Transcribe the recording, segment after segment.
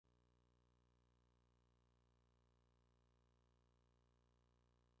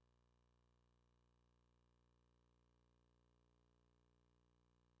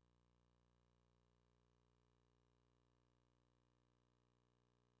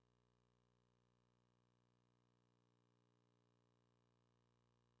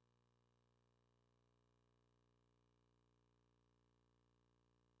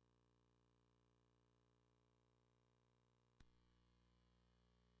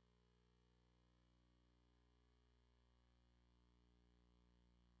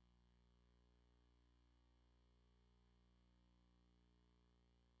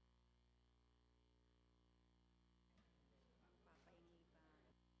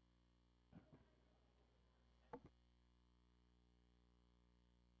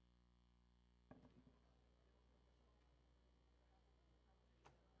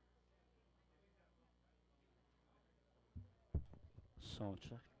Sound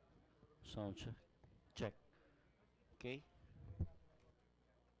check. Sound check. Check. Okay.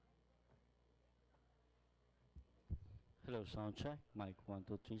 Hello, sound check. Mic 1,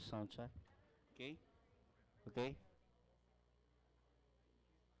 2, 3. Sound check. Okay. Okay.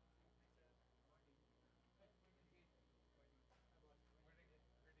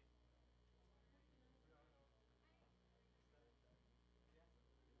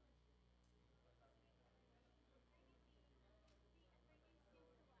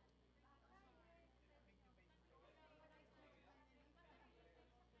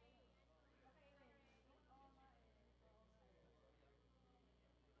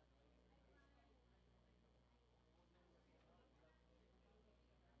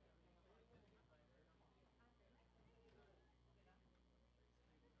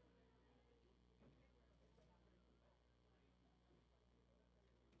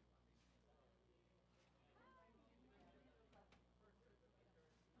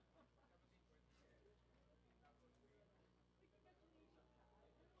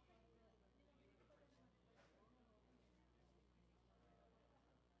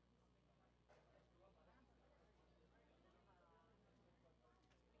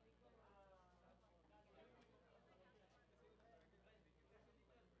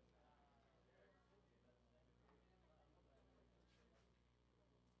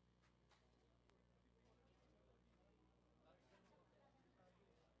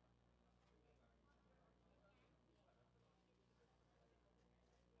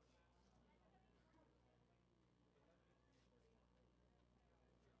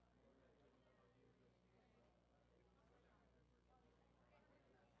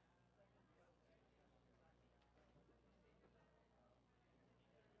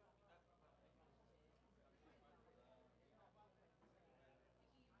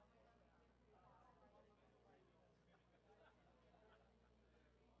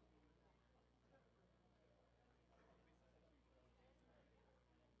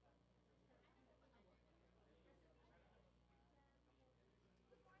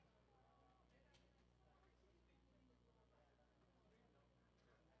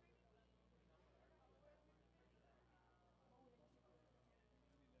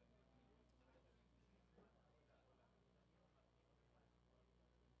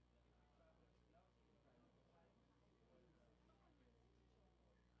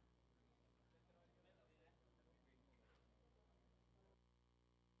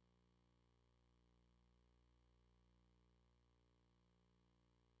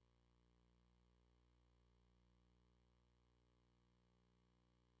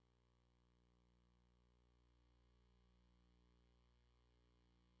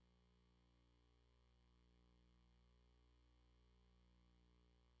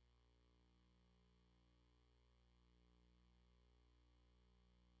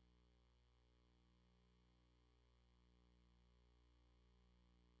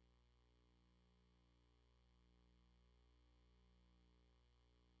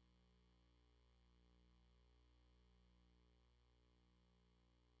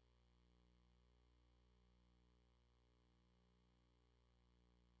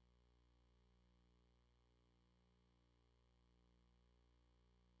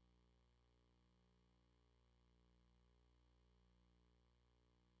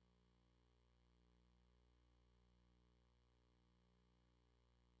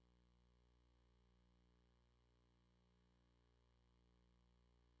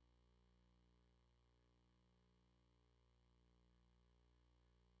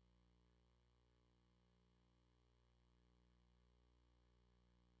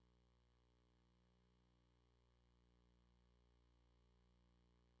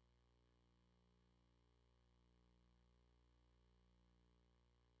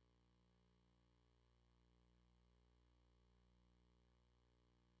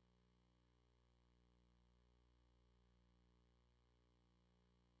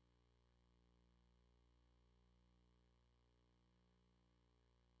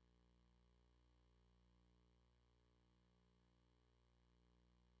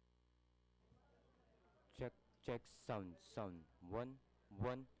 Check, check, sound. 1,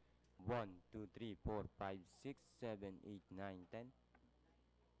 1, 1, 2, 3, 4, 5, 6, 7, 8, 9, 10.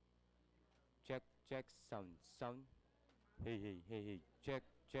 Check, sound. Hey,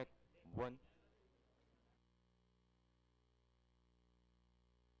 check, 1.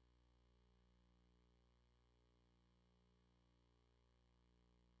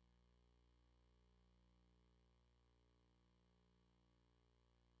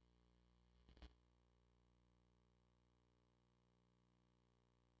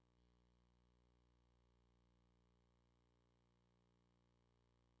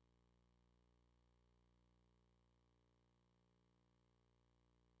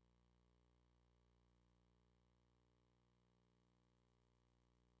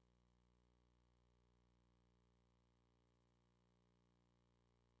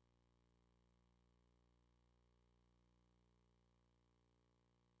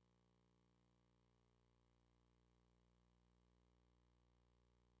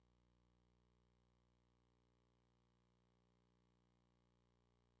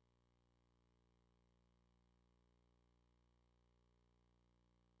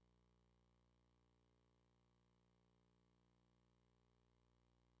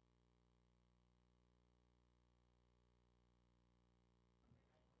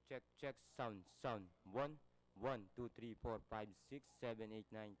 check sound 1 1 2 3 4 5 6 7 8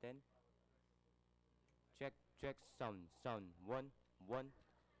 9 10 check sound 1 1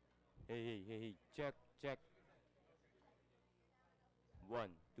 hey check 1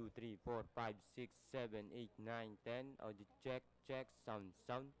 2 3 4 5 6 7 8 9 10 audio check sound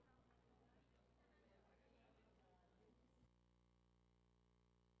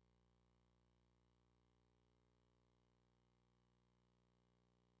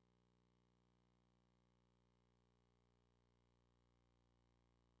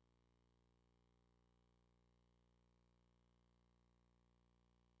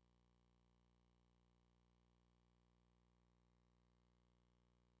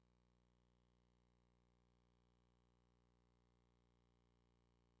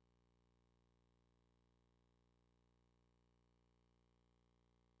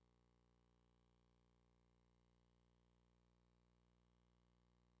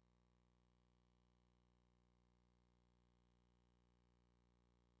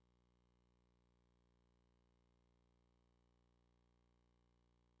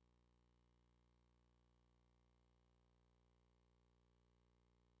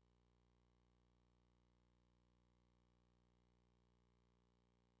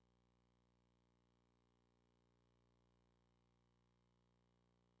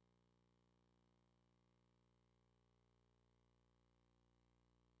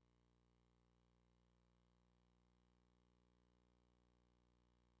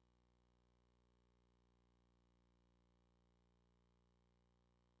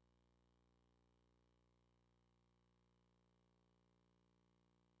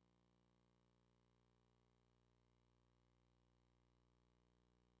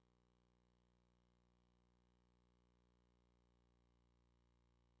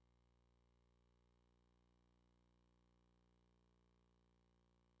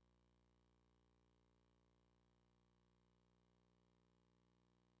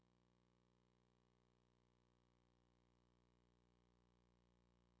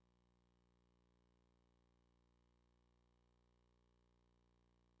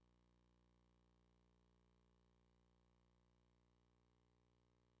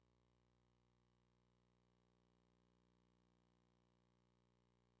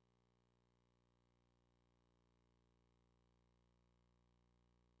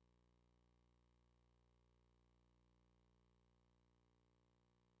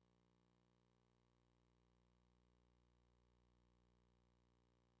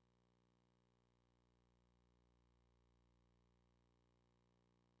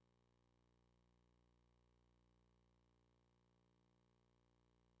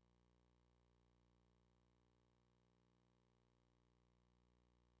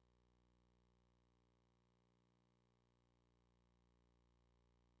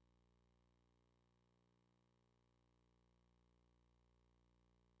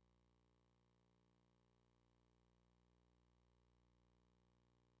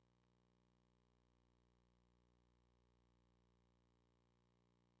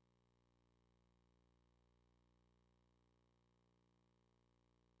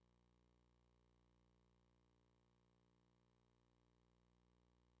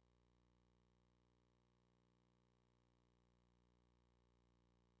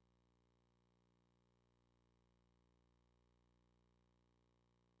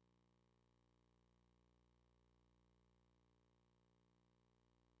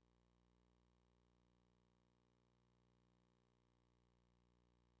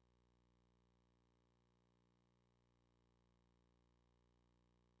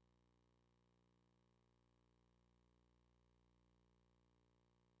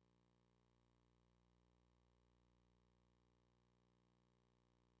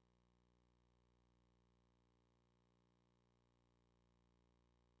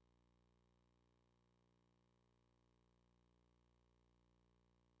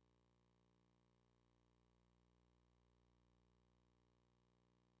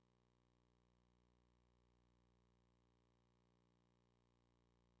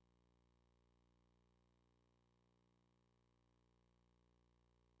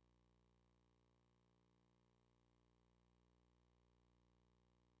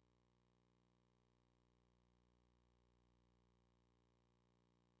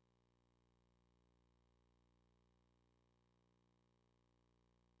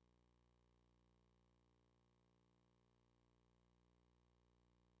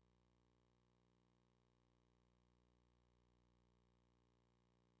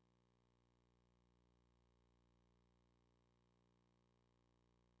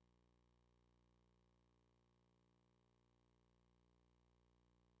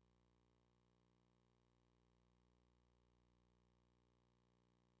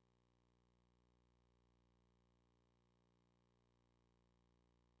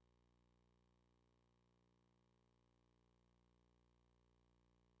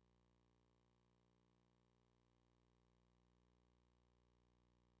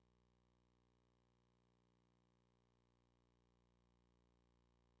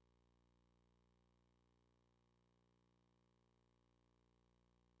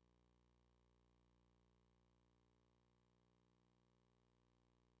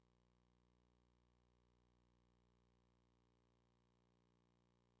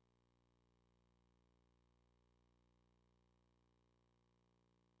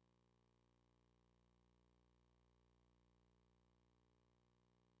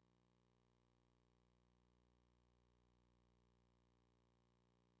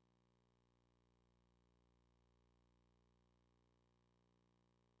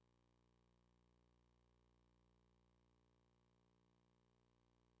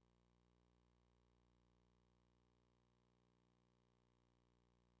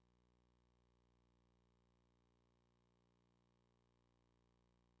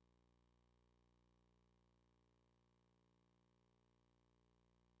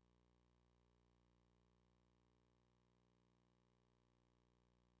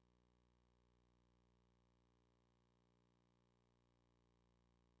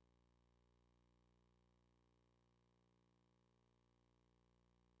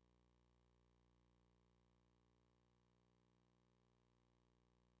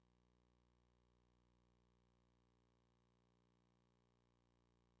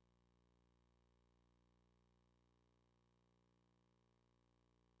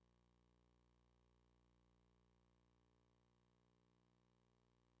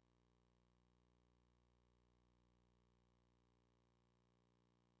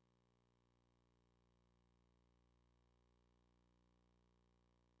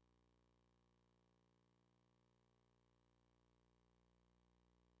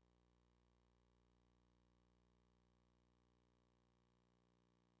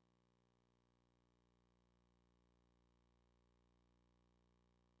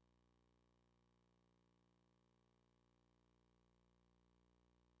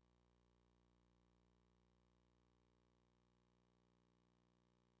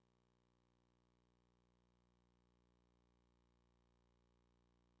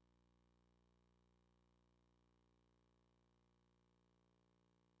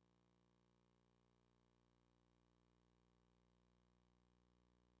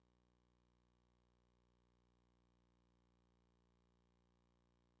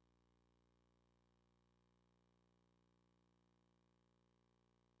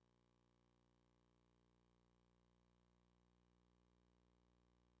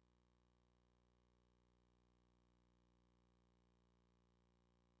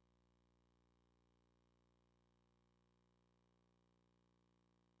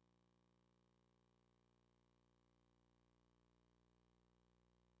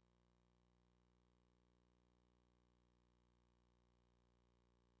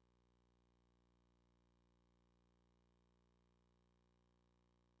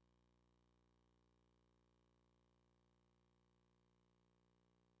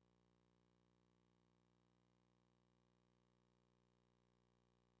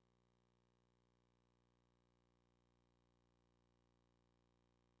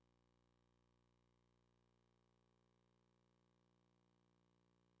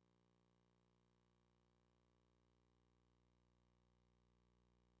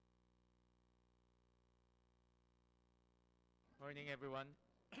Morning everyone.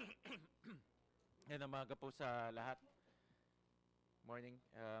 And umaga po sa lahat. Morning.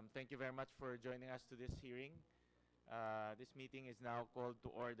 Thank you very much for joining us to this hearing. This meeting is now called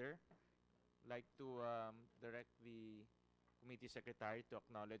to order. I'd like to direct the committee secretary to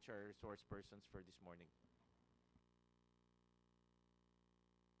acknowledge our resource persons for this morning.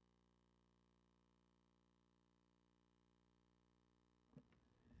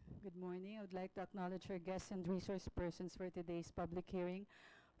 Good morning. I would like to acknowledge our guests and resource persons for today's public hearing.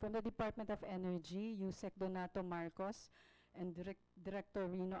 From the Department of Energy, Yusek Donato Marcos and Director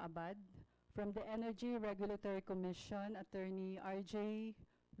Rino Abad. From the Energy Regulatory Commission, Attorney R.J.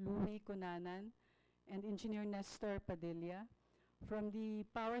 Louis Cunanan and Engineer Nestor Padilla. From the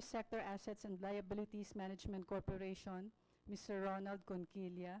Power Sector Assets and Liabilities Management Corporation, Mr. Ronald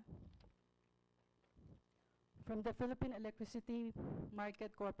Conquilla. From the Philippine Electricity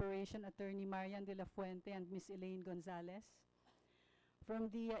Market Corporation, Attorney Marian de la Fuente and Ms. Elaine Gonzalez. From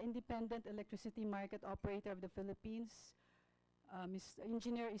the Independent Electricity Market Operator of the Philippines, Mr.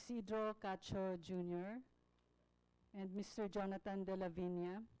 Engineer Isidro Cacho Jr. and Mr. Jonathan de la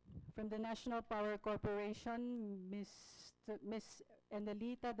Viña. From the National Power Corporation, Ms.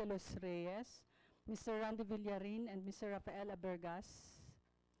 Enelita de los Reyes, Mr. Randy Villarin and Mr. Rafael Abergas.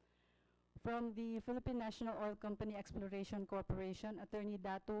 From the Philippine National Oil Company Exploration Corporation, Attorney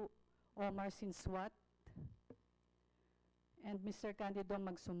Datu Omar Sinswat and Mr. Candido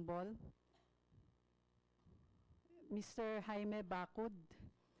Magsumbol. Mr. Jaime Bacud.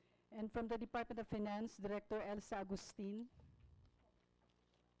 And from the Department of Finance, Director Elsa Agustin.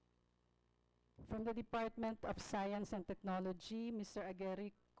 From the Department of Science and Technology, Mr.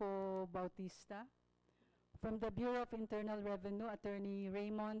 Aguerico Bautista. From the Bureau of Internal Revenue, Attorney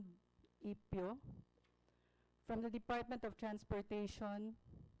Raymond Ipio. From the Department of Transportation,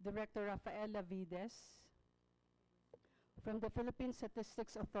 Director Rafael Lavides. From the Philippine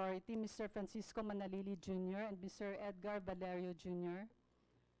Statistics Authority, Mr. Francisco Manalili Jr. and Mr. Edgar Valerio Jr.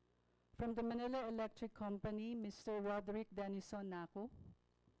 From the Manila Electric Company, Mr. Roderick Denison Naku.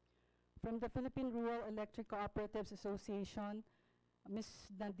 From the Philippine Rural Electric Cooperatives Association, Ms.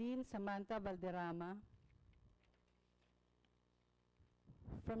 Nadine Samantha Valderrama.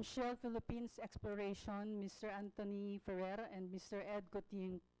 From Shell Philippines Exploration, Mr. Anthony Ferrer and Mr. Ed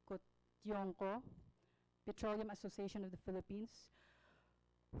Cotionco, Petroleum Association of the Philippines.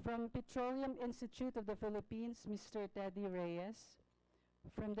 From Petroleum Institute of the Philippines, Mr. Teddy Reyes.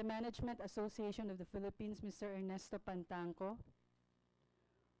 From the Management Association of the Philippines, Mr. Ernesto Pantanco.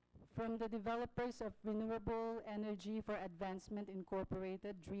 From the Developers of Renewable Energy for Advancement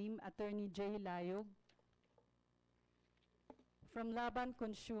Incorporated, DREAM, Attorney J. Layog. From Laban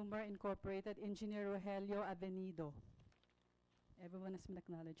Consumer Incorporated, Engineer Rogelio Avenido. Everyone has been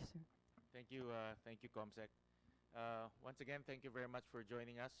acknowledged, sir. Thank you, ComSec. Once again, thank you very much for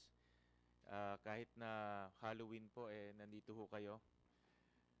joining us. Kahit na Halloween po, nandito ho kayo.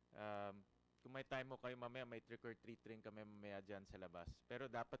 Kung may time mo kayo mamaya, may trick or treat rin kami mamaya dyan sa labas.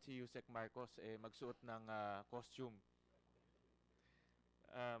 Pero dapat si Yusek Marcos magsuot ng costume.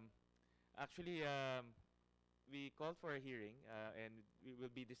 Actually, we called for a hearing and we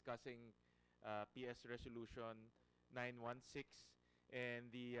will be discussing PS Resolution 916,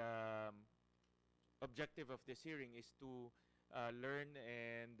 and the objective of this hearing is to learn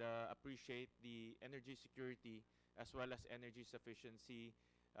and appreciate the energy security as well as energy sufficiency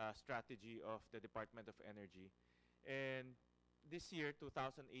strategy of the Department of Energy. And this year,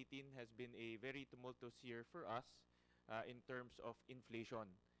 2018, has been a very tumultuous year for us in terms of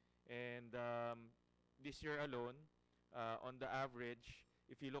inflation. And this year alone, on the average,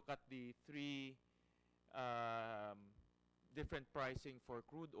 if you look at the three different pricing for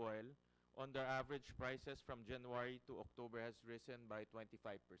crude oil, on the average prices from January to October has risen by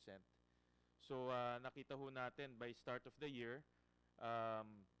 25%. So nakita ho natin by start of the year,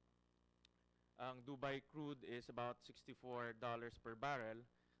 ang Dubai crude is about $64 per barrel.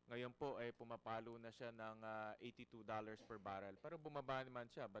 Ngayon po ay pumapalo na siya ng $82 per barrel. Pero bumaba naman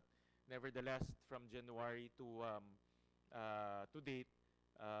siya, but nevertheless, from January to date,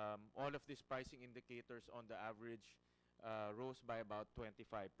 all of these pricing indicators on the average rose by about 25%.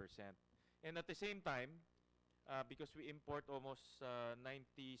 And at the same time, because we import almost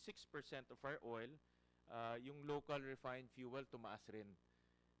 96% of our oil, yung local refined fuel tumaas rin.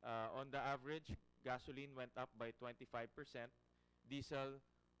 On the average, gasoline went up by 25%. Diesel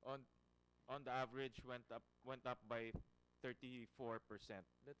on the average went up by 34%.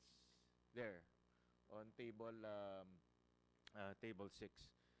 That's there on table 6.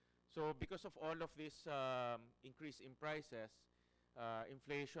 So because of all of this increase in prices,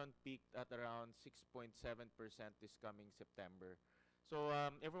 inflation peaked at around 6.7% this coming September. So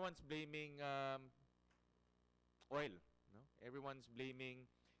everyone's blaming oil. No? Everyone's blaming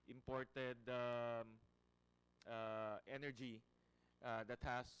imported energy that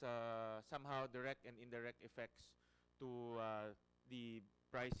has somehow direct and indirect effects to the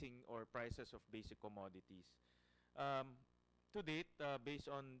pricing or prices of basic commodities. To date, based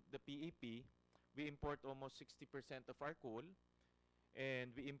on the PEP, we import almost 60% of our coal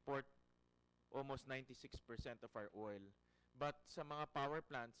and we import almost 96% of our oil. But sa mga power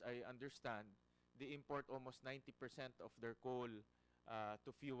plants, I understand, they import almost 90% of their coal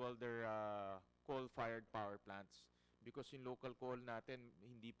to fuel their coal-fired power plants. Because yung local coal natin,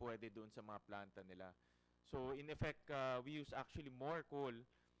 hindi pwede doon sa mga planta nila. So in effect, we use actually more coal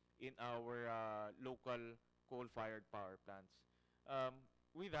in our local coal-fired power plants.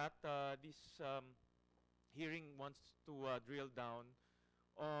 With that, this hearing wants to drill down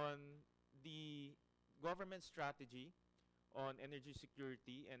on the government strategy on energy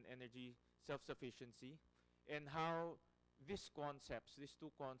security and energy self-sufficiency and how these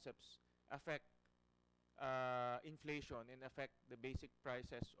two concepts affect inflation and affect the basic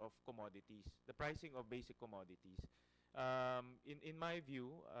prices of commodities, the pricing of basic commodities. In my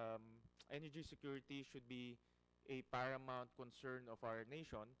view, energy security should be a paramount concern of our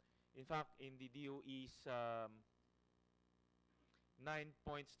nation. In fact, in the DOE's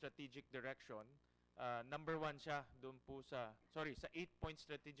 9-point strategic direction, number 1 siya doon po sa, sorry, sa 8-point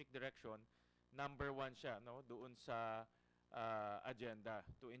strategic direction, number 1 siya, no, doon sa agenda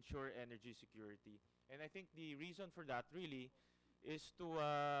to ensure energy security. And I think the reason for that really is to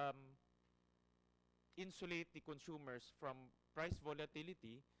insulate the consumers from price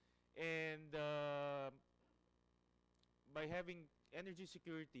volatility and by having energy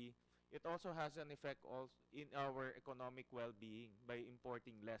security, it also has an effect also in our economic well-being by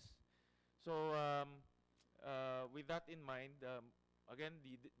importing less. So with that in mind, again,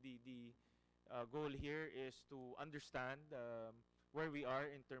 the goal here is to understand where we are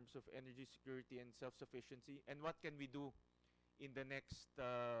in terms of energy security and self-sufficiency and what can we do in the next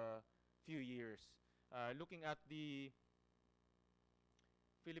few years. Looking at the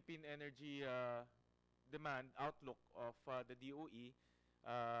Philippine energy demand outlook of the DOE,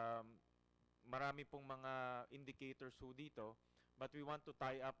 marami pong mga indicators ho dito, but we want to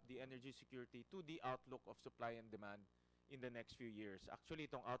tie up the energy security to the outlook of supply and demand in the next few years.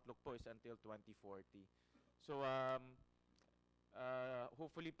 Actually, itong outlook po is until 2040. So,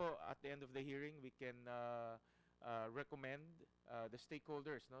 hopefully po, at the end of the hearing, we can recommend the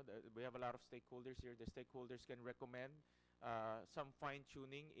stakeholders. No? We have a lot of stakeholders here. The stakeholders can recommend some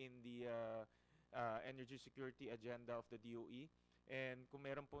fine-tuning in the energy security agenda of the DOE. And kung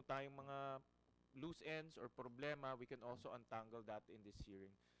meron po tayong mga loose ends or problema, we can also untangle that in this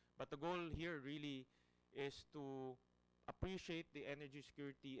hearing. But the goal here really is to appreciate the energy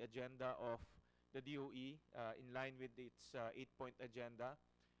security agenda of the DOE in line with its 8-point agenda,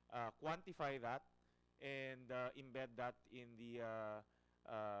 quantify that, and embed that in the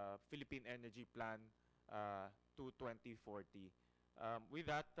Philippine Energy Plan to 2040. With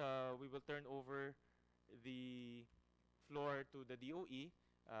that, we will turn over the floor to the DOE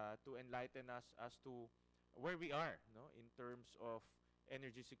to enlighten us as to where we are, no, in terms of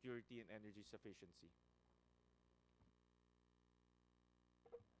energy security and energy sufficiency.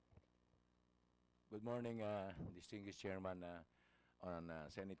 Good morning, distinguished Chairman on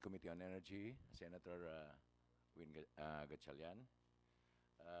Senate Committee on Energy, Senator Win Gatchalian,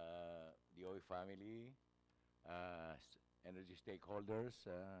 DOE family, energy stakeholders,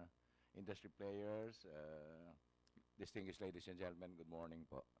 industry players, distinguished ladies and gentlemen, good morning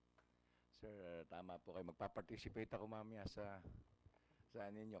po. Sir, tama po kayo. Magpa-participate ako mamaya sa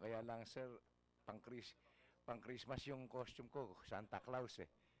ninyo. Kaya lang, sir, pang-Christmas yung costume ko, Santa Claus eh.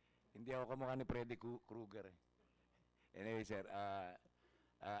 Hindi ako kamukha ni Freddy Krueger eh. Anyway, sir,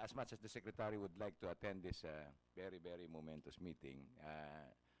 as much as the Secretary would like to attend this very, very momentous meeting,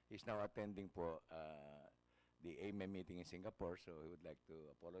 he's now attending po the AME meeting in Singapore, so he would like to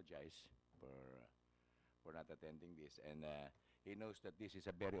apologize for not attending this. And he knows that this is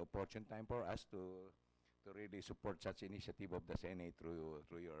a very opportune time for us to really support such initiative of the Senate through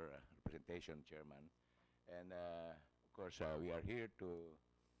your representation, Chairman. And of course, we are here to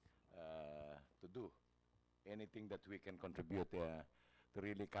do anything that we can contribute to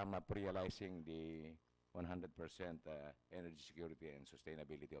really come up realizing the 100% energy security and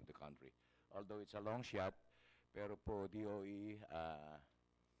sustainability of the country. Although it's a long shot, pero po DOE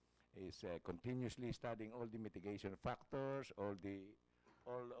is continuously studying all the mitigation factors, all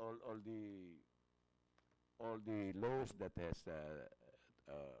all the laws that has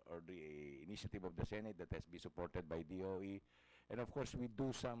or the initiative of the Senate that has been supported by DOE, and of course we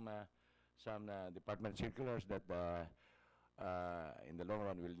do some department circulars that in the long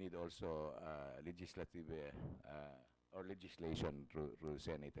run will need also legislative or legislation through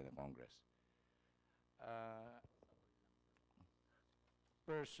Senate and the Congress.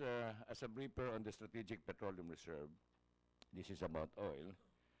 First, as a briefer on the Strategic Petroleum Reserve, this is about oil.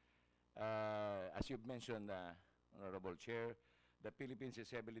 As you've mentioned, Honorable Chair, the Philippines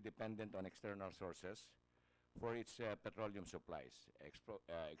is heavily dependent on external sources for its petroleum supplies,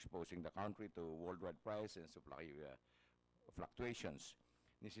 exposing the country to worldwide price and supply fluctuations,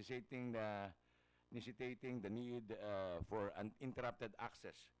 necessitating the need for uninterrupted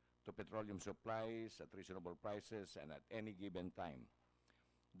access to petroleum supplies at reasonable prices and at any given time.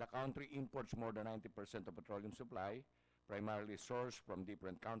 The country imports more than 90% of petroleum supply, primarily sourced from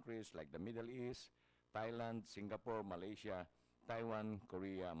different countries like the Middle East, Thailand, Singapore, Malaysia, Taiwan,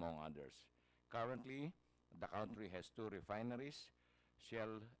 Korea, among others. Currently, the country has 2 refineries,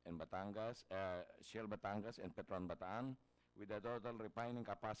 Shell Batangas and Petron Bataan, with a total refining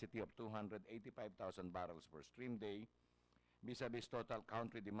capacity of 285,000 barrels per stream day, vis-a-vis total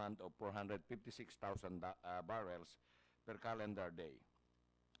country demand of 456,000 barrels per calendar day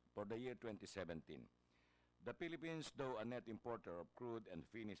for the year 2017. The Philippines, though a net importer of crude and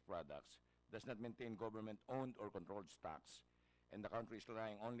finished products, does not maintain government-owned or controlled stocks, and the country is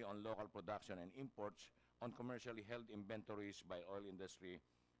relying only on local production and imports on commercially held inventories by oil industry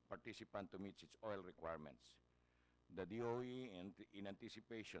participant to meet its oil requirements. The DOE, in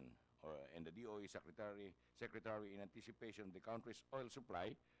anticipation, and the DOE Secretary in anticipation of the country's oil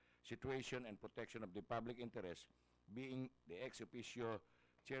supply situation and protection of the public interest, being the ex officio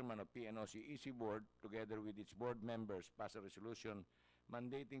Chairman of PNOC-EC Board, together with its board members, passed a resolution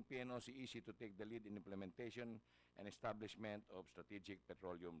mandating PNOC-EC to take the lead in implementation and establishment of Strategic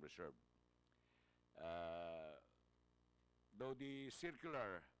Petroleum Reserve. Though the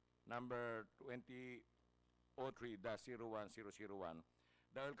circular number 2003-01001,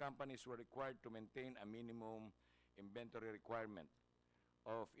 the oil companies were required to maintain a minimum inventory requirement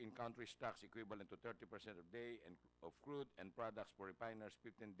of in-country stocks equivalent to 30% of day and of crude and products for refiners,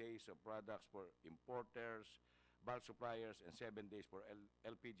 15 days of products for importers, bulk suppliers, and 7 days for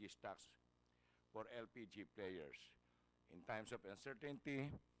LPG stocks for LPG players. In times of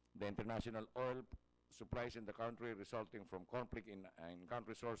uncertainty, the international oil supplies in the country resulting from conflict in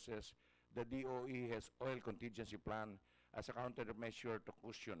country sources, the DOE has oil contingency plan as a countermeasure to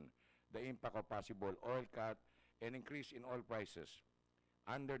cushion the impact of possible oil cut and increase in oil prices.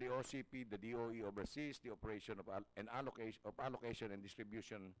 Under the OCP, the DOE oversees the operation of allocation and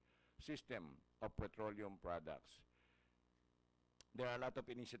distribution system of petroleum products. There are a lot of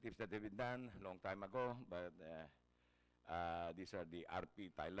initiatives that have been done a long time ago, but these are the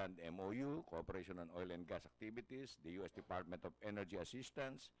RP Thailand MOU, Cooperation on Oil and Gas Activities, the U.S. Department of Energy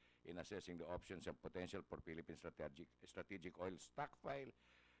Assistance in assessing the options and potential for Philippine strategic oil stockpile,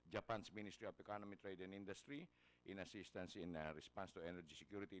 Japan's Ministry of Economy, Trade and Industry in assistance in response to energy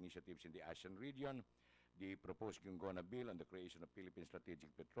security initiatives in the ASEAN region, the proposed Gungona Bill on the creation of Philippine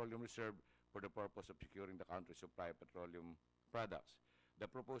Strategic Petroleum Reserve for the purpose of securing the country's supply of petroleum products. The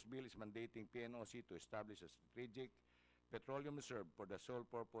proposed bill is mandating PNOC to establish a strategic petroleum reserve for the sole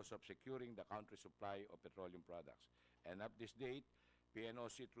purpose of securing the country's supply of petroleum products. And up this date,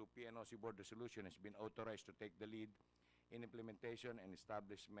 PNOC through PNOC Board Resolution has been authorized to take the lead in implementation and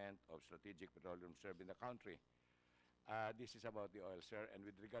establishment of strategic petroleum reserve in the country. This is about the oil, sir. And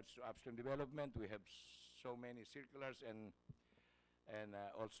with regards to upstream development, we have so many circulars and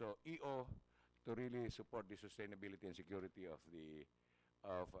also EO to really support the sustainability and security of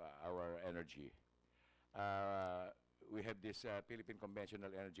our energy. We have this Philippine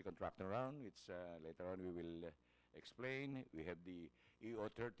Conventional Energy Contracting Round, which later on we will explain. We have the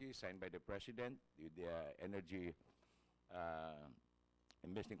EO30 signed by the President with the Energy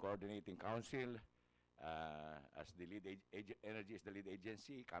Investing Coordinating Council. As the lead energy is the lead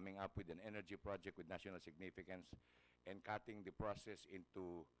agency, coming up with an energy project with national significance and cutting the process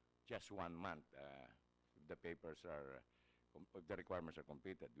into just 1 month if the papers are, if the requirements are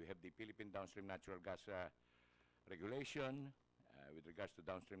completed. We have the Philippine Downstream Natural Gas Regulation with regards to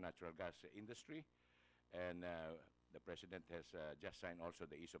downstream natural gas industry, and the President has just signed also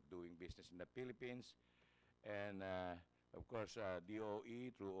the Ease of Doing Business in the Philippines, and of course,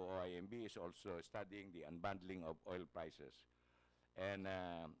 DOE through OIMB is also studying the unbundling of oil prices. And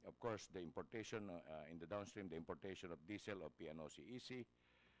of course, the importation in the downstream, the importation of diesel of PNOC-EC.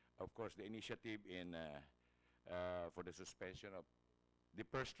 Of course, the initiative in for the suspension of the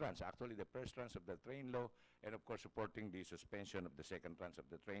first tranche, actually the first tranche of the train law, and of course supporting the suspension of the second tranche of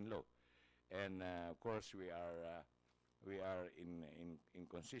the train law. And of course we are in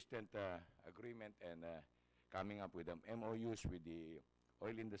consistent agreement and coming up with MOUs with the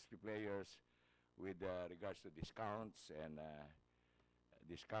oil industry players with regards to discounts and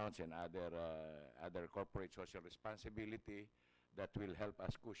other corporate social responsibility that will help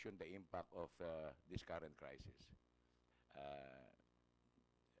us cushion the impact of this current crisis.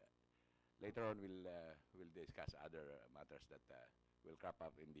 Later on, we'll discuss other matters that will crop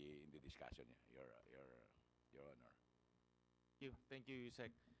up in the discussion, Your Honor. Thank you, Yusek.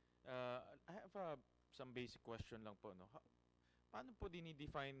 I have some basic question lang po, no? Paano po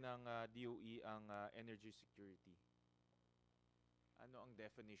dinidefine ng DOE ang energy security? Ano ang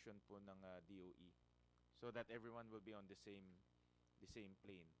definition po ng DOE? So that everyone will be on the same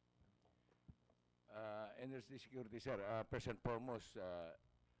plane. Energy security, sir. First and foremost,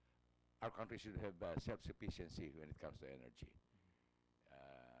 our country should have self-sufficiency when it comes to energy.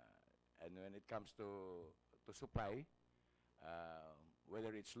 And when it comes to supply,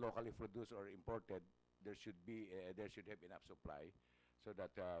 whether it's locally produced or imported, there should have enough supply so that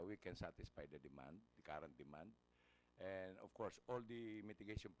we can satisfy the current demand. And of course, all the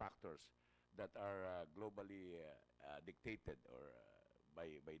mitigation factors that are globally dictated or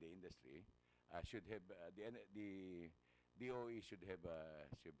by the industry should have the DOE should have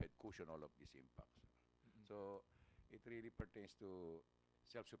cushion all of these impacts. Mm-hmm. So it really pertains to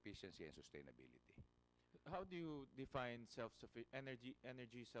self-sufficiency and sustainability. How do you define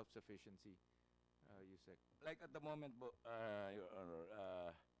energy self-sufficiency, Yusek? Like at the moment, Your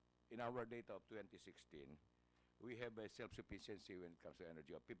Honor, in our data of 2016, we have a self-sufficiency when it comes to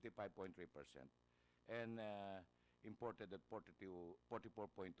energy of 55.3% and imported at 44.2%.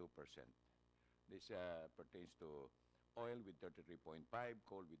 This pertains to oil with 33.5,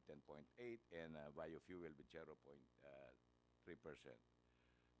 coal with 10.8, and biofuel with 0.3%.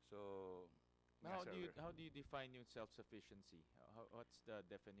 So, How do you define yung self-sufficiency? What's the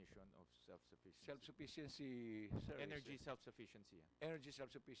definition of self-sufficiency? Self-sufficiency, sir, Energy self-sufficiency. energy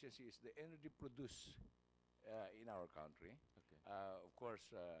self-sufficiency is the energy produced in our country. Okay. Of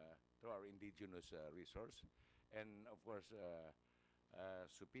course, through our indigenous resource, and of course,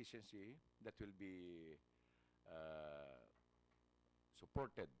 sufficiency that will be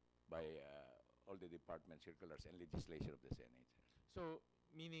supported by all the department circulars and legislation of the Senate. So,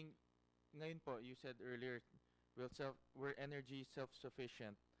 meaning, ngayon po, you said earlier, we're energy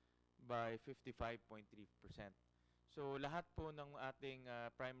self-sufficient by 55.3%. So, lahat po ng ating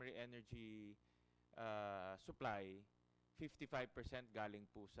primary energy supply, 55% galing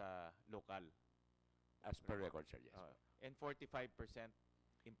po sa local. As per record, sir, yes. And 45%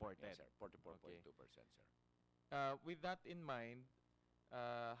 imported. Yes, sir. 44.2%, sir. With that in mind,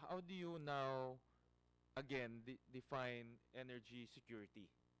 how do you now, again, define energy security?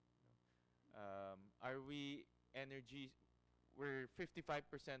 Are we we're 55%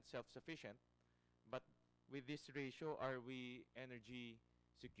 self-sufficient, but with this ratio, are we energy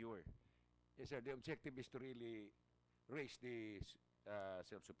secure? Yes, sir. The objective is to really raise the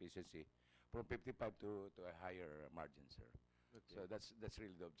self-sufficiency from 55 to a higher margin, sir. Okay. So that's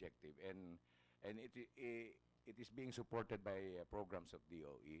really the objective, and it is being supported by programs of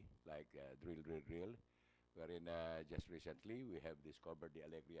DOE like Drill, wherein just recently we have discovered the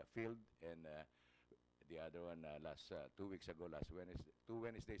Alegria field, and the other one last 2 weeks ago, two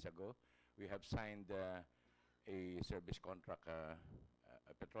Wednesdays ago, we have signed a service contract, a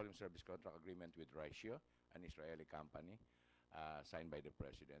petroleum service contract agreement with Ratio, an Israeli company, signed by the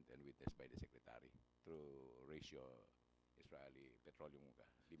President and witnessed by the Secretary through Ratio Israeli Petroleum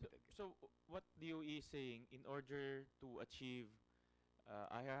Limited. So what DOE is saying, in order to achieve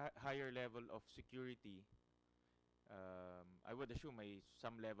a higher level of security, I would assume may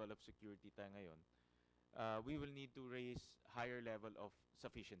some level of security tayo ngayon, we will need to raise higher level of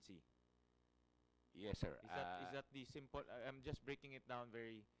sufficiency. Yes, sir. Is that the simple? I'm just breaking it down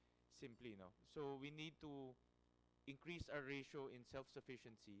very simply, no? So we need to increase our ratio in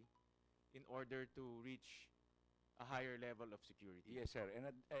self-sufficiency in order to reach a higher level of security. Yes, sir. And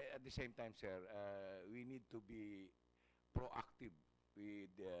at the same time, sir, we need to be proactive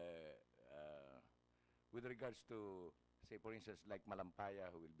with regards to, say, for instance, like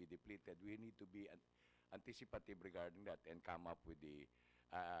Malampaya, who will be depleted. We need to be anticipative regarding that and come up with a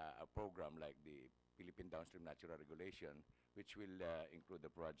program like the Philippine Downstream Natural Regulation, which will include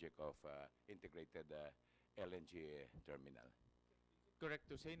the project of integrated LNG terminal. Correct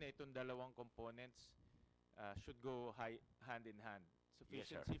to say na itong dalawang components should go hand in hand.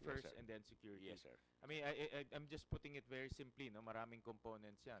 Sufficiency Yes, first sir. and then security. Yes, sir. I mean, I'm just putting it very simply, no? Maraming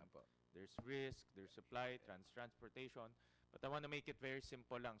components yan. Opo. There's risk, there's supply, transportation. But I want to make it very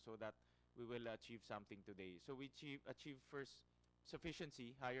simple lang so that we will achieve something today. So we achieve first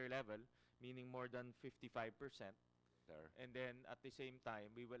sufficiency, higher level, meaning more than 55%. Sir. And then at the same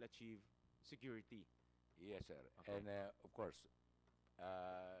time, we will achieve security. Yes, sir. Okay. And of course,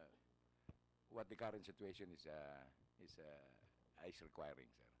 what the current situation is requiring,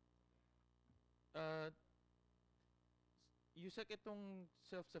 sir. Yusek, itong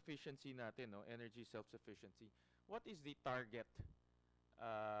self-sufficiency natin, no? Energy self-sufficiency, what is the target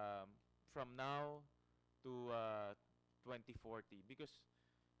from now to 2040? Because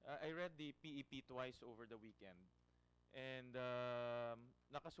I read the PEP twice over the weekend. And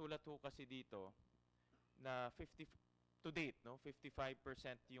nakasulat ho kasi dito na to date, no,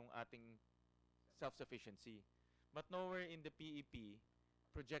 55% yung ating self-sufficiency. But nowhere in the PEP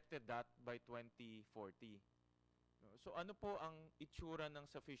projected that by 2040. No? So ano po ang itsura ng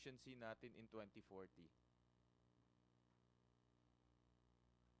sufficiency natin in 2040?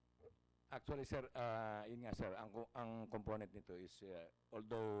 Actually, sir, yun nga, sir, ang component nito is,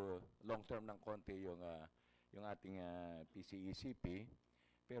 although long-term ng konti yung ating PCECP,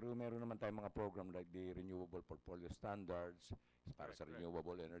 pero meron naman tayong mga program like the Renewable Portfolio Standards para sa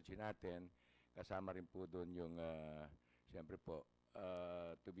renewable energy natin. Kasama rin po doon yung, siyempre po,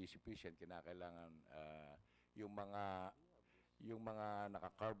 to be sufficient, kinakailangan yung mga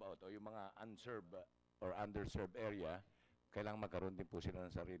naka-carve out o yung mga unserved or underserved area, kailangan magkaroon din po sila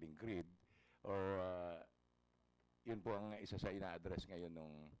ng sariling grid or yun po ang isa sa ina-address ngayon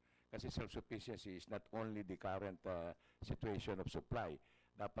kasi self-sufficiency is not only the current situation of supply.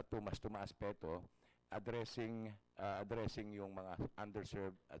 Dapat po mas tumaas pa ito, addressing yung mga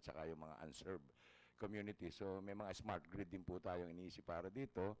underserved at saka yung mga unserved community. So may mga smart grid din po tayong iniisip para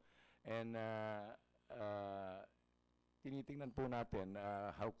dito. And tinitingnan po natin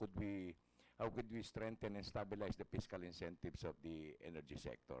how could we strengthen and stabilize the fiscal incentives of the energy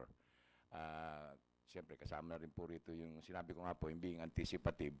sector. Siyempre, kasama na rin po rito yung sinabi ko nga po, yung being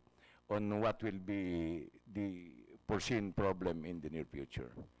anticipative on what will be the foreseen problem in the near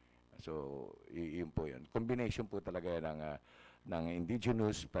future. So, yun po yun. Combination po talaga ng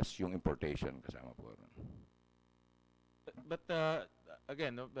indigenous plus yung importation kasama po. But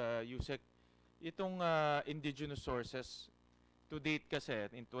again, no, Yusek, itong indigenous sources, to date kasi,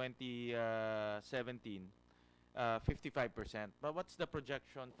 in 2017, 55%. But what's the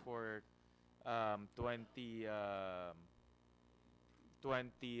projection for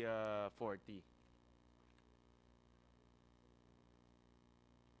 2040?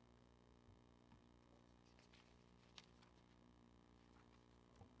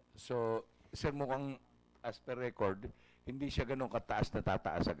 So, sir, mukhang as per record, hindi siya ganun kataas na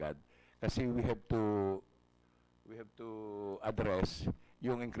tataas agad. Kasi we have to address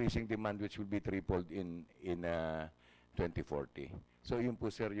yung increasing demand which will be tripled in 2040. So yun po,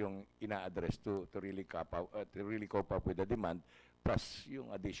 sir, yung ina-address to really cope up with the demand plus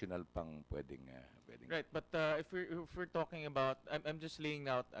yung additional pang pwedeng. Right, but if we're talking about, I'm just laying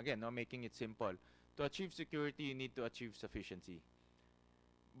out again, no, making it simple. To achieve security, you need to achieve sufficiency.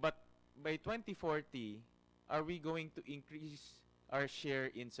 But by 2040, are we going to increase our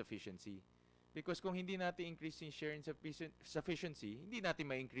share in sufficiency? Because kung hindi natin increase in share in sufficiency, hindi natin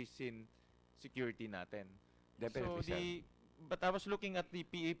ma-increase in security natin. Definitely, So but I was looking at the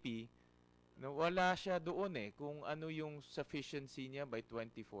PAP, no, wala siya doon kung ano yung sufficiency niya by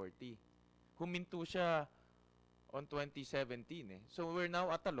 2040. Huminto siya on 2017 So we're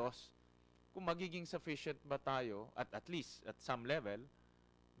now at a loss kung magiging sufficient ba tayo at least at some level,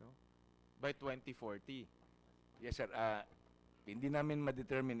 no, by 2040. Yes, sir. Hindi namin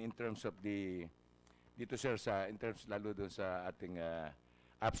ma-determine in terms of dito, sir, in terms lalo doon sa ating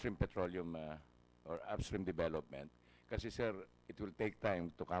upstream petroleum or upstream development. Kasi, sir, it will take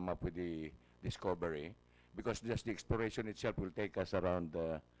time to come up with the discovery because just the exploration itself will take us around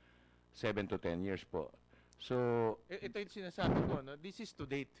 7 to 10 years po. So, Ito yung sinasabi ko, no? This is to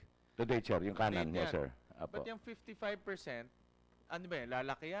date. to date, sir, yung kanan, Date yes, yan. sir. Apo. But yung 55%, ano ba yan?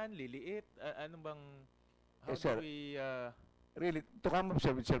 Lalaki yan? Liliit? Ano bang, how Yes, sir. do we... Really, to come up,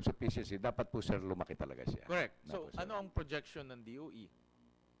 sir, with self-sufficiency, dapat po, sir, lumaki talaga siya. correct. Na So, po, sir. ano ang projection ng DOE?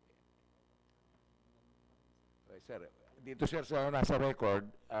 Okay, sir, dito, sir, sa nasa record,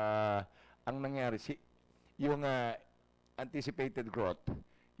 ang nangyari, yung anticipated growth,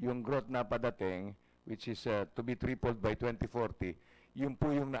 yung growth na padating, which is to be tripled by 2040, yun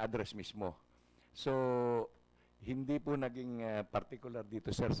po yung na-address mismo. So, hindi po naging particular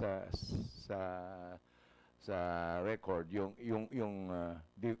dito, sir, record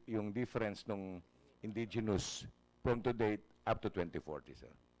yung difference ng indigenous from to date up to 2040, sir.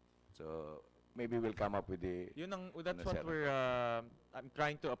 So maybe we'll come up with the That's what I'm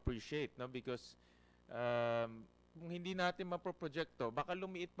trying to appreciate, no? Because kung hindi natin mapoproject to, baka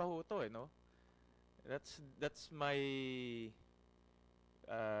lumiit pa ho to, no? That's my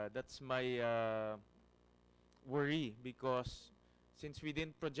worry, because since we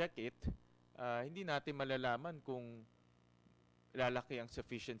didn't project it, hindi natin malalaman kung lalaki ang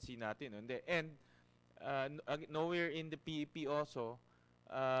sufficiency natin, no? And nowhere in the PEP also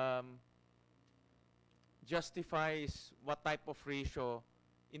justifies what type of ratio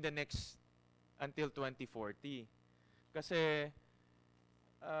in the next until 2040. Kasi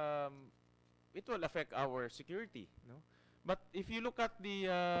it will affect our security, no? But if you look at the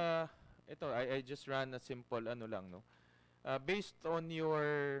I just ran a simple ano lang, no? Based on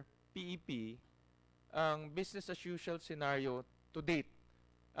your PEP, ang business as usual scenario to date,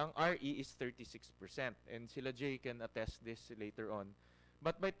 ang RE is 36%, and sila Jay can attest this later on.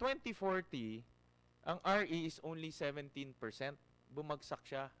 But by 2040, ang RE is only 17%. Bumagsak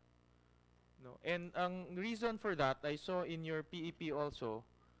siya, no? And ang reason for that, I saw in your PEP also,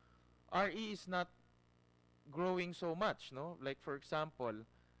 RE is not growing so much, no? Like for example,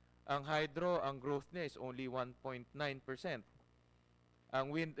 ang hydro, ang growth niya is only 1.9%. Ang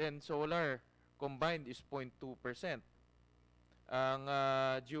wind and solar combined is 0.2%. Ang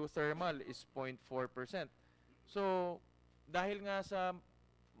geothermal is 0.4%. So, dahil nga sa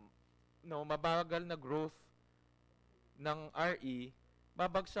mabagal na growth ng RE,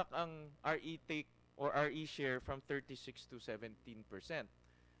 babagsak ang RE take or RE share from 36 to 17%.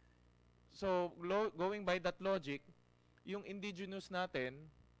 So, going by that logic, yung indigenous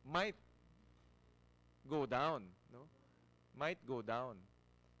natin might go down, no? Might go down.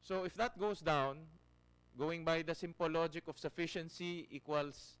 So, if that goes down, going by the simple logic of sufficiency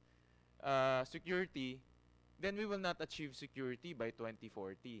equals security, then we will not achieve security by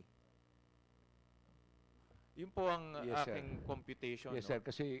 2040. Yun po ang Yes, sir. aking computation. Yes, no? sir.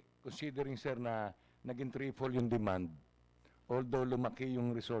 Kasi considering, sir, na naging triple yung demand, although lumaki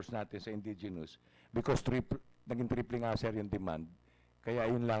yung resource natin sa indigenous, because naging triple nga, sir, yung demand, kaya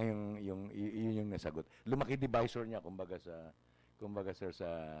yun lang yung nasagot. Lumaki divisor niya, kumbaga, sir, sa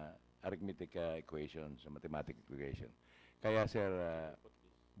arithmetic equation, sa mathematical equation. Kaya, sir,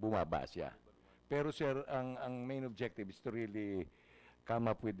 bumaba siya. Pero, sir, ang main objective is to really come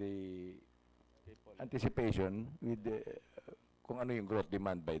up with the anticipation with kung ano yung growth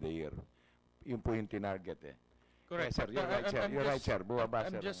demand by the year. Yun po yung tinarget, eh. Correct. Yes, sir. You're right, sir. You're right, sir. Bumaba,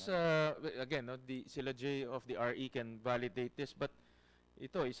 sir. I'm just, again, no, sila J of the RE can validate this, but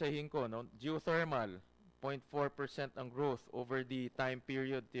ito, isahin ko, no? Geothermal, 0.4% ang growth over the time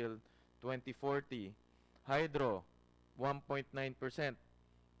period till 2040. Hydro, 1.9%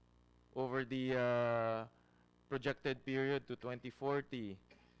 over the projected period to 2040.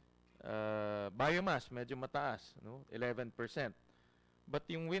 Biomass, medyo mataas, no? 11%. But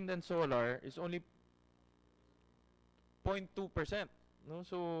yung wind and solar is only 0.2%, no?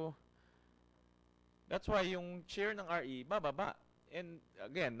 So that's why yung share ng RE bababa. And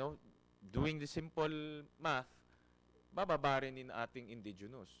again, no, doing the simple math, bababa rin in ating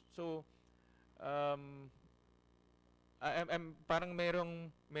indigenous. So I'm parang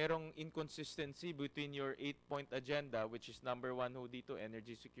merong inconsistency between your 8-point agenda, which is number 1 ho dito,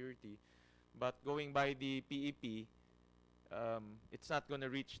 energy security, but going by the PEP, it's not going to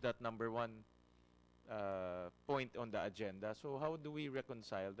reach that number 1 point on the agenda. So how do we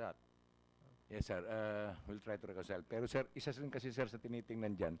reconcile that? Yes, sir. We'll try to reconcile. Pero, sir, isa rin kasi, sir, sa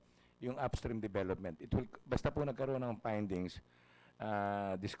tinitingnan dyan, yung upstream development. Basta po nagkaroon ng findings,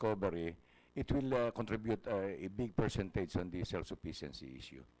 discovery, it will contribute a big percentage on the self-sufficiency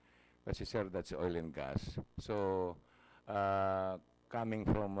issue. Kasi, sir, that's oil and gas. So, coming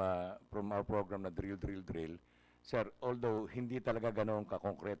from our program na drill, sir, although hindi talaga ganoon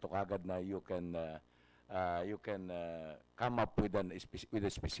ka-konkreto kagad na you can come up with a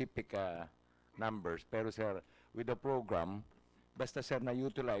specific numbers. Pero, sir, with the program, basta, sir,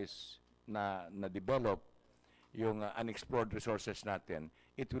 na-utilize, na-develop yung unexplored resources natin,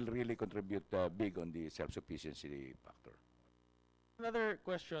 it will really contribute big on the self-sufficiency factor. Another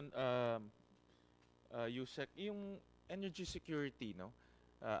question, Yusek, yung energy security, no?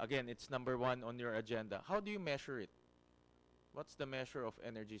 Again, it's number 1 on your agenda. How do you measure it? What's the measure of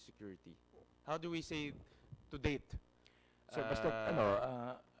energy security? How do we say to date? So,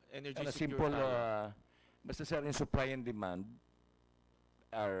 basta, energy simple, security. basta, sir, in supply and demand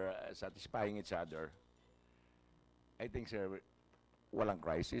are satisfying each other. I think, sir, walang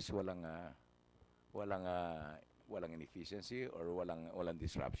crisis, walang walang inefficiency or walang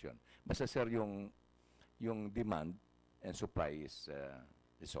disruption. Basta sir yung demand and supply is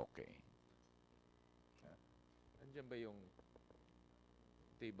okay. Andiyan ba yung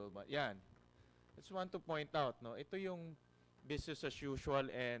table ba? Yan. Just want to point out, no, ito yung business as usual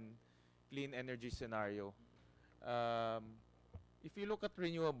and clean energy scenario. If you look at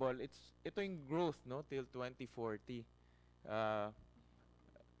renewable, ito yung growth, no, till 2040.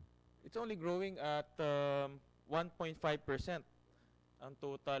 It's only growing at 1.5% ang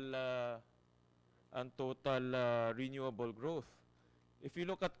total renewable growth. If you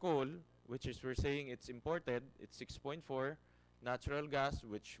look at coal, which is we're saying it's imported, it's 6.4. Natural gas,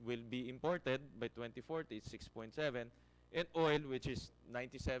 which will be imported by 2040, is 6.7. And oil, which is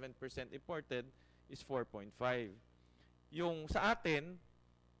 97% imported, is 4.5. Yung sa atin,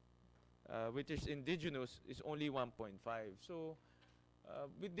 which is indigenous, is only 1.5. So,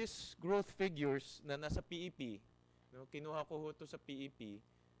 with these growth figures na nasa PEP, no, kinuha ko ho to sa PEP,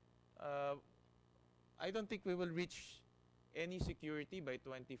 I don't think we will reach any security by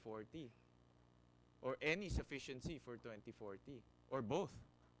 2040 or any sufficiency for 2040 or both.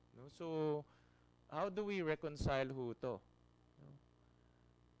 No? So, how do we reconcile ho to? No?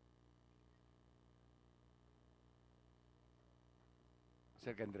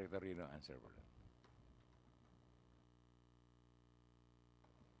 Sir, can Director Rino answer for that?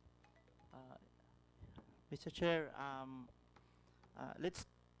 Mr. Chair, let's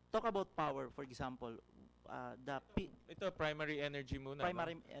talk about power, for example. Ito, primary energy muna.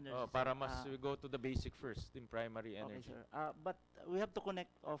 Primary no? energy. Oh, para mas we go to the basic first, in primary energy. Okay, sir. But we have to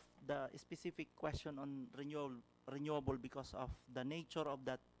connect of the specific question on renewable because of the nature of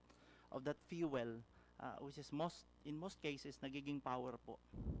that fuel, which is in most cases nagiging power po.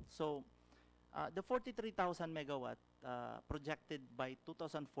 So, the 43,000 megawatt projected by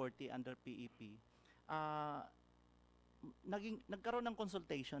 2040 under PEP, nagkaroon ng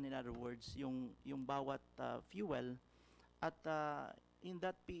consultation, in other words, yung bawat fuel, at in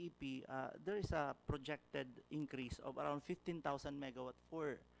that PEP there is a projected increase of around 15,000 megawatt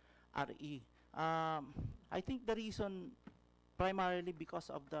for RE. I think the reason primarily because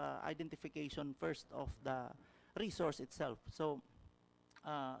of the identification first of the resource itself. So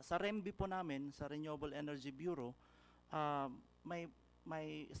sa REMB po namin, sa Renewable Energy Bureau, may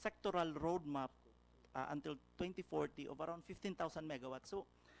sectoral roadmap until 2040 of around 15,000 megawatts. So,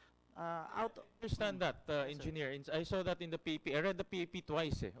 I understand that, engineer. I saw that in the PEP. I read the PEP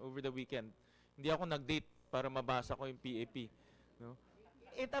twice over the weekend. Hindi ako nag-date para mabasa ko yung PEP. No?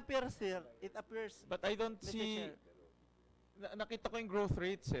 It appears, sir. It appears. But I don't Mr. see... Chair. Nakita ko yung growth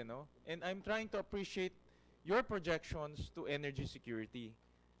rates, no? And I'm trying to appreciate your projections to energy security.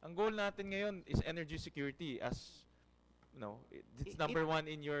 Ang goal natin ngayon is energy security as... No, it's number one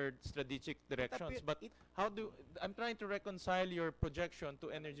in your strategic directions. But I'm trying to reconcile your projection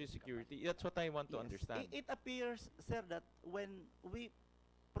to energy security. That's what I want to understand. It appears, sir, that when we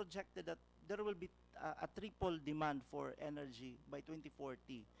projected that there will be a triple demand for energy by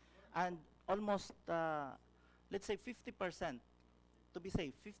 2040, and almost, let's say 50%, to be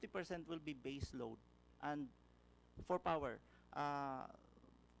safe, 50% will be base load, and for power,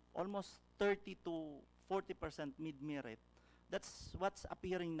 almost 30 to 40% mid-merit. That's what's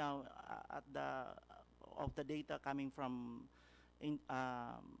appearing now at of the data coming from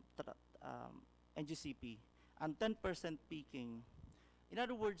NGCP, and 10% peaking. In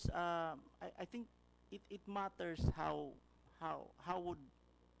other words, I think it matters how would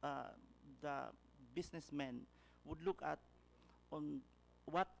the businessmen would look at on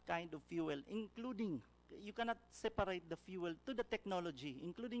what kind of fuel, including, you cannot separate the fuel to the technology,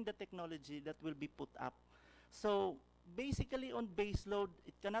 including the technology that will be put up. So basically on base load,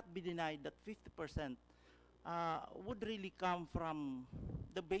 it cannot be denied that 50% would really come from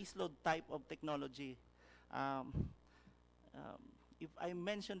the base load type of technology. If I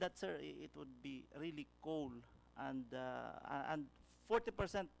mention that, sir, it would be really coal, and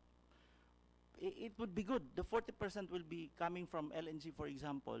 40%, it would be good. The 40% will be coming from LNG, for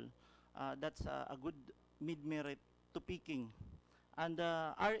example. That's a good mid-merit to peaking. And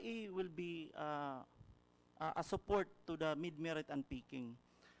RE will be a support to the mid-merit and peaking.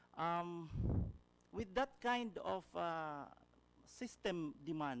 With that kind of system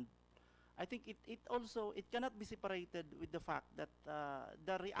demand, I think it also, it cannot be separated with the fact that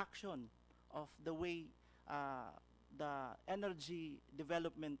the reaction of the way the energy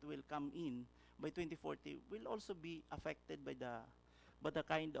development will come in by 2040 will also be affected by the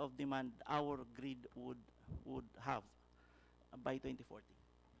kind of demand our grid would have by 2040.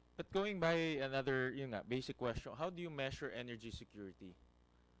 But going by another basic question, how do you measure energy security?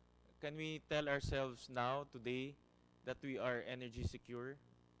 can we tell ourselves now, today, that we are energy secure?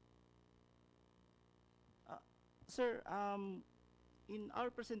 Sir, in our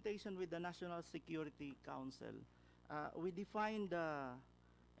presentation with the National Security Council, we define the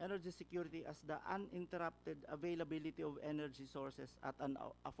energy security as the uninterrupted availability of energy sources at an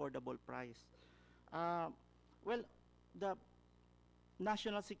affordable price. Well, the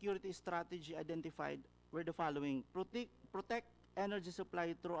national security strategy identified were the following: protect energy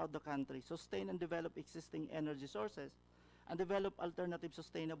supply throughout the country, sustain and develop existing energy sources, and develop alternative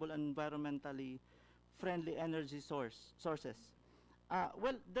sustainable and environmentally friendly energy sources.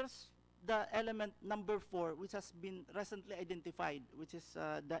 Well, there's the element number 4, which has been recently identified, which is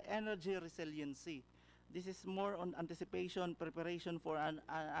the energy resiliency. This is more on anticipation, preparation for and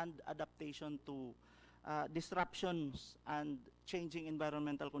adaptation to disruptions and changing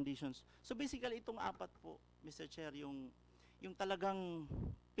environmental conditions. So basically, itong 4 po, Mr. Chair, yung talagang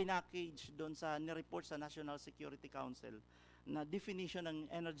pinackage doon sa nireport sa National Security Council na definition ng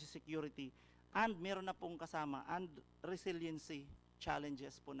energy security, and meron na pong kasama and resiliency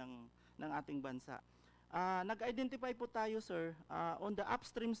challenges po ng ating bansa. Nag-identify po tayo, sir, on the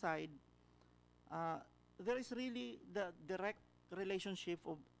upstream side, there is really the direct relationship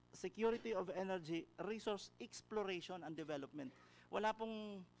of security of energy, resource exploration and development. Wala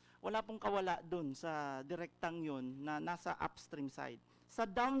pong kawala dun sa direktang yun na nasa upstream side. Sa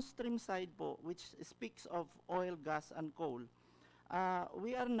downstream side po, which speaks of oil, gas, and coal,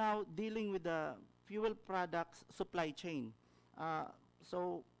 we are now dealing with the fuel products supply chain.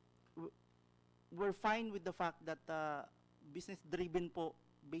 So we're fine with the fact that business-driven po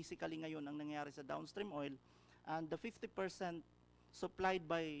basically ngayon ang nangyayari sa downstream oil, and the 50% supplied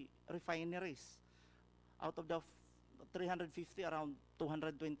by refineries. Out of the 350, around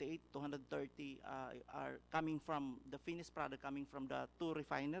 228, 230 are coming from the finished product coming from the 2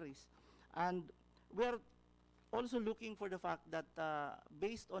 refineries. And we are also looking for the fact that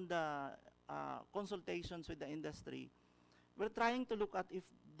based on the consultations with the industry, we're trying to look at if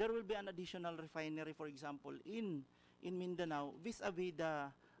there will be an additional refinery, for example, in Mindanao, vis-a-vis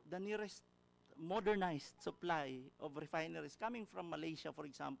the nearest modernized supply of refineries coming from Malaysia, for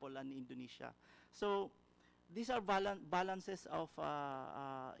example, and Indonesia. So these are balances of,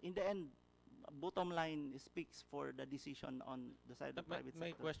 in the end, bottom line speaks for the decision on the side of private sector.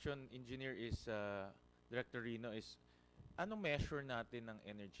 My question, Engineer, is, Director Rino, is ano measure natin ng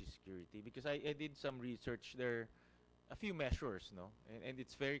energy security? Because I did some research. There a few measures, no? And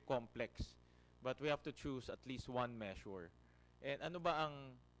it's very complex. But we have to choose at least one measure. And ano ba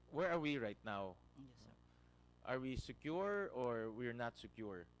ang, where are we right now? Yes, sir. Are we secure or we're not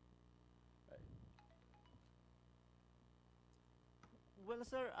secure? Well,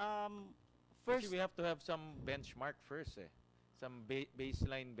 sir, First, first, we have to have some benchmark first, eh. Some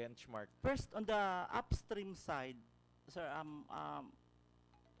baseline benchmark. first on the upstream side, sir,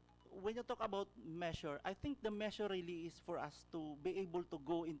 when you talk about measure, I think the measure really is for us to be able to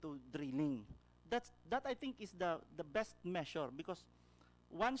go into drilling. That I think is the best measure, because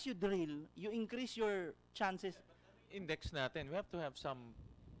once you drill, you increase your chances. Index natin, we have to have some,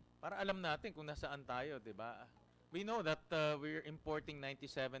 para alam natin kung nasaan tayo, di ba? We know that we're importing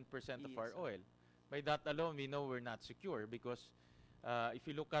 97% of Yes, our sir. oil. By that alone, we know we're not secure, because if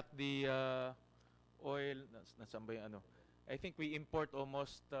you look at the oil, nasaan ba yung ano? I think we import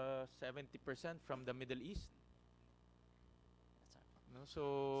almost 70% from the Middle East. No?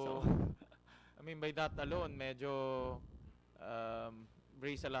 So, I mean, by that alone, medyo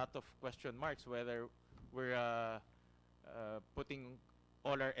raise a lot of question marks whether we're putting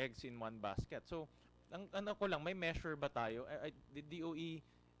all our eggs in one basket. So, ang ano ko lang, may measure ba tayo? Did DOE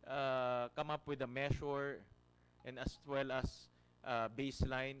come up with a measure and as well as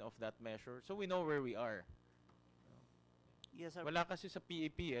baseline of that measure? So we know where we are. Yes, sir. Wala kasi sa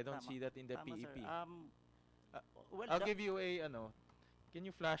PEP, I don't Tama. see that in the Tama, sir. PEP. Well, I'll give you a, ano, can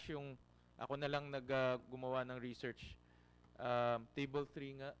you flash yung, ako na lang gumawa ng research. Table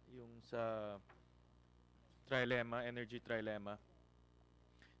 3 nga, yung sa trilemma, energy trilemma.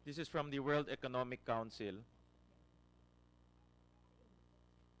 This is from the World Economic Council.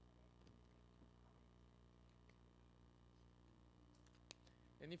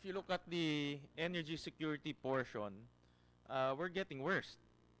 And if you look at the energy security portion, we're getting worse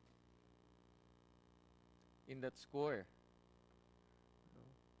in that score.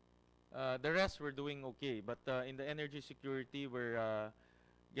 The rest we're doing okay, but in the energy security we're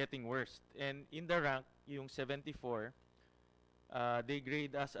getting worse. And in the rank, yung 74, they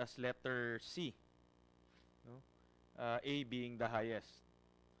grade us as letter C, no? A being the highest.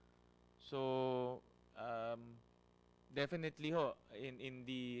 So definitely ho, in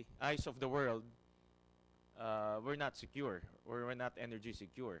the eyes of the world, we're not secure, or we're not energy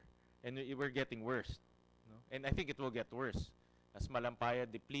secure, and we're getting worse. No? And I think it will get worse as Malampaya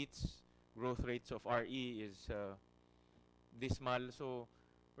depletes. Growth rates of RE is dismal, so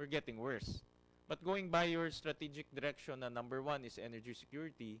we're getting worse. But going by your strategic direction, number one is energy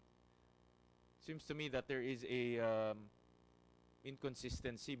security. Seems to me that there is a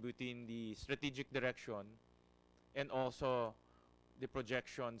inconsistency between the strategic direction and also the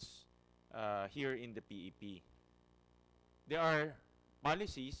projections here in the PEP. There are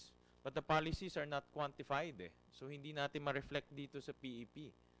policies, but the policies are not quantified. So hindi natin ma-reflect dito sa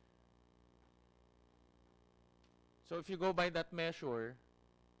PEP. So if you go by that measure,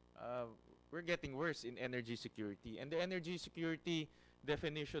 we're getting worse in energy security. And the energy security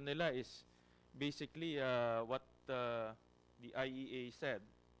definition nila is basically what the IEA said: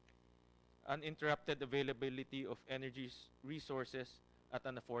 uninterrupted availability of energy resources at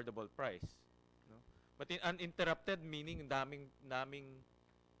an affordable price. No? But in uninterrupted, meaning daming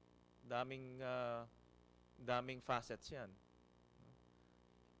facets yan.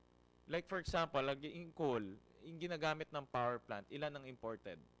 Like for example, in coal, yung ginagamit ng power plant, ilan ang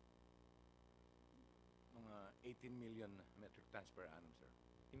imported? Mga 18 million metric tons per annum, sir.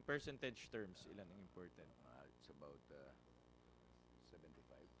 In percentage terms, ilan ang imported? It's about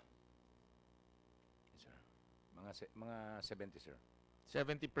 75. Yes, sir. Mga 70, sir.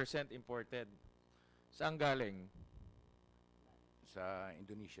 70% imported. Saan galing? Sa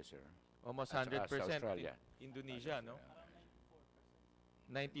Indonesia, sir. Almost At saka 100% sa Australia. Indonesia, no?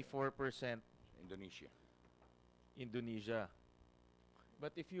 94% Indonesia. Indonesia.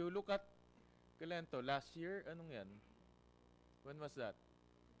 But if you look at Kalento, last year, anong yan? When was that?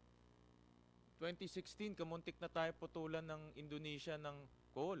 2016, kamuntik na tayo putulan ng Indonesia ng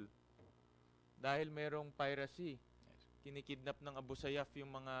coal. Dahil merong piracy. Kinikidnap ng Abu Sayyaf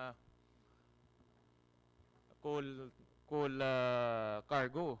yung mga coal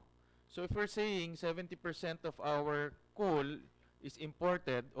cargo. So if we're saying 70% of our coal is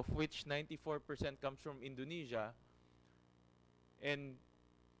imported, of which 94% comes from Indonesia, and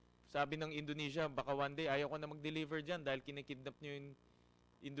sabi ng Indonesia, baka one day ayaw ko na mag-deliver dyan dahil kinikidnap nyo yung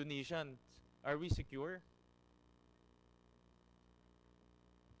Indonesians. Are we secure?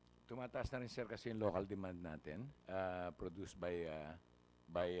 Tumataas na rin, sir, kasi yung local demand natin, produced by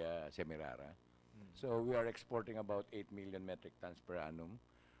Semirara. So we are exporting about 8 million metric tons per annum.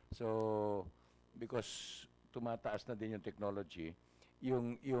 So because tumataas na din yung technology,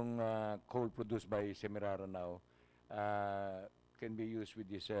 yung coal produced by Semirara now can be used with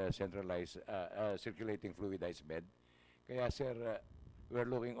this centralized circulating fluidized bed. Kaya, sir, we're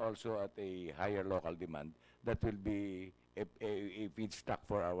looking also at a higher local demand that will be a feedstock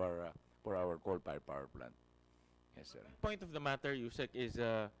for our coal-fired power plant. Yes, sir. Point of the matter, Yusek, is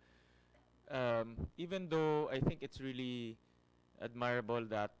even though I think it's really admirable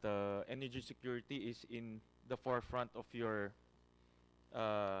that energy security is in the forefront of your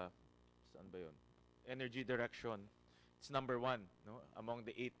saan ba yun? Energy direction, it's number one, no, among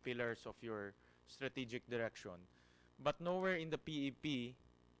the 8 pillars of your strategic direction. But nowhere in the PEP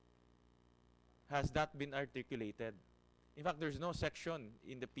has that been articulated. In fact, there's no section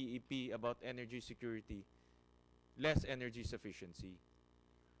in the PEP about energy security, less energy sufficiency.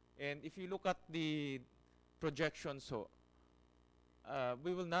 And if you look at the projections, so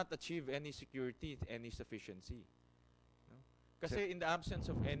we will not achieve any security, any sufficiency. No? Kasi in the absence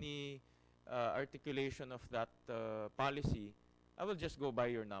of any articulation of that policy, I will just go by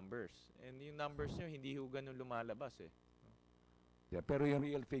your numbers. And yung numbers nyo, hindi ho ganun lumalabas eh. Yeah, pero yung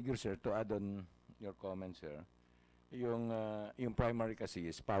real figure, sir, to add on your comment, sir, yung primary kasi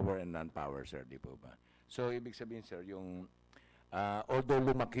is power and non-power, sir, di po ba? So, ibig sabihin, sir, yung although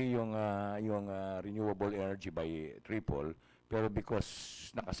lumaki yung renewable energy by triple, pero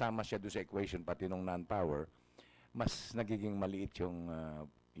because nakasama siya doon sa equation, pati nung non-power, mas nagiging maliit yung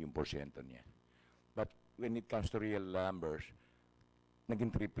porsyento niya. But when it comes to real numbers,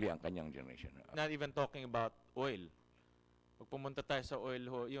 naging triple ang kanyang generation. Not even talking about oil. Pag pumunta tayo sa oil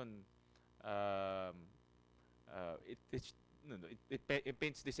ho, yun, it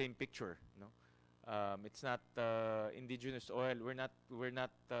paints the same picture, no? It's not indigenous oil. We're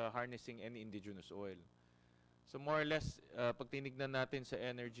not harnessing any indigenous oil. So more or less, pag tinignan natin sa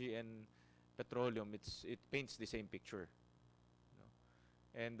energy and petroleum, it paints the same picture. No?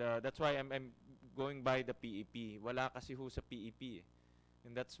 And that's why I'm going by the PEP. Wala kasi ho sa PEP.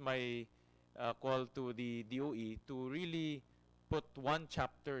 And that's my call to the DOE to really put one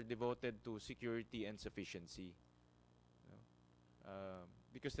chapter devoted to security and sufficiency.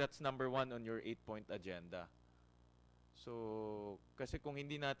 Because that's number one on your 8-point agenda. So, kasi kung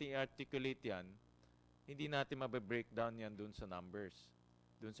hindi natin i-articulate yan, hindi natin mabe-breakdown yan dun sa numbers,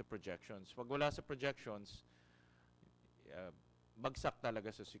 dun sa projections. Pag wala sa projections, bagsak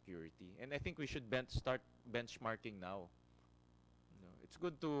talaga sa security. And I think we should start benchmarking now. It's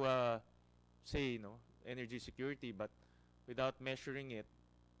good to say, energy security, but without measuring it,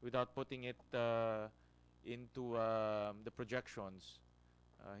 without putting it into the projections,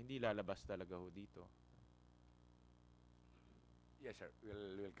 hindi lalabas talaga ho dito. Yes, sir.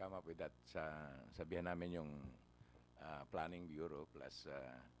 We'll come up with that. Sabihan namin yung Planning Bureau plus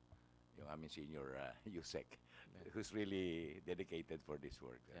yung aming senior USEC, who's really dedicated for this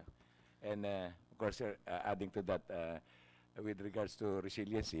work. Yeah. And of course, sir, adding to that, with regards to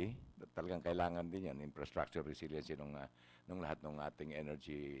resiliency, talagang kailangan din yan, infrastructure resiliency nung lahat ng ating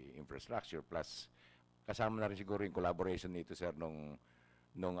energy infrastructure. Plus, kasama na rin siguro yung collaboration nito, sir, nung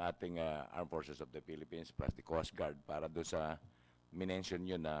ating Armed Forces of the Philippines plus the Coast Guard para doon sa minention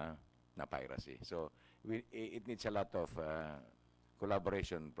yun na piracy. So, it needs a lot of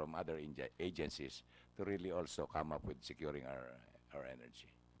collaboration from other agencies to really also come up with securing our energy.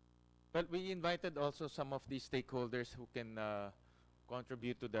 Well, we invited also some of the stakeholders who can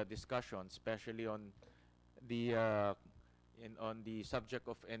contribute to the discussion, especially on the subject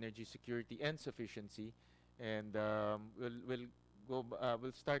of energy security and sufficiency. And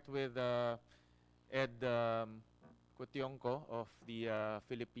we'll start with Ed Cutionco of the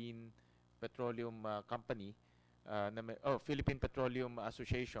Philippine Petroleum Company, Philippine Petroleum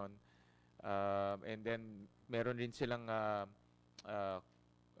Association, and then meron rin silang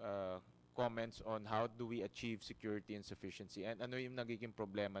comments on how do we achieve security and sufficiency, and ano yung nagiging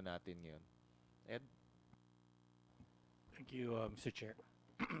problema natin ngayon. Ed? Thank you, Mr. Chair.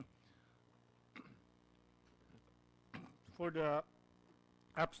 For the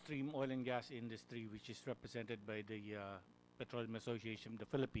upstream oil and gas industry, which is represented by the Petroleum Association of the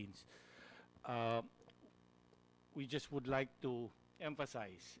Philippines, we just would like to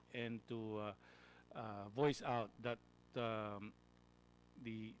emphasize and to voice out that the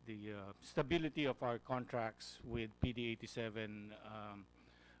stability of our contracts with PD87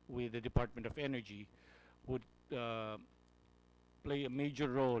 with the Department of Energy would play a major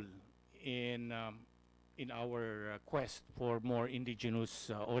role in our quest for more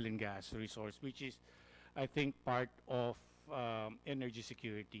indigenous oil and gas resource, which is, I think, part of energy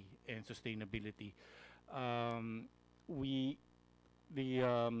security and sustainability.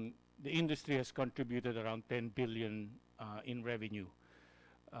 The industry has contributed around 10 billion in revenue,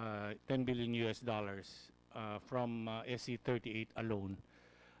 $10 billion US from SC38 alone,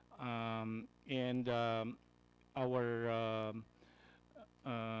 and our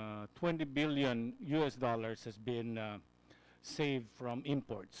 20 billion US has been saved from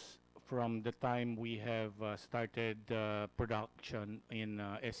imports from the time we have started production in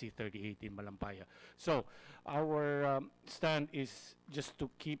SC38 in Malampaya. So our stand is just to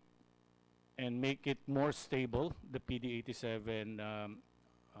keep and make it more stable, the PD87,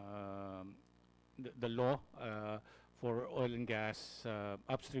 the law for oil and gas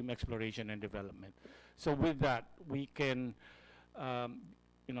upstream exploration and development. So with that, we can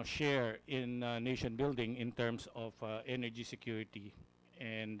share in nation building in terms of energy security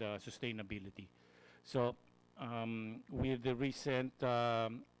and sustainability. So with the recent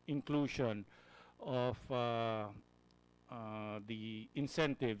inclusion of the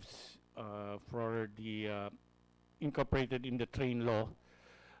incentives for the incorporated in the train law,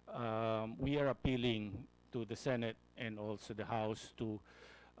 we are appealing to the Senate and also the House to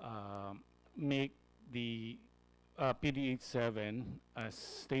make the PD87 as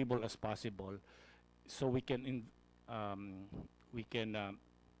stable as possible, so we can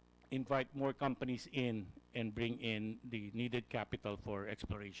invite more companies in and bring in the needed capital for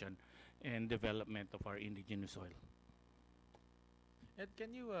exploration and development of our indigenous oil. Ed,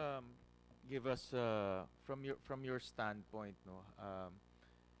 can you give us from your standpoint,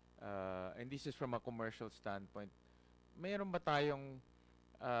 and this is from a commercial standpoint, mayroon ba tayong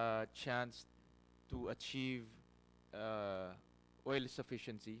chance to achieve oil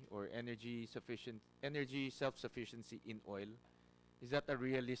sufficiency or energy self-sufficiency in oil? Is that a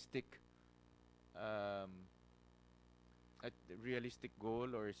realistic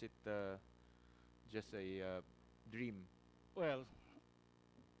goal, or is it just a dream? Well,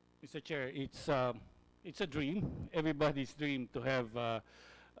 Mr. Chair, it's a dream, everybody's dream to have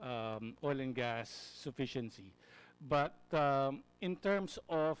oil and gas sufficiency. But in terms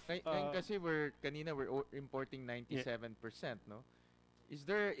of kasi kanina we're importing 97%, no? Is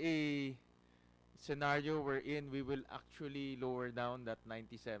there a scenario wherein we will actually lower down that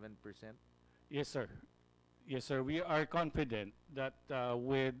 97%? Yes, sir. Yes, sir. We are confident that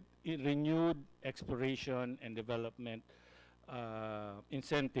with renewed exploration and development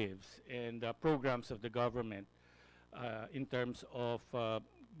incentives and programs of the government in terms of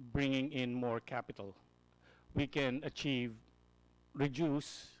bringing in more capital, we can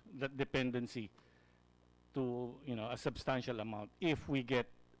reduce that dependency to a substantial amount if we get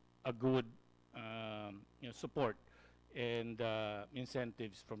a good support and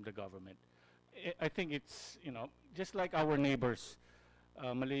incentives from the government. I think it's just like our neighbors,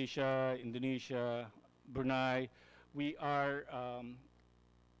 Malaysia, Indonesia, Brunei. We are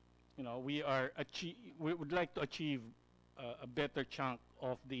we would like to achieve a better chunk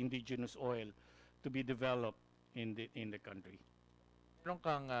of the indigenous oil to be developed in the country.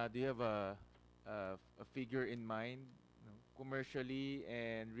 Do you have a figure in mind, commercially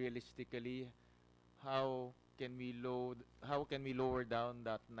and realistically, how can we lower down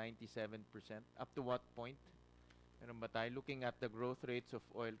that 97%? Up to what point? Meron ba tayo looking at the growth rates of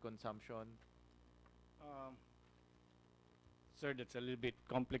oil consumption? Sir, that's a little bit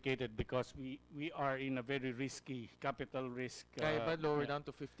complicated because we are in a very risky capital risk. Kaya ba lower yeah. down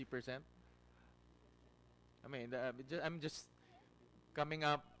to 50%? I mean, I'm just coming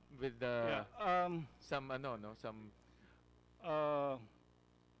up with some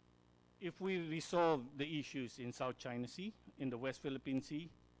if we resolve the issues in South China Sea, in the West Philippine Sea,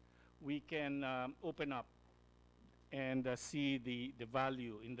 we can open up and see the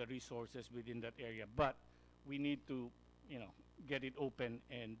value in the resources within that area. But we need to, get it open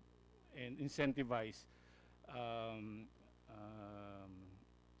and incentivize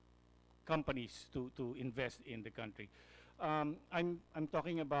companies to invest in the country. I'm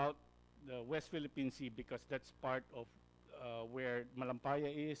talking about the West Philippine Sea because that's part of where Malampaya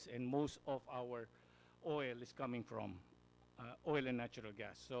is, and most of our oil is coming from, oil and natural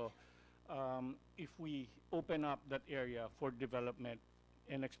gas. So if we open up that area for development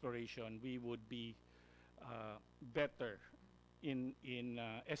and exploration, we would be better in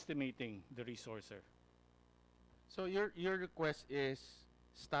estimating the resources. So your request is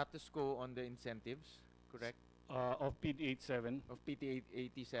status quo on the incentives, correct? Of PD87 Of PT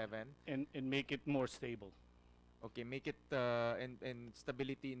 87. and make it more stable. Okay, make it and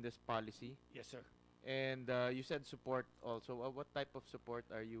stability in this policy. Yes, sir. And you said support also. What type of support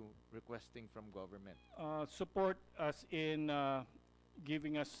are you requesting from government? Support us in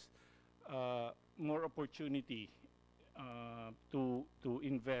giving us more opportunity to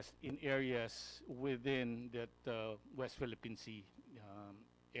invest in areas within that West Philippine Sea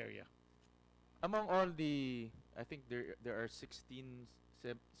area. Among all I think there are 16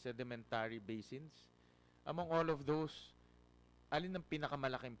 sedimentary basins. Among all of those, alin ang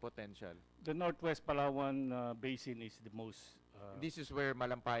pinakamalaking potential? The Northwest Palawan Basin is the most. This is where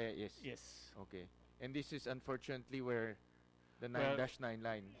Malampaya is. Yes. Okay. And this is unfortunately where the Well, 9-9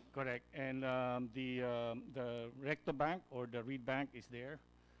 line. Correct. And the Recto Bank or the Reed Bank is there,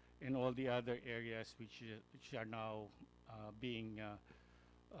 and all the other areas which are now being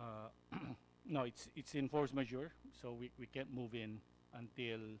no, it's in force majeure, so we can't move in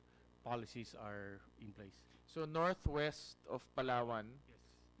until policies are in place. So northwest of Palawan,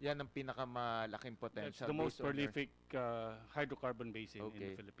 Yes. yan ang pinakamalaking That's potential. the most based on your- prolific hydrocarbon basin in Okay.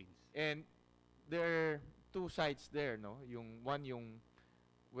 the Philippines. And there are two sites there, no? Yung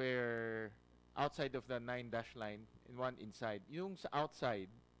where outside of the 9-dash line and one inside. Yung sa outside,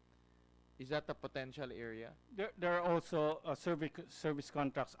 is that a potential area? There are also service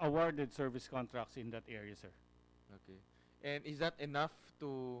contracts, awarded service contracts in that area, sir. Okay. And is that enough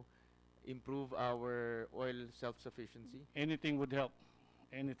to improve our oil self-sufficiency? Anything would help.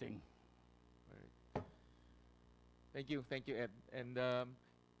 Anything. Thank you, Ed. And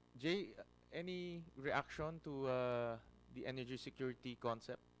Jay, any reaction to the energy security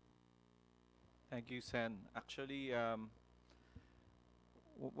concept? Thank you, Sen. Actually,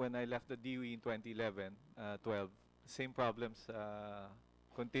 when I left the DOE in 2011, 12, same problems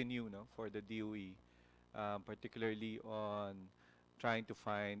continue, no, for the DOE, particularly on trying to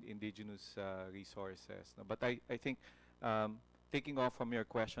find indigenous resources. No? But I think, taking off from your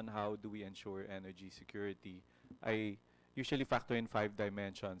question, how do we ensure energy security, I usually factor in 5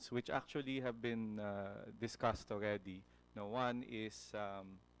 dimensions, which actually have been discussed already. Now, one is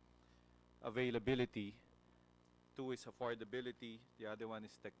availability, 2 is affordability, the other one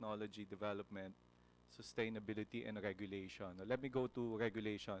is technology development, sustainability, and regulation. Now, let me go to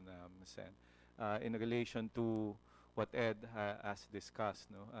regulation, Sen. In relation to what Ed has discussed,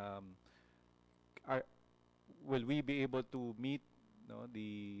 no, will we be able to meet, no,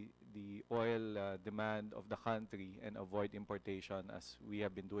 the oil demand of the country and avoid importation as we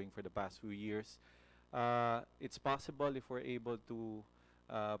have been doing for the past few years? It's possible if we're able to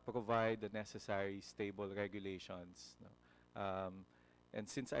provide the necessary stable regulations. No? And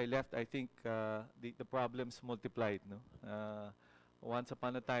since I left, I think the problems multiplied. No? Once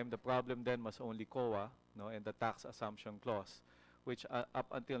upon a time, the problem then was only COA, no, and the tax assumption clause, which up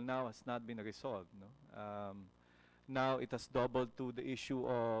until now has not been resolved. No? Now it has doubled to the issue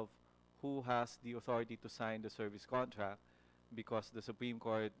of who has the authority to sign the service contract, because the Supreme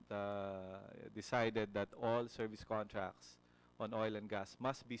Court decided that all service contracts on oil and gas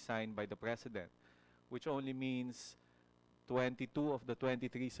must be signed by the President, which only means 22 of the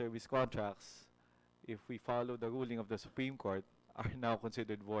 23 service contracts, if we follow the ruling of the Supreme Court, are now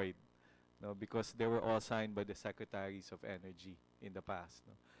considered void, no, because they were all signed by the Secretaries of Energy in the past.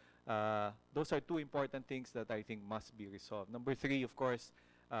 No. Those are two important things that I think must be resolved. Number three, of course,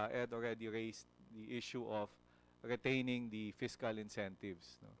 Ed already raised the issue of retaining the fiscal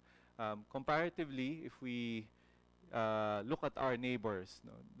incentives. No. Comparatively, if we look at our neighbors,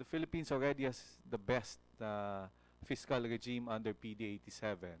 no, the Philippines already has the best fiscal regime under PD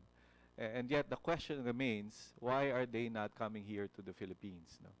 87. And yet the question remains, why are they not coming here to the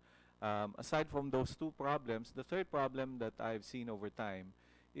Philippines? No? Aside from those two problems, the third problem that I've seen over time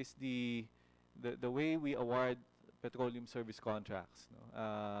is the way we award petroleum service contracts.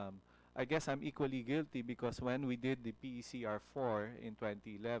 No? I guess I'm equally guilty, because when we did the PECR 4 in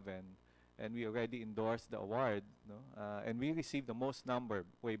 2011, and we already endorsed the award, no? And we received the most number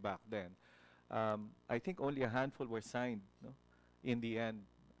way back then, I think only a handful were signed, no? In the end.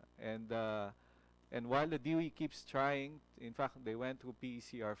 And while the DOE keeps trying, in fact, they went through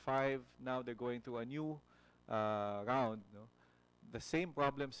PECR 5, now they're going through a new round, no? The same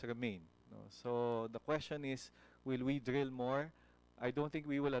problems remain. No? So the question is, will we drill more? I don't think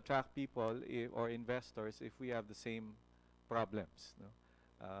we will attract people or investors if we have the same problems. No?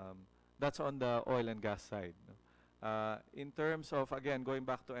 That's on the oil and gas side. No? In terms of, again, going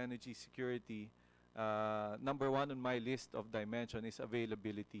back to energy security, number one on my list of dimension is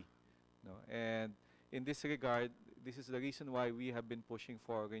availability. No? And in this regard, this is the reason why we have been pushing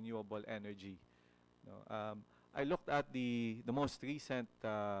for renewable energy. No? I looked at the most recent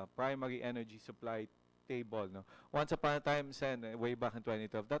primary energy supply table. No? Once upon a time, Sen, way back in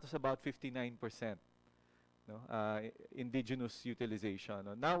 2012, that was about 59%. No? Indigenous utilization.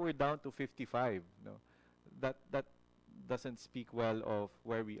 No? Now we're down to 55. No? That doesn't speak well of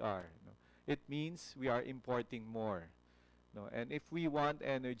where we are. No? It means we are importing more. No? And if we want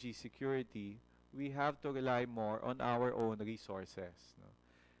energy security, we have to rely more on our own resources. No?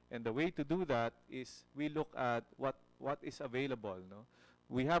 And the way to do that is we look at what is available. No?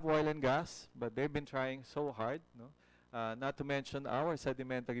 We have oil and gas, but they've been trying so hard. No? Not to mention our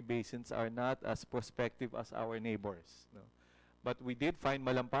sedimentary basins are not as prospective as our neighbors. No? But we did find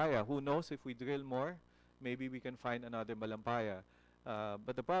Malampaya. Who knows, if we drill more, maybe we can find another Malampaya.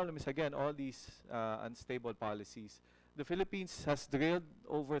 But the problem is, again, all these unstable policies. The Philippines has drilled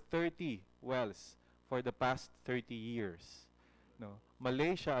over 30 wells for the past 30 years. No?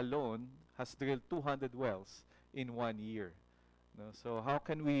 Malaysia alone has drilled 200 wells in 1 year. No? So how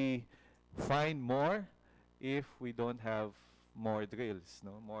can we find more if we don't have more drills,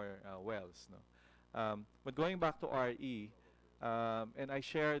 no? More wells? No? But going back to RE, and I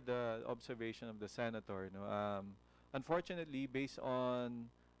share the observation of the senator. No? Unfortunately, based on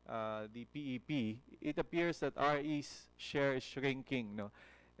the PEP, it appears that RE's share is shrinking. No?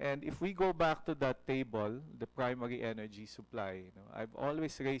 And if we go back to that table, the primary energy supply, no, I've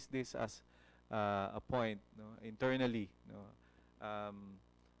always raised this as a point, no, internally. No?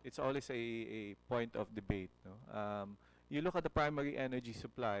 It's always a point of debate. No? You look at the primary energy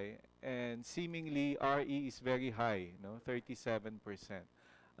supply, and seemingly RE is very high, no? 37%.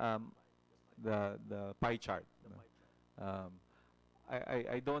 The pie chart. No?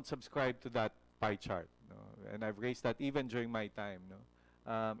 I don't subscribe to that pie chart, no? And I've raised that even during my time. No?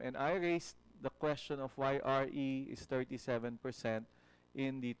 And I raised the question of why RE is 37%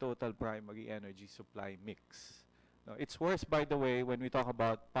 in the total primary energy supply mix. No, it's worse, by the way, when we talk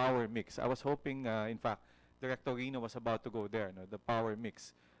about power mix. I was hoping, in fact, Director Rino was about to go there, no, the power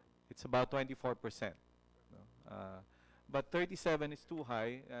mix. It's about 24%. No? But 37 is too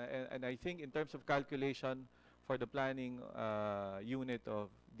high, and I think in terms of calculation for the planning unit of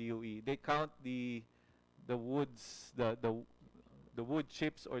DOE, they count the woods, the wood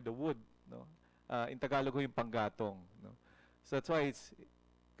chips or the wood, no? In Tagalog yung panggatong, no? So that's why it's,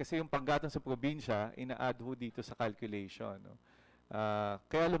 kasi yung panggatong sa probinsya, ina-add ho dito sa calculation, no?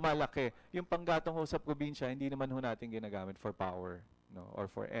 Kaya lumalaki. Yung panggatong ho sa probinsya, hindi naman ho natin ginagamit for power, no? Or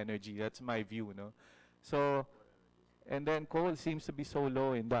for energy. That's my view, no? So, and then coal seems to be so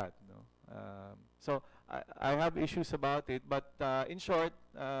low in that, no? So I have issues about it, but in short,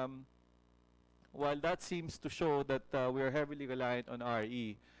 while that seems to show that we are heavily reliant on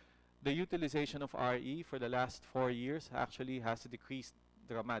RE, the utilization of RE for the last 4 years actually has decreased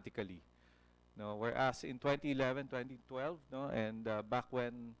dramatically. No, whereas in 2011, 2012, no, and back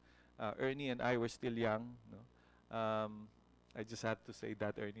when Ernie and I were still young, no, I just had to say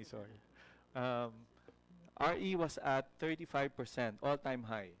that, Ernie, sorry. RE was at 35%, all-time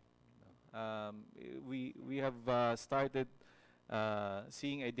high. We have started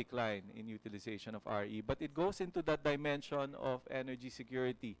seeing a decline in utilization of RE, but it goes into that dimension of energy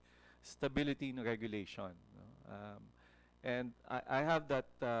security, stability and regulation. No? And I have that,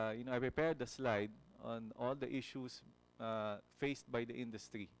 I prepared the slide on all the issues faced by the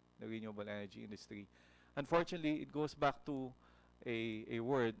industry, the renewable energy industry. Unfortunately, it goes back to a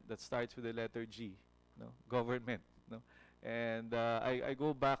word that starts with the letter G, no? Government. No? And I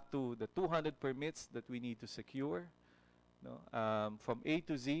go back to the 200 permits that we need to secure. No? From A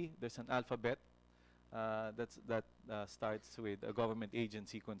to Z, there's an alphabet that starts with a government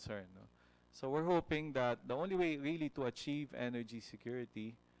agency concern. No? So we're hoping that the only way really to achieve energy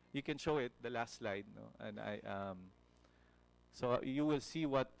security, you can show it, the last slide, no? And so you will see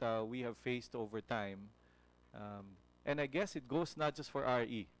what we have faced over time. And I guess it goes not just for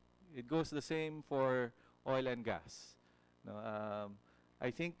RE. It goes the same for oil and gas. No?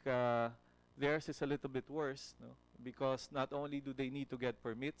 I think theirs is a little bit worse, no? Because not only do they need to get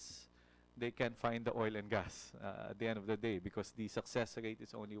permits, they can find the oil and gas at the end of the day, because the success rate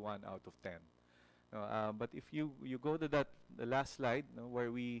is only 1 out of 10. But if you go to the last slide, no,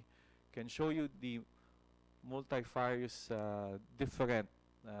 where we can show you the multifarious different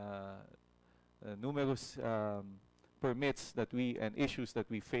numerous permits that and issues that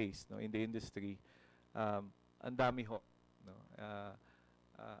we face, no, in the industry, ang dami ho. No?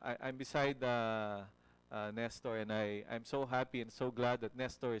 I'm beside Nestor, and I'm so happy and so glad that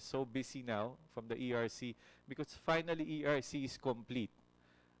Nestor is so busy now from the ERC, because finally ERC is complete.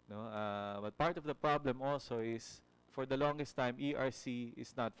 No? But part of the problem also is, for the longest time, ERC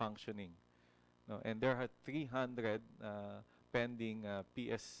is not functioning. No? And there are 300 pending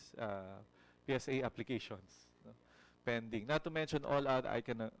PSA applications, no? Pending. Not to mention all other, I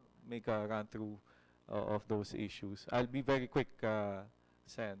can make a run through of those issues. I'll be very quick,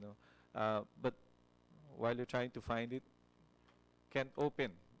 Sen. No? But while you're trying to find it, can't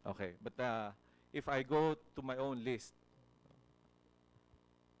open. Okay, but if I go to my own list,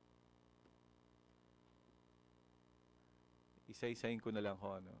 isa-isahin ko na lang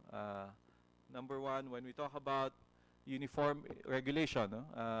ho. No? Number one, when we talk about uniform regulation,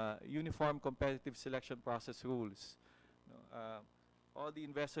 no? Uniform competitive selection process rules. No? All the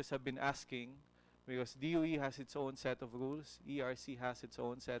investors have been asking, because DOE has its own set of rules, ERC has its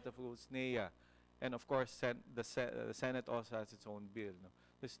own set of rules, NEA, and of course the Senate also has its own bill. No?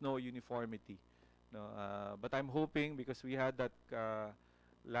 There's no uniformity. No? But I'm hoping, because we had that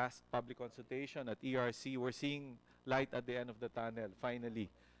last public consultation at ERC, we're seeing light at the end of the tunnel, finally.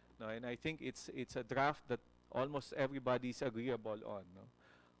 No? And I think it's a draft that almost everybody's agreeable on. No?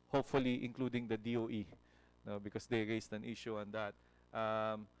 Hopefully including the DOE, no? Because they raised an issue on that.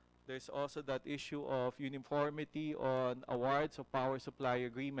 There's also that issue of uniformity on awards of power supply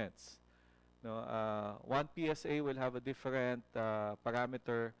agreements. No, one PSA will have a different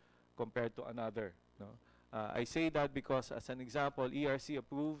parameter compared to another. No? I say that because, as an example, ERC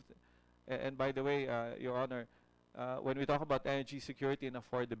approved, and by the way, Your Honor, when we talk about energy security and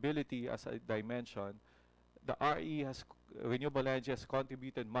affordability as a dimension, the renewable energy has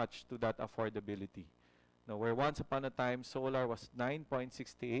contributed much to that affordability. Now, where once upon a time solar was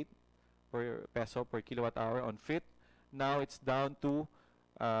 9.68 peso per kilowatt hour on FIT, now it's down to,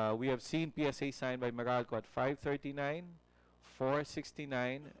 we have seen PSA signed by Meralco at 539,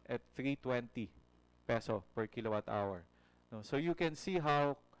 469, at 320 peso per kilowatt hour. No, so you can see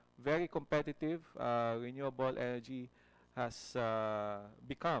how very competitive renewable energy has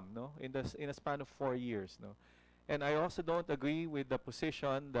become, no, in a span of 4 years. No? And I also don't agree with the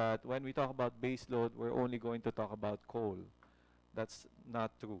position that when we talk about base load, we're only going to talk about coal. That's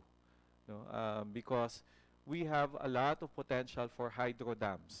not true. No? Because we have a lot of potential for hydro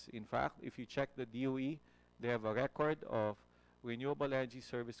dams. In fact, if you check the DOE, they have a record of renewable energy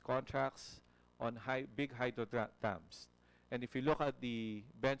service contracts on big hydro dams. And if you look at the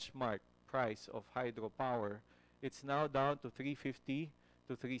benchmark price of hydropower, it's now down to 350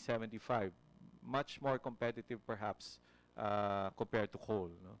 to 375. Much more competitive, perhaps, compared to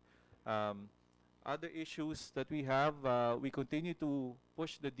coal. No? Other issues that we have, we continue to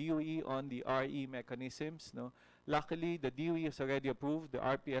push the DOE on the RE mechanisms. No? Luckily, the DOE has already approved the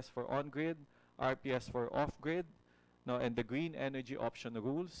RPS for on-grid, RPS for off-grid, no, and the green energy option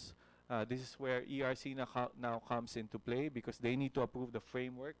rules. This is where ERC now comes into play because they need to approve the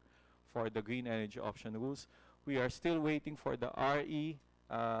framework for the green energy option rules. We are still waiting for the RE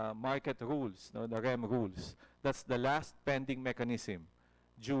market rules, no, the REM rules. That's the last pending mechanism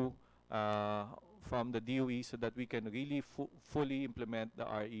due from the DOE so that we can really fully implement the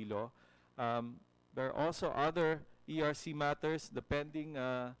RE law. There are also other ERC matters, the pending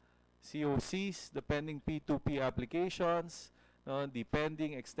COCs, the pending P2P applications, no, the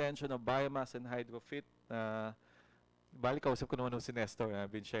pending extension of biomass and hydrofit. Balik kausap ko naman si Nestor,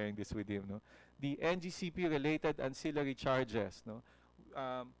 I've been sharing this with him. No? The NGCP related ancillary charges. No?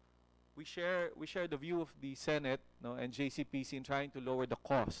 We share the view of the Senate, no, and JCPC in trying to lower the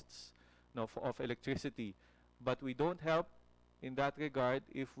costs, no, of electricity. But we don't help in that regard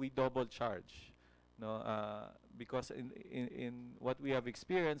if we double charge. No, because in what we have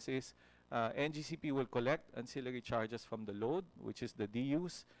experienced is NGCP will collect ancillary charges from the load, which is the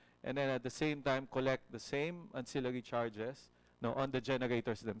DUs, and then at the same time collect the same ancillary charges, no, on the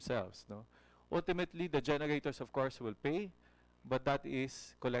generators themselves. No? Ultimately, the generators, of course, will pay, but that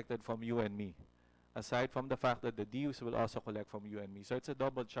is collected from you and me, aside from the fact that the DUs will also collect from you and me. So it's a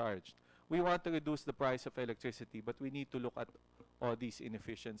double charge. We want to reduce the price of electricity, but we need to look at all these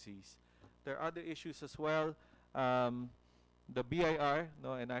inefficiencies. There are other issues as well. The BIR,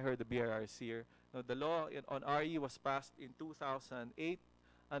 no, and I heard the BIR is here. No, the law on RE was passed in 2008.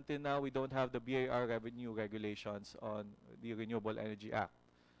 Until now, we don't have the BIR revenue regulations on the Renewable Energy Act.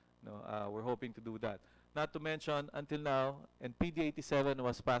 No, we're hoping to do that. Not to mention, until now, and PD 87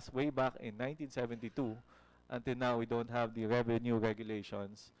 was passed way back in 1972. Until now, we don't have the revenue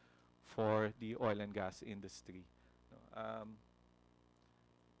regulations for the oil and gas industry. No,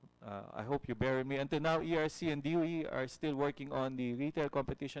 I hope you bear with me. Until now, ERC and DOE are still working on the retail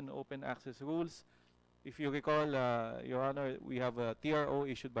competition open access rules. If you recall, Your Honor, we have a TRO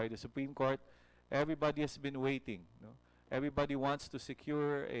issued by the Supreme Court. Everybody has been waiting. No? Everybody wants to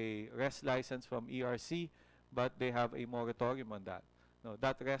secure a RES license from ERC, but they have a moratorium on that. No,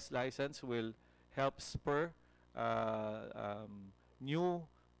 that RES license will help spur new,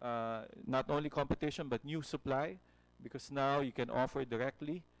 not only competition, but new supply, because now you can offer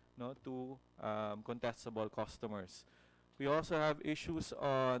directly, no, to contestable customers. We also have issues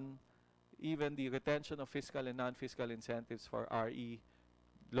on even the retention of fiscal and non-fiscal incentives for RE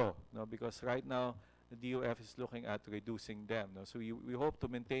law, no, because right now the DOF is looking at reducing them. No? So we hope to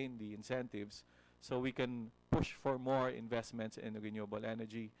maintain the incentives so we can push for more investments in renewable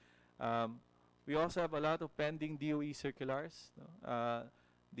energy. We also have a lot of pending DOE circulars. No?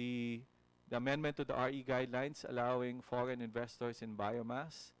 The amendment to the RE guidelines allowing foreign investors in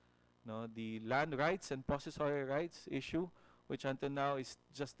biomass. No? The land rights and possessory rights issue, which until now is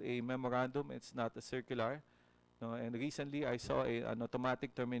just a memorandum, it's not a circular. No? And recently I saw an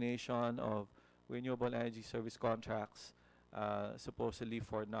automatic termination of renewable energy service contracts, supposedly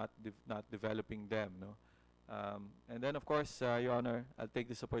for not developing them. No? And then, of course, Your Honor, I'll take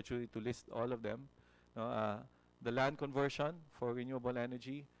this opportunity to list all of them. No? The land conversion for renewable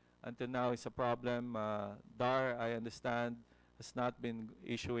energy, until now is a problem. DAR, I understand, has not been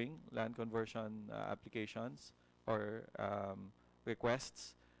issuing land conversion applications or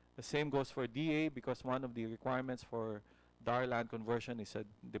requests. The same goes for DA, because one of the requirements for DAR land conversion is a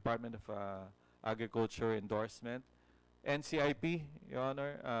Department of Agriculture endorsement. NCIP, Your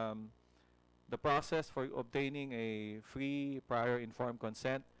Honor, the process for obtaining a free prior informed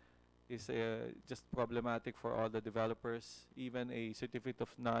consent is just problematic for all the developers. Even a certificate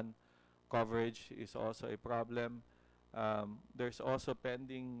of non-coverage is also a problem. There's also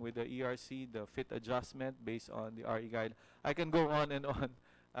pending with the ERC the fit adjustment based on the RE guide. I can go on and on,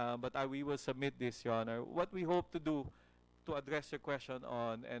 but we will submit this, Your Honor. What we hope to do to address your question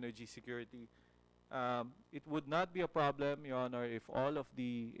on energy security, it would not be a problem, Your Honor, if all of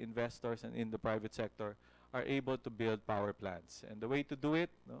the investors and in the private sector are able to build power plants. And the way to do it,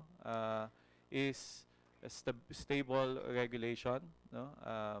 no, is a stable regulation.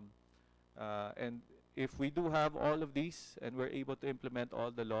 No? And if we do have all of these and we're able to implement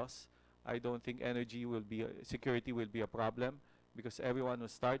all the laws, I don't think energy will be, security will be a problem, because everyone will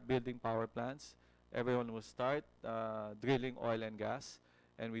start building power plants, everyone will start drilling oil and gas,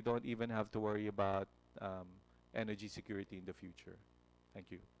 and we don't even have to worry about energy security in the future. Thank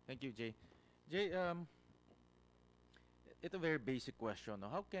you. Thank you, Jay. Jay, it's a very basic question. No?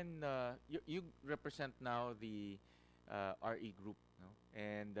 How can you represent now the RE group, no?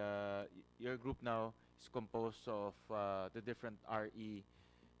 And your group now is composed of the different RE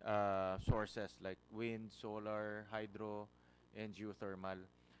sources like wind, solar, hydro, and geothermal.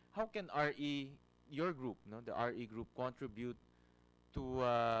 How can RE, your group, no, the RE group, contribute to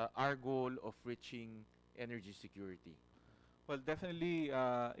our goal of reaching energy security? Well, definitely,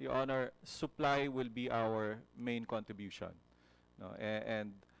 Your Honor, supply will be our main contribution. No?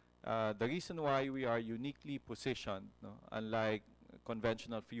 And the reason why we are uniquely positioned, no, unlike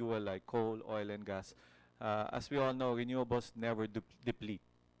conventional fuel like coal, oil, and gas, as we all know, renewables never deplete.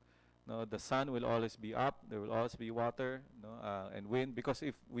 No, the sun will always be up. There will always be water, no, and wind. Because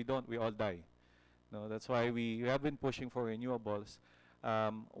if we don't, we all die. No, that's why we have been pushing for renewables.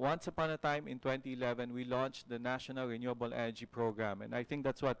 Once upon a time in 2011, we launched the National Renewable Energy Program, and I think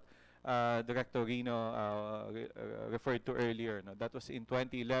that's what Director Rino referred to earlier. No? That was in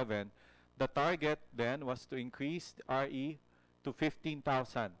 2011. The target then was to increase RE to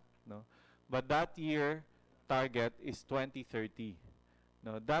 15,000. No? But that year target is 2030.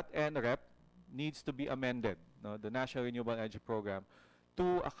 No? That NREP needs to be amended, no? The National Renewable Energy Program,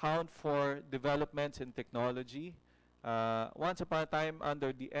 to account for developments in technology. Once upon a time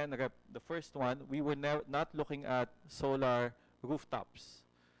under the NREP, the first one, we were not looking at solar rooftops.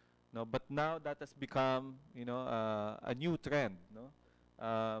 No, but now that has become, you know, a new trend,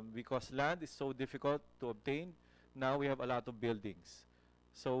 no? Because land is so difficult to obtain. Now we have a lot of buildings.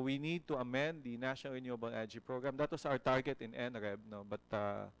 So we need to amend the National Renewable Energy Program. That was our target in NREB, no,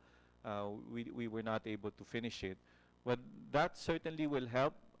 but we were not able to finish it. But that certainly will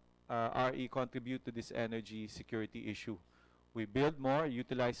help RE contribute to this energy security issue. We build more,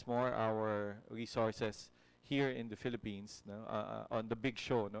 utilize more our resources here in the Philippines, no, on the big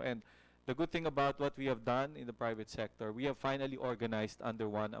show. No? And the good thing about what we have done in the private sector, we have finally organized under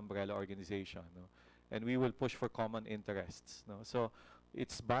one umbrella organization. No? And we will push for common interests. No? So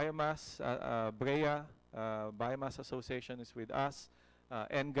it's biomass, BREA, Biomass Association is with us,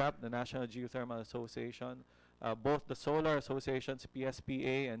 NGAP, the National Geothermal Association, both the solar associations,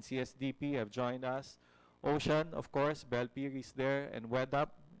 PSPA and CSDP, have joined us. Ocean, of course, Belpir is there, and WEDUP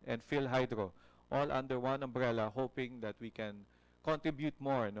and PhilHydro, all under one umbrella, hoping that we can contribute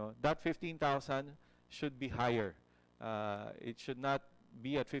more. No? That 15,000 should be higher. It should not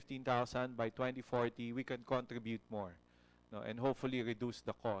be at 15,000. By 2040, we can contribute more, no? And hopefully reduce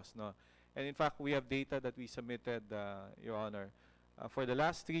the cost. No? And in fact, we have data that we submitted, Your Honor. For the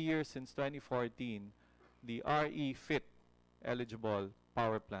last 3 years since 2014, the RE FIT eligible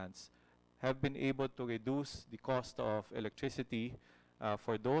power plants have been able to reduce the cost of electricity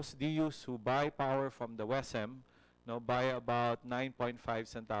for those DUs who buy power from the WESM, no, by about 9.5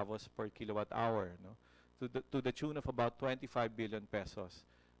 centavos per kilowatt hour, no, to the tune of about 25 billion pesos.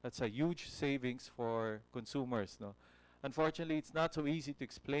 That's a huge savings for consumers. No. Unfortunately, it's not so easy to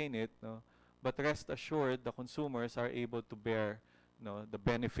explain it, no, but rest assured the consumers are able to bear, no, the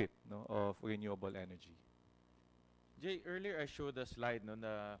benefit, no, of renewable energy. Jay, earlier I showed a slide, no,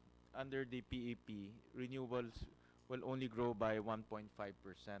 na under the PEP, renewables will only grow by 1.5%.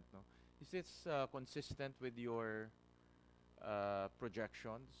 No? Is this consistent with your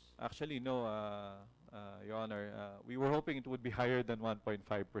projections? Actually, no, Your Honor. We were hoping it would be higher than 1.5%,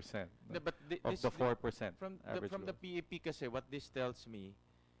 no, But of the 4% from the PEP kasi, what this tells me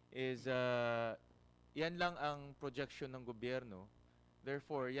is yan lang ang projection ng gobyerno.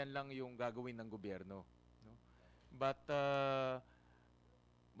 Therefore, yan lang yung gagawin ng gobyerno. No?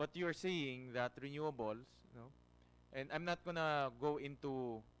 But you're saying that renewables, no? And I'm not gonna go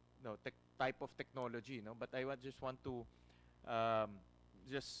into, no, type of technology, no, but I just want to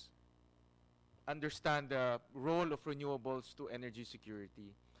just understand the role of renewables to energy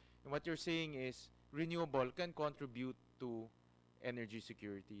security. And what you're saying is renewable can contribute to energy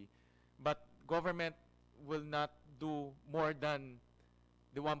security, but government will not do more than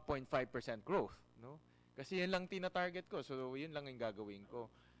the 1.5% growth, no? Kasi yan lang tina-target ko, so yun lang yung gagawin ko.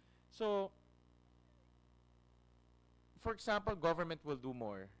 So, for example, government will do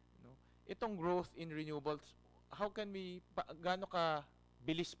more, no? Itong growth in renewables, how can we, gaano ka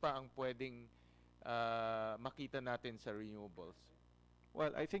bilis pa ang pwedeng makita natin sa renewables?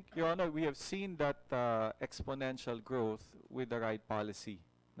 Well, I think, Your Honor, we have seen that exponential growth with the right policy.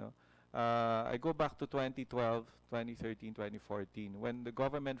 No? I go back to 2012, 2013, 2014, when the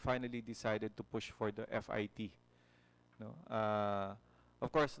government finally decided to push for the FIT. No?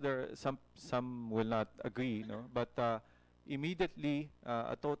 Of course, there some will not agree, no? But immediately,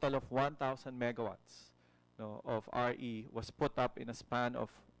 a total of 1,000 megawatts, no, of RE was put up in a span of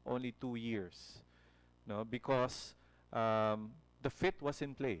only 2 years, no, because the FIT was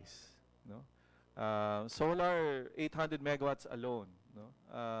in place. No? Solar 800 megawatts alone,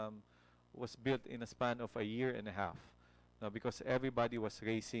 no, was built in a span of a year and a half. no, because everybody was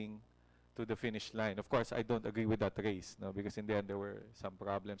racing to the finish line. Of course, I don't agree with that race, no, because in the end there were some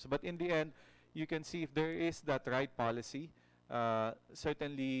problems. But in the end, you can see if there is that right policy,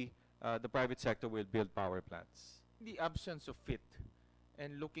 certainly the private sector will build power plants. The absence of fit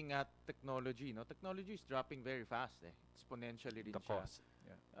and looking at technology, no, technology is dropping very fast, exponentially rin The siya. cost.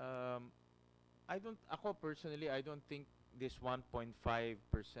 Yeah. Ako personally, I don't think this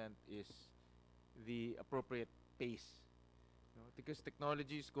 1.5% is the appropriate pace. No? Because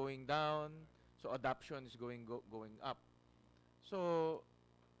technology is going down, so adoption is going up. So,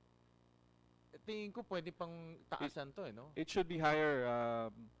 tingin ko pwede pang taasan to, no? It should be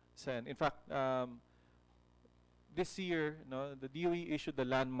higher, Sen. In fact, this year, no, the DOE issued the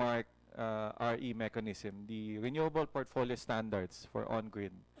landmark RE mechanism, the Renewable Portfolio Standards for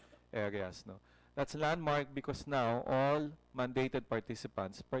on-grid areas. No? That's landmark because now all mandated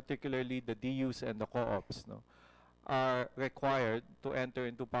participants, particularly the DUs and the co-ops, no, are required to enter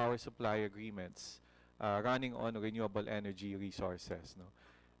into power supply agreements running on renewable energy resources. No?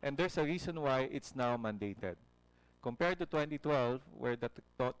 And there's a reason why it's now mandated. Compared to 2012, where the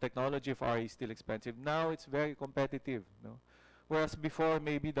technology of RE is still expensive, now it's very competitive. No? Whereas before,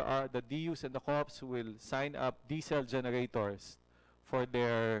 maybe the DUs and the co-ops will sign up diesel generators for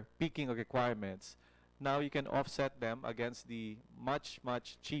their peaking requirements. Now you can offset them against the much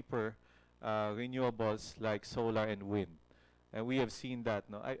cheaper renewables like solar and wind. And we have seen that.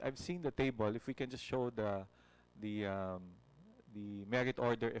 No? I've seen the table. If we can just show the merit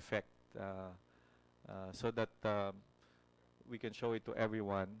order effect so that we can show it to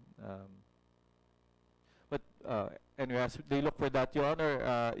everyone. But anyway, as they look for that, Your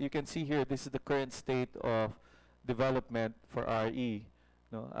Honor, you can see here, this is the current state of development for RE.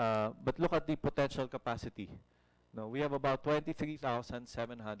 No? But look at the potential capacity. No, we have about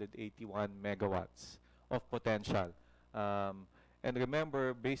 23,781 megawatts of potential. And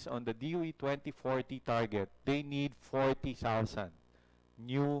remember, based on the DOE 2040 target, they need 40,000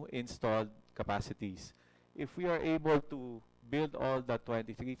 new installed capacities. If we are able to build all that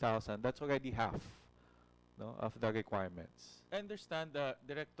 23,000, that's already half, no, of the requirements. I understand,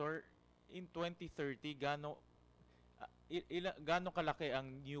 Director, in 2030, gaano kalaki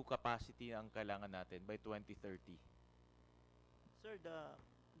ang new capacity ang kailangan natin by 2030? Sir, the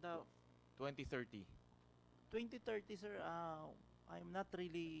 2030. 2030, sir, I'm not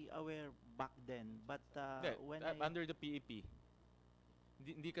really aware back then, but when under the PEP.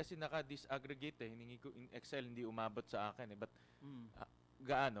 Hindi kasi naka-disaggregate hiningi ko in Excel, hindi umabot sa akin but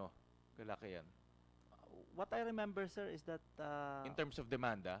gaano kalaki yan? What I remember, sir, is that in terms of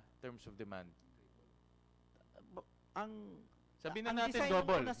demand, terms of demand. Sabihin na ang natin design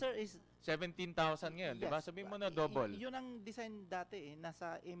double. na, sir, is 17,000 ngayon, di ba? yes, Sabihin mo na double. Yun ang design dati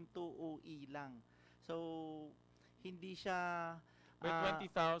nasa M2OE lang. So hindi siya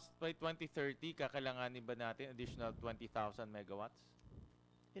By 2030, kakailanganin ba natin additional 20,000 megawatts?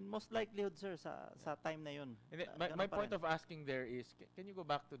 in most likelihood, sir, sa time na yun. My point of asking there is, can you go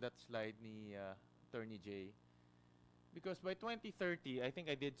back to that slide ni Attorney J? Because by 2030, I think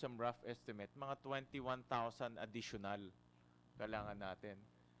I did some rough estimate, mga 21,000 additional kailangan natin.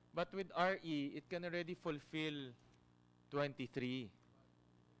 But with RE, it can already fulfill 23.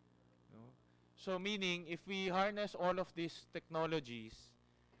 No? So meaning, if we harness all of these technologies,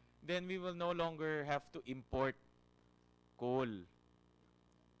 then we will no longer have to import coal.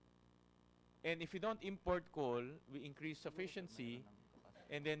 And if we don't import coal, we increase sufficiency,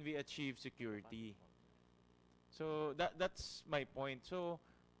 and then we achieve security. So that's my point. So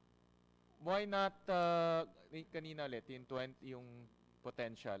why not kanina ulit yung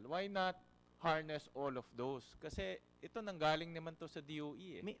potential? Why not harness all of those? Kasi ito nanggaling naman to sa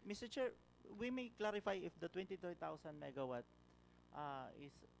DOE. Mr. Chair, we may clarify if the 23,000 megawatt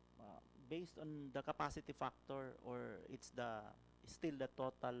is based on the capacity factor or it's still the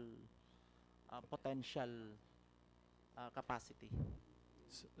total potential capacity.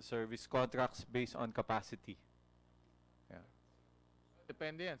 Service contracts based on capacity. Yeah.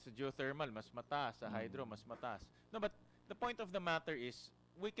 Depende yan. Sa geothermal, mas mataas. Sa hydro, mas mataas. No, but the point of the matter is,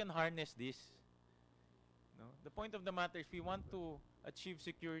 we can harness this. No? The point of the matter is, if we want to achieve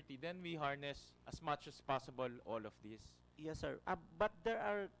security, then we harness as much as possible all of this. Yes, sir. But there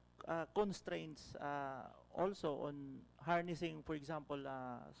are constraints also on harnessing, for example,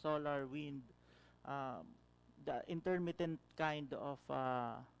 solar, wind, the intermittent kind of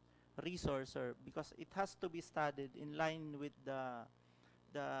resource, because it has to be studied in line with the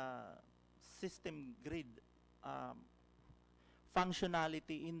system grid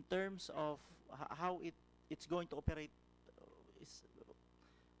functionality in terms of how it's going to operate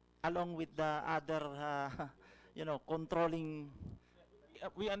along with the other controlling.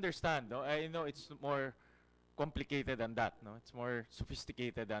 We understand, no? I know it's more complicated than that, no? It's more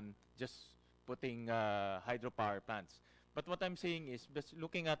sophisticated than just putting hydropower plants. But what I'm saying is, just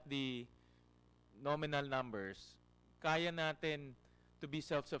looking at the nominal numbers, kaya natin to be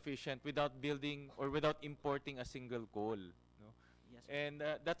self-sufficient without building or without importing a single coal, no? Yes, And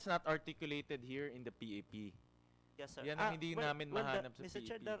that's not articulated here in the PAP. yes, sir. Yan ang hindi namin mahanap sa Mr.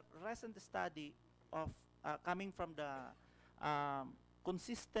 Chair, PAP. the recent study of coming from the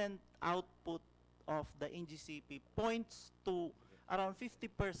consistent output of the NGCP points to around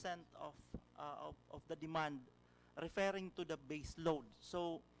 50% of the demand referring to the base load.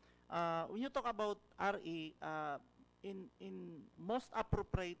 So when you talk about RE, in most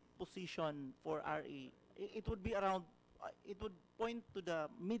appropriate position for RE, it would be around, it would point to the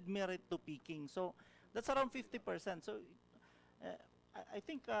mid-merit to peaking. So that's around 50%. So I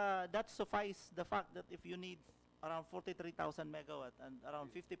think that suffice the fact that if you need around 43,000 megawatt and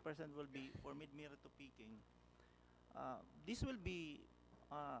around 50% will be for mid-merit to peaking, this will be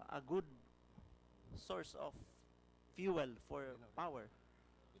a good source of fuel for power.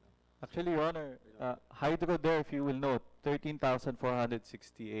 Actually, Your Honor, hydro there, if you will note,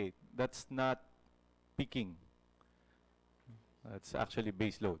 13,468. That's not peaking. That's actually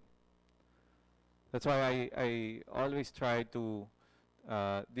base load. That's why I always try to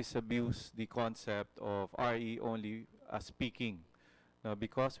disabuse the concept of RE only as peaking.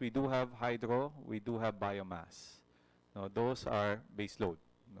 Because we do have hydro, we do have biomass. Those are base load.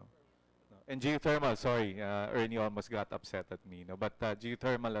 And geothermal, sorry, Ernie almost got upset at me. But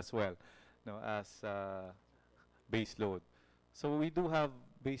geothermal as well, as base load. So we do have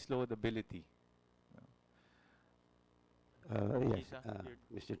base load ability. Yes,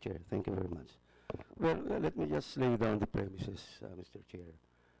 Mr. Chair, thank you very much. Well, let me just lay down the premises, Mr. Chair.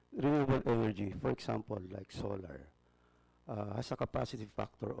 Renewable energy, for example, like solar, has a capacity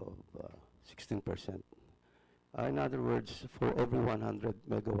factor of 16%. In other words, for every 100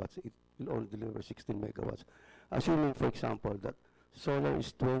 megawatts, it will only deliver 16 megawatts. Assuming, for example, that solar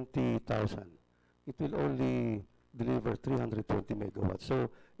is 20,000, it will only deliver 320 megawatts. So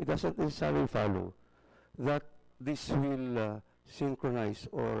it doesn't necessarily follow that this will synchronize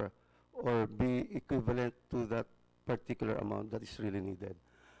or be equivalent to that particular amount that is really needed.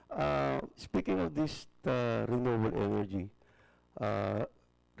 Speaking of this renewable energy,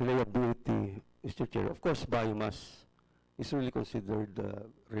 reliability, Mr. Chair, of course biomass is really considered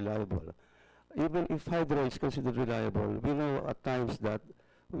reliable. Even if hydro is considered reliable, we know at times that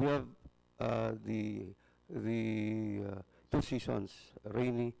we have the 2 seasons,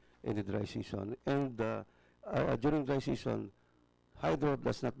 rainy and the dry season. And during dry season, hydro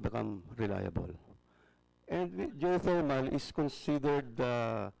does not become reliable. And geothermal is considered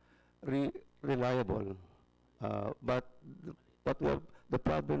reliable. But we have, the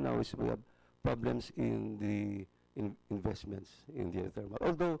problem now is we have problems in the investments in geothermal.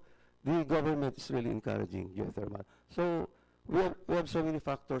 Although the government is really encouraging geothermal. So we have so many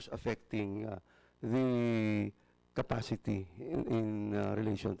factors affecting the capacity in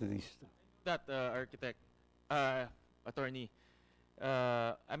relation to this. That, architect, attorney,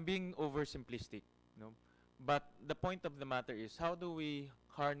 I'm being oversimplistic, but the point of the matter is, how do we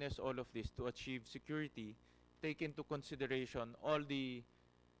harness all of this to achieve security, take into consideration all the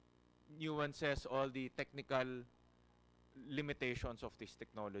nuances, all the technical limitations of this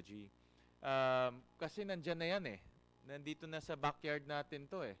technology? Kasi nandyan na yan eh. Nandito na sa backyard natin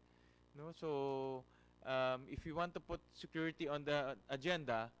to eh. So, if you want to put security on the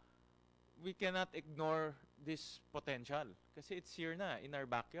agenda, we cannot ignore this potential kasi it's here na in our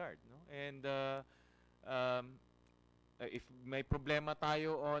backyard, and if may problema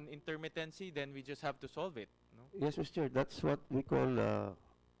tayo on intermittency, then we just have to solve it, Yes, Mr. Chair, that's what we call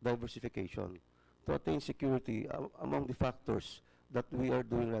diversification. To attain security, among the factors that we are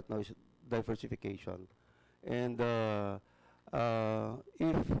doing right now is diversification. And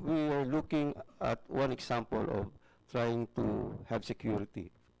if we are looking at one example of trying to have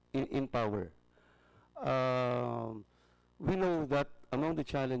security in power, we know that among the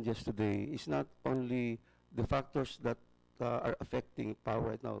challenges today is not only the factors that are affecting power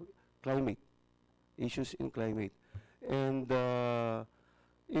right now, climate, issues in climate. And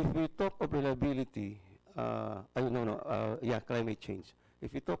if we talk of reliability, climate change.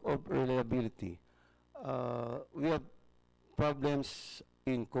 If we talk of reliability, we have problems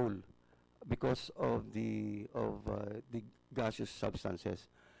in coal because of the gaseous substances.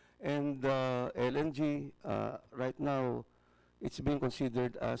 And LNG, right now, it's being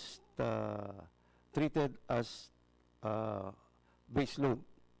considered as treated as base load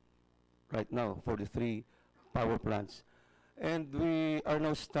right now for the 3 power plants. And we are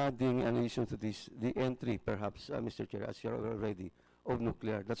now studying, in addition to this, the entry, perhaps, Mr. Chair, as you're aware already, of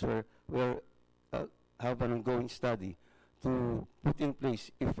nuclear. That's where we have an ongoing study to put in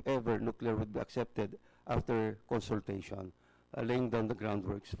place, if ever nuclear would be accepted after consultation, laying down the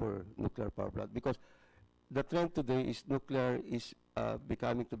groundworks for nuclear power plant. Because the trend today is nuclear is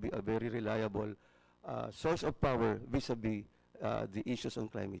becoming to be a very reliable source of power vis-a-vis the issues on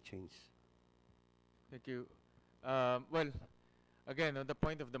climate change. Thank you. Well, again, the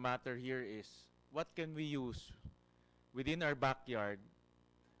point of the matter here is what can we use within our backyard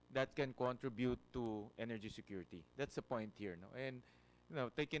that can contribute to energy security? That's the point here, no? And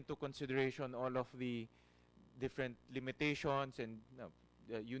take into consideration all of the different limitations and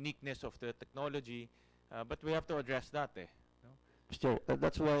the uniqueness of the technology, but we have to address that, no? Mr.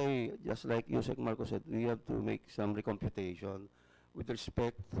 That's why, just like Yusek Marco said, we have to make some recomputation with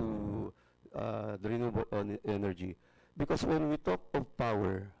respect to the renewable energy. Because when we talk of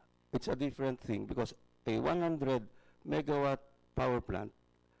power, it's a different thing, because a 100 megawatt power plant,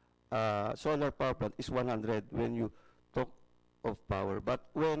 solar power plant is 100 when you talk of power. But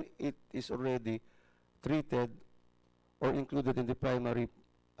when it is already treated or included in the primary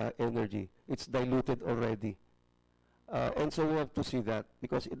energy, it's diluted already. And so we have to see that,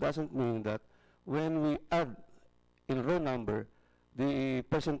 because it doesn't mean that when we add in raw number, the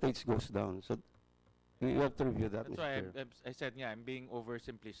percentage goes down. So we have to review that, That's Mr. why Chair. I said, yeah, I'm being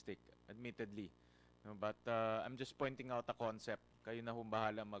oversimplistic, admittedly. No, but I'm just pointing out a concept. Kayo na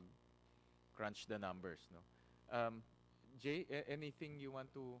bahala mag-crunch the numbers. No? Jay, anything you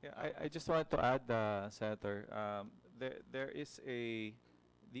want to... Yeah, I just want to add, Senator, there is the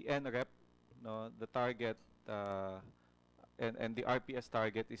NREP, no, the target, and the RPS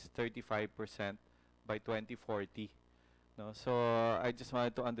target is 35% by 2040. No, so I just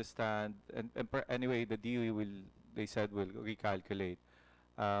wanted to understand, and anyway, the DOE they said will recalculate,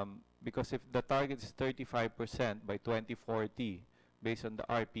 because if the target is 35% by 2040 based on the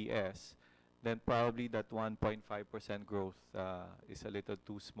RPS, then probably that 1.5% growth is a little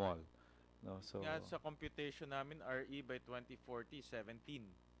too small. No, so Yeah, sa computation namin, RE by 2040, 17.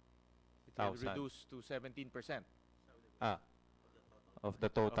 It will reduce to 17%. Of the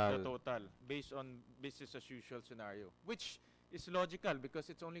total. Of the total, based on business as usual scenario, which is logical because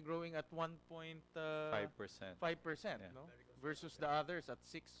it's only growing at 1.5%, 5%. no, versus the others at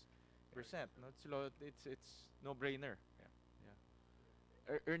 6%. No, it's no brainer.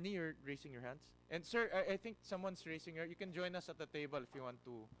 Yeah. Ernie, you're raising your hands, and sir, I think someone's raising you can join us at the table if you want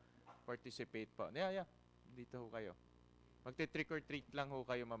to participate pa. Yeah, dito ho kayo. Magte-trick or treat lang ho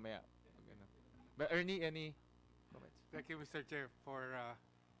kayo mamaya. But Ernie, any comments? Thank you, Mr. Chair, for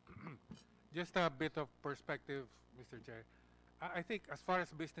just a bit of perspective, Mr. Chair. I think as far as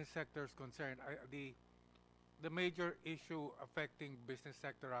business sector is concerned, the major issue affecting business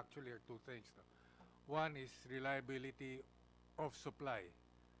sector actually are two things. One is reliability of supply,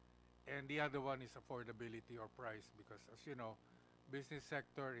 and the other one is affordability or price, because as you know, business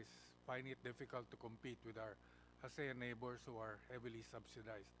sector is finding it difficult to compete with our ASEAN neighbors who are heavily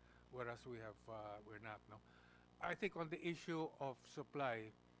subsidized, whereas we're not. No, I think on the issue of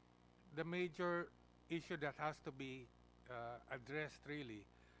supply, the major issue that has to be addressed really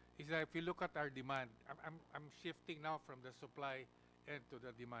is that if you look at our demand, I'm shifting now from the supply end to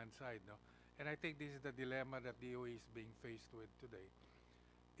the demand side, no? And I think this is the dilemma that DOE is being faced with today,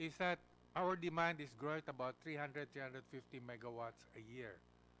 is that our demand is growing at about 300, 350 megawatts a year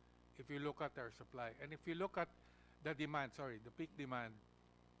if you look at our supply. And if you look at the demand, the peak demand,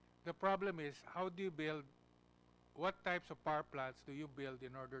 the problem is how do you build, what types of power plants do you build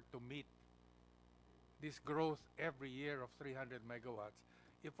in order to meet this growth every year of 300 megawatts?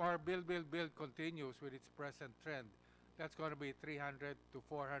 If our build continues with its present trend, that's going to be 300 to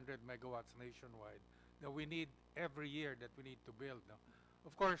 400 megawatts nationwide that we need every year that we need to build. Now,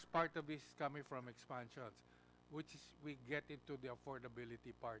 of course, part of this is coming from expansions, which is we get into the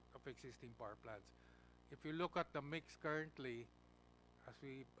affordability part of existing power plants. If you look at the mix currently, as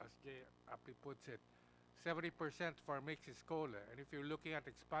Jay aptly puts it, 70% of our mix is coal. And if you're looking at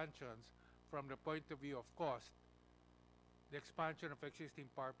expansions from the point of view of cost, the expansion of existing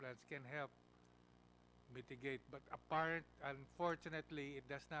power plants can help mitigate. But unfortunately, it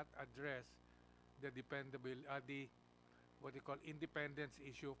does not address the what you call independence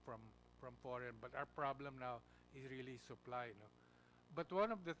issue from foreign. But our problem now is really supply. No? But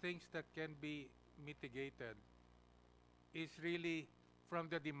one of the things that can be mitigated is really from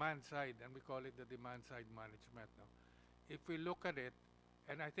the demand side, and we call it the demand side management. No? If we look at it,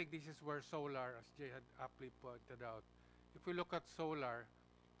 and I think this is where solar, as Jay had aptly pointed out, if we look at solar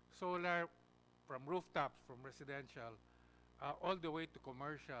from rooftops, from residential, all the way to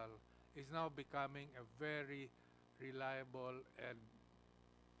commercial, is now becoming a very reliable and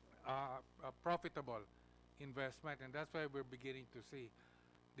a profitable investment, and that's why we're beginning to see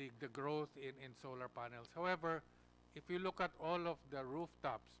the growth in solar panels. However, if you look at all of the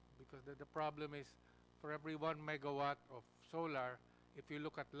rooftops, because the problem is for every 1 megawatt of solar, if you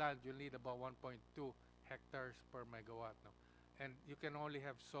look at land, you'll need about 1.2 hectares per megawatt. No? And you can only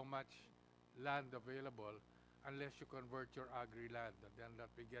have so much land available unless you convert your agri-land, and then that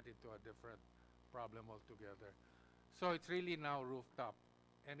we get into a different problem altogether. So it's really now rooftop.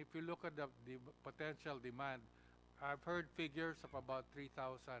 And if you look at the potential demand, I've heard figures of about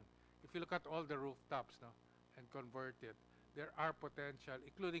 3,000. If you look at all the rooftops now and convert it, there are potential,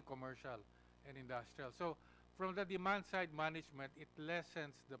 including commercial and industrial. So from the demand side management, it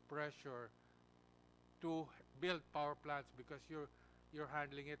lessens the pressure to build power plants because you're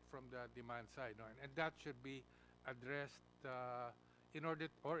handling it from the demand side. No? And that should be addressed in order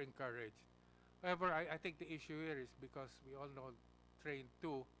or encouraged. However, I think the issue here is because we all know Train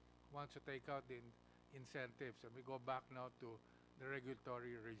 2 wants to take out the incentives, and we go back now to the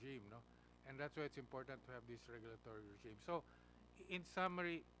regulatory regime, no? And that's why it's important to have this regulatory regime. So, in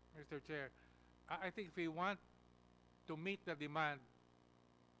summary, Mr. Chair, I think if we want to meet the demand,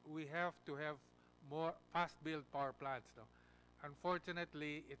 we have to have more fast-built power plants, no?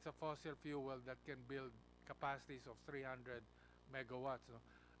 Unfortunately, it's a fossil fuel that can build capacities of 300 megawatts, no?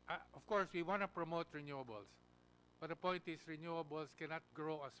 Of course, we want to promote renewables. But the point is, renewables cannot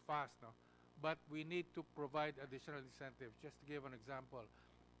grow as fast, no? But we need to provide additional incentives. Just to give an example,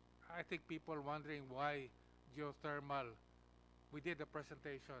 I think people wondering why geothermal. We did a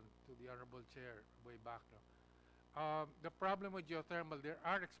presentation to the Honorable Chair way back now. The problem with geothermal, there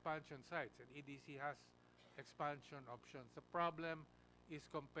are expansion sites, and EDC has expansion options. The problem is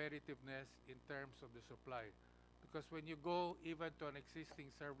competitiveness in terms of the supply. Because when you go even to an existing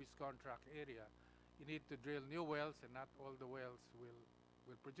service contract area, you need to drill new wells, and not all the wells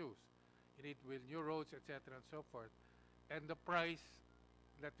will produce. You need to build new roads, etc., and so forth. And the price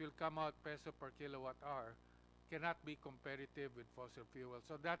that will come out peso per kilowatt hour cannot be competitive with fossil fuel.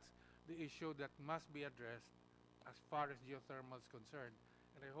 So that's the issue that must be addressed as far as geothermal is concerned.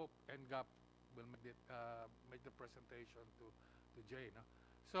 And I hope NGAP will make the presentation to Jay. No?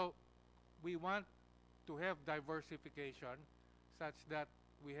 So we want to have diversification such that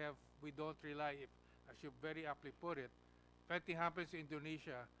we don't rely, as you very aptly put it, if anything happens to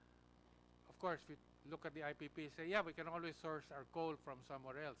Indonesia, of course, if you look at the IPP, say, yeah, we can always source our coal from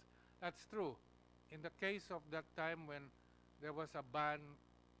somewhere else. That's true. In the case of that time when there was a ban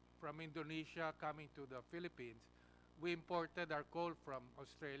from Indonesia coming to the Philippines, we imported our coal from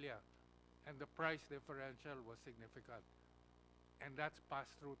Australia, and the price differential was significant. And that's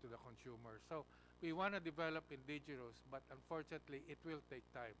passed through to the consumer. So we want to develop indigenous, but unfortunately, it will take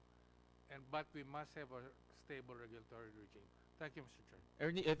time. But we must have a stable regulatory regime. Thank you, Mr. Chair.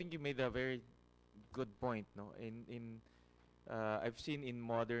 Ernie, I think you made a very good point. No, I've seen in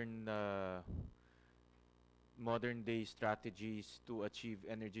modern day strategies to achieve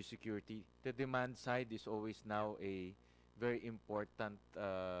energy security, the demand side is always now a very important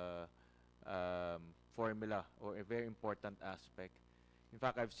formula or a very important aspect. In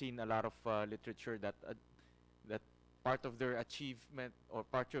fact, I've seen a lot of literature that part of their achievement or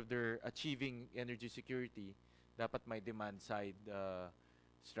part of their achieving energy security dapat may demand side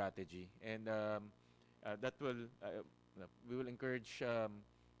strategy, and that will we will encourage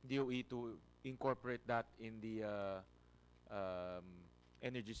DOE to incorporate that in the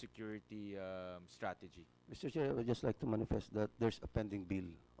energy security strategy. Mr. Chair, I would just like to manifest that there's a pending bill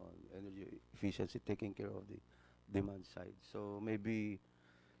on energy efficiency taking care of the demand side. So maybe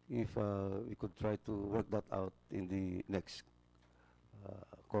if we could try to work that out in the next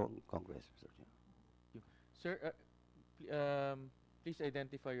Congress, Mr. Chair. Sir, please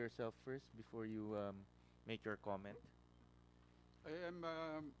identify yourself first before you make your comment. I am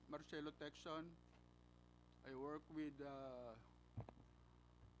Marcelo Texon. I work with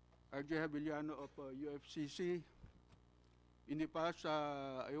RJ Javillano of UFCC. In the past,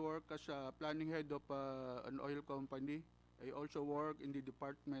 I work as a planning head of an oil company. I also work in the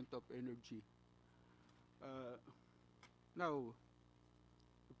Department of Energy. Now,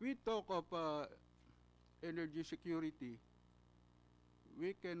 if we talk of energy security,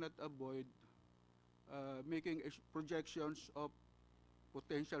 we cannot avoid making projections of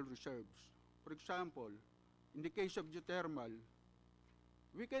potential reserves. For example, in the case of geothermal,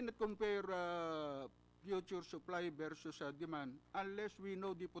 we cannot compare future supply versus demand unless we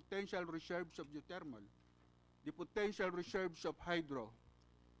know the potential reserves of geothermal, the potential reserves of hydro.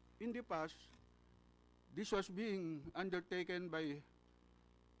 In the past, This was being undertaken by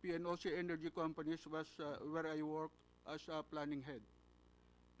PNOC Energy Companies, was where I worked as a planning head.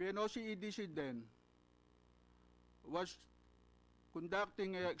 PNOC EDC then was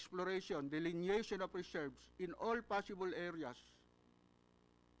conducting exploration, delineation of reserves in all possible areas.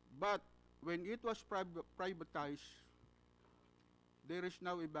 But when it was privatized, there is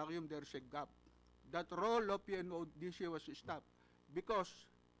now a vacuum, there is a gap. That role of PNODC was stopped because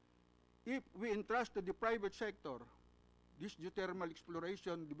if we entrust to the private sector this geothermal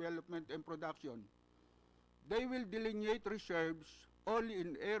exploration, development, and production, they will delineate reserves only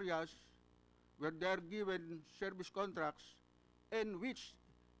in areas where they are given service contracts and which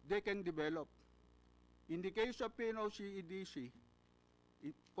they can develop. In the case of PNOC EDC,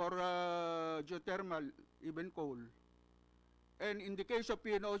 for geothermal, even coal, and in the case of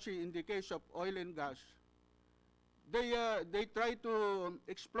PNOC, in the case of oil and gas, they try to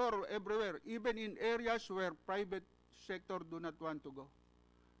explore everywhere, even in areas where private sector do not want to go.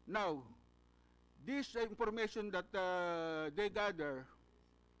 Now, this information that they gather,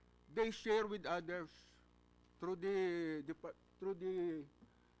 they share with others through the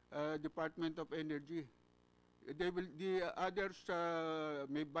Department of Energy. The others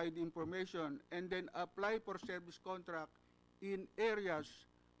may buy the information and then apply for service contract in areas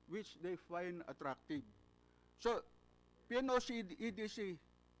which they find attractive. So, PNOC EDC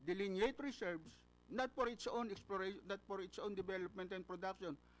delineate reserves not for its own exploration, not for its own development and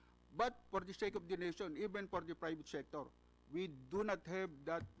production, but for the sake of the nation, even for the private sector. We do not have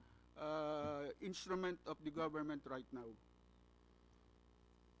that instrument of the government right now.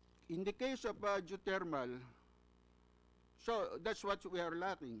 In the case of geothermal, so that's what we are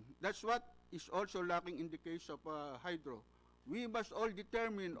lacking. That's what is also lacking in the case of hydro. We must all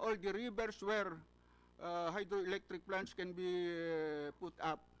determine all the rivers where hydroelectric plants can be put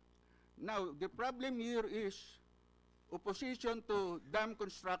up. Now, the problem here is opposition to dam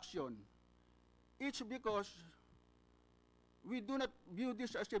construction. It's because we do not view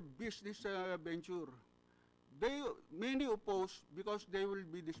this as a business venture. Many oppose because they will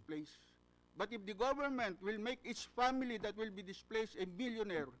be displaced. But if the government will make its family that will be displaced a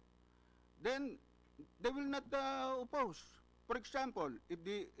millionaire, then they will not oppose. For example, if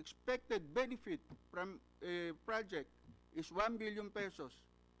the expected benefit from a project is 1 billion pesos,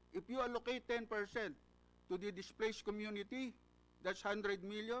 if you allocate 10% to the displaced community, that's 100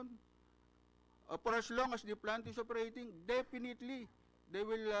 million. For as long as the plant is operating, definitely they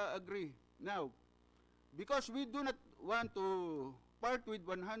will agree. Now, because we do not want to part with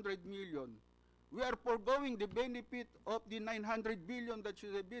 100 million, we are foregoing the benefit of the 900 billion that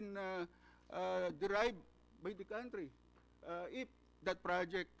should have been derived by the country if that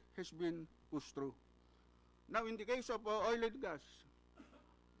project has been pushed through. Now, in the case of oil and gas,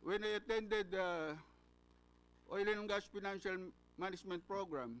 when I attended Oil and Gas Financial Management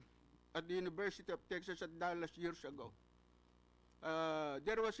Program at the University of Texas at Dallas years ago,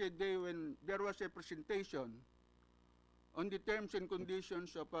 there was a day when there was a presentation on the terms and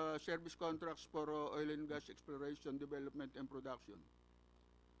conditions of service contracts for oil and gas exploration, development, and production.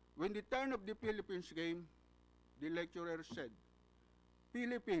 When the turn of the Philippines came, the lecturer said,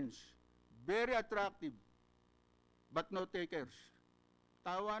 Philippines, very attractive, but no takers.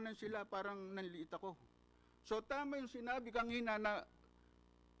 Tawanan sila, parang nanliit ako. So tama yung sinabi kanina na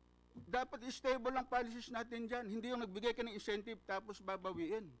dapat stable ang policies natin dyan. Hindi yung nagbigay ka ng incentive tapos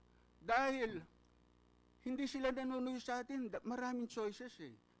babawiin. Dahil hindi sila nanunuyo sa atin. Maraming choices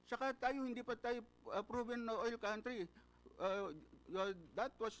eh. Saka tayo, hindi pa tayo proven oil country.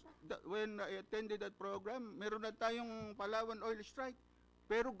 That was, when I attended that program, meron na tayong Palawan oil strike.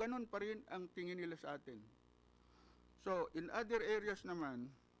 Pero ganun pa rin ang tingin nila sa atin. So, in other areas naman,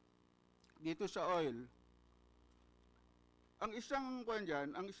 dito sa oil, ang isang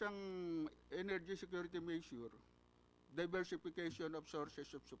energy security measure, diversification of sources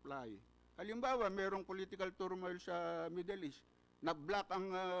of supply. Halimbawa, merong political turmoil sa Middle East, na-block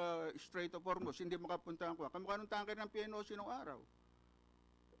ang Strait of Hormuz, hindi makapunta ang kuha. Kamukha ng tanker ng PNOC nung araw.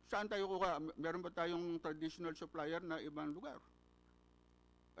 Saan tayo kuha? Meron ba tayong traditional supplier na ibang lugar?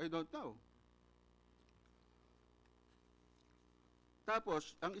 I don't know.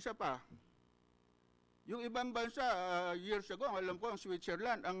 Tapos, ang isa pa, yung ibang bansa, years ago, alam ko, ang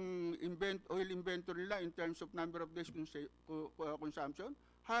Switzerland, ang oil inventory nila in terms of number of days consumption,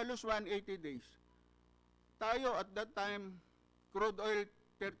 halos 180 days. Tayo, at that time, crude oil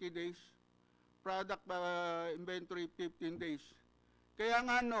 30 days, product inventory 15 days. Kaya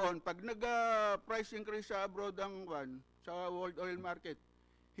nga noon, pag nag-price increase sa abroad sa world oil market,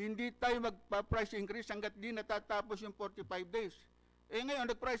 hindi tayo magpa-price increase hanggat di natatapos yung 45 days. Eh ngayon,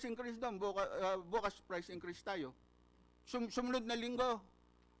 nag-price increase doon, bukas price increase tayo. Sumunod na linggo,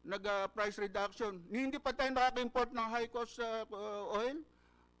 nag-price reduction. Hindi pa tayo nakaka-import ng high-cost oil.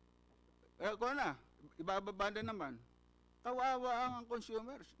 Kung na, ibababa na naman. Kawawa ang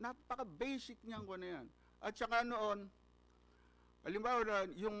consumers. Napaka-basic niyan ko na yan. At saka noon, halimbawa,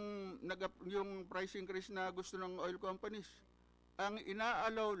 yung price increase na gusto ng oil companies, ang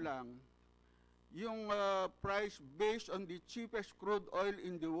inaalaw lang yung price based on the cheapest crude oil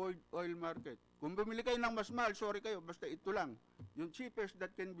in the world oil market. Kung bumili kayo ng mas mahal, sorry kayo, basta ito lang. Yung cheapest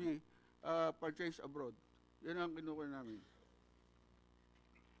that can be purchased abroad. Yan ang kinukuha namin.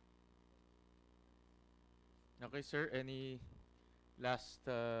 Okay, sir. Any last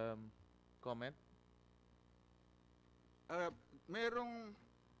comment? Merong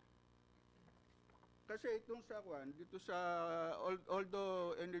kasi itong sa dito sa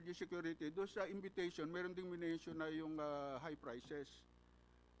although energy security, doon sa invitation, meron ding mention na yung high prices.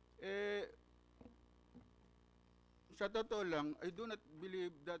 Sa totoo lang, I do not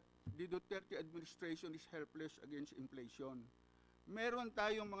believe that the Duterte administration is helpless against inflation. Meron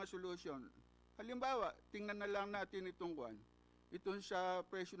tayong mga solution. Halimbawa, tingnan na lang natin itong sa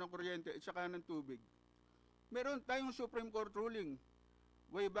presyo ng kuryente at saka ng tubig. Meron tayong Supreme Court ruling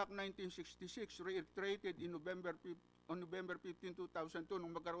way back 1966, reiterated in on November 15, 2002,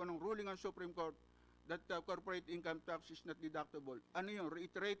 nung magkaroon ng ruling ang Supreme Court that corporate income tax is not deductible. Ano yun?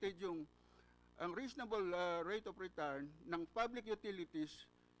 Reiterated ang reasonable rate of return ng public utilities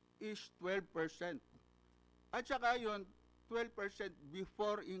is 12%. At saka yun, 12%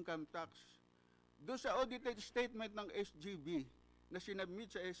 before income tax. Doon sa audited statement ng SGB na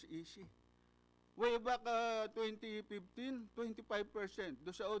sinabmit sa SEC, way back 2015, 25%.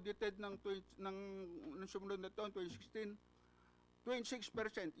 Doon sa audited ng sumunod na taon, 2016,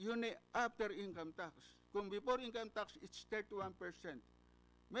 26%. Yun ay after income tax. Kung before income tax, it's 31%.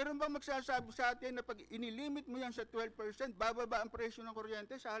 Meron bang magsasabi sa atin na pag inilimit mo yan sa 12%, bababa ang presyo ng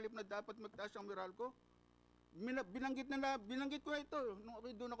kuryente sa halip na dapat magtaas ang Meralco? Binanggit ko na ito.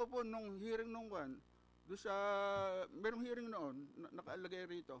 Doon ako po nung hearing doon sa, merong hearing noon, nakaalagay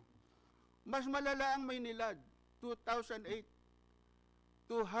rito. Mas malala ang Maynilad, 2008,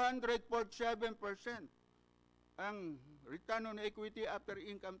 247% ang return on equity after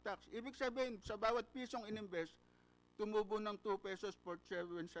income tax. Ibig sabihin, sa bawat pisong ininvest, tumubo ng 2 pesos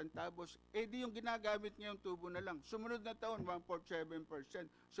 47 centavos. Eh di yung ginagamit niya yung tubo na lang. Sumunod na taon, 147%.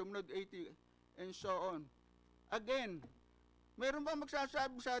 Sumunod 80, and so on. Again, meron ba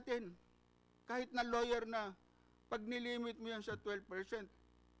magsasabi sa atin, kahit na lawyer na, pag nilimit mo yan sa 12%,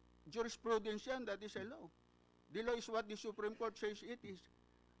 jurisprudence yan, that is a law. The law is what the Supreme Court says it is.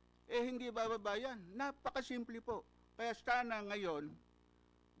 Eh, hindi bababa yan. Napakasimple po. Kaya sana ngayon,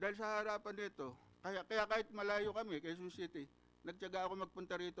 dahil sa harapan nito, kaya kahit malayo kami, Quezon City, nagtiyaga ako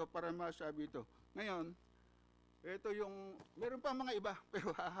magpunta rito para masabi ito. Ngayon, ito yung, meron pa mga iba,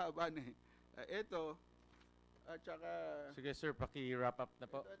 pero hahaba na eh. Ito, at saka... Sige sir, paki-wrap up na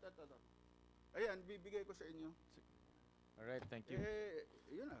po. Ito. Ayan, bibigay ko sa inyo. Alright, thank you.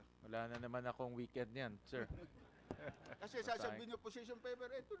 Yun na. Wala na naman akong weekend yan, sir. Kasi sasabihin nyo position paper,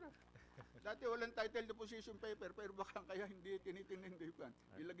 ito na. Dati walang title na position paper, pero baka kaya hindi tinitindihan.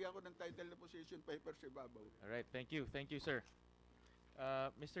 Ilagay ako ng title na position paper sa ibabaw. Alright, thank you. Thank you, sir.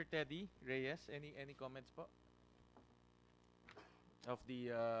 Mr. Teddy Reyes, any comments po? Of the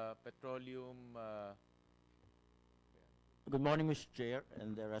petroleum... Good morning, Mr. Chair,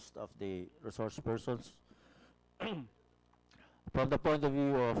 and the rest of the resource persons. From the point of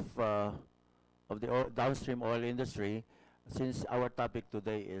view of the downstream oil industry, since our topic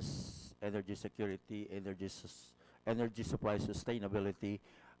today is energy security, energy supply sustainability,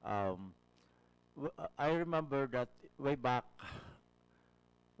 I remember that way back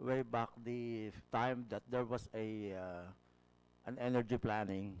the time that there was an energy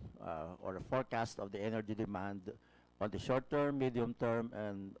planning or a forecast of the energy demand on the short term, medium term,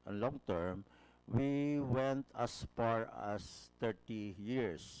 and long term. We went as far as 30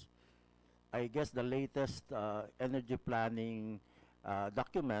 years. I guess the latest energy planning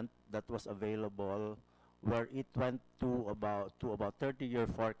document that was available, where it went to about 30-year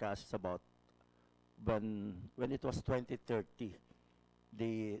forecasts about when it was 2030,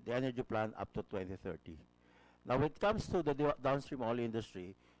 the energy plan up to 2030. Now, when it comes to the downstream oil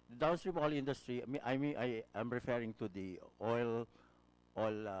industry, I am referring to the oil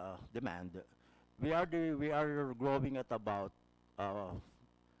demand. We are growing at about 4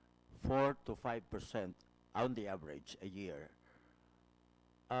 to 5% on the average a year.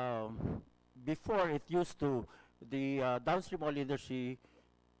 Before, it used to, the downstream oil industry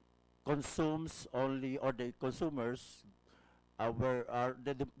consumes only, or the consumers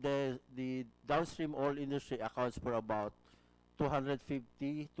the downstream oil industry accounts for about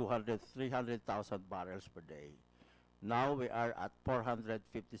 300,000 barrels per day. Now we are at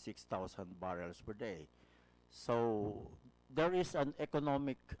 456,000 barrels per day. So there is an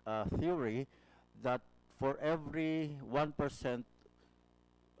economic theory that for every 1%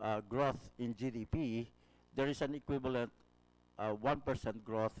 growth in GDP, there is an equivalent 1%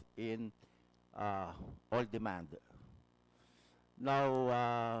 growth in oil demand.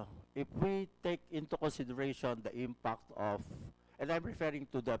 Now, if we take into consideration the impact of, and I'm referring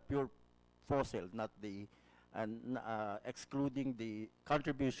to the pure fossil, not the, excluding the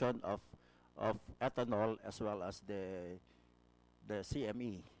contribution of ethanol as well as the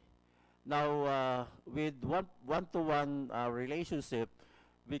CME. Now, with one-to-one relationship,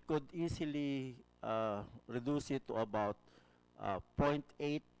 we could easily reduce it to about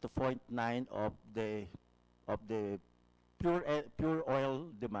 0.8 to 0.9 of the pure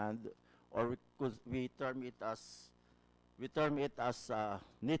oil demand, or we term it as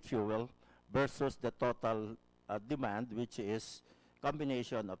net fuel versus the total demand, which is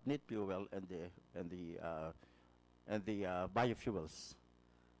combination of net fuel and the biofuels.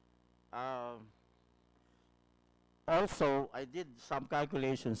 Also, I did some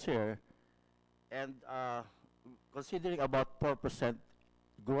calculations here, and considering about 4%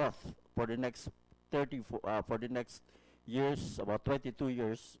 growth for the next for the next years, about 22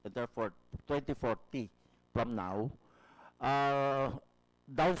 years, and therefore 2040 from now,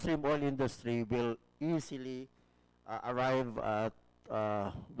 downstream oil industry will easily arrive at,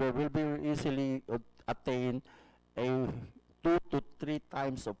 will be easily attain a 2 to 3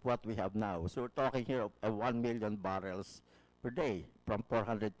 times of what we have now. So we're talking here of 1 million barrels per day from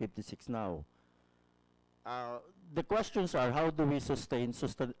 456 now. The questions are, how do we sustain,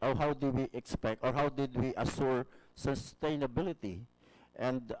 or how do we expect, or how did we assure sustainability?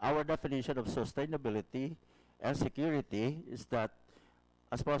 And our definition of sustainability and security is that,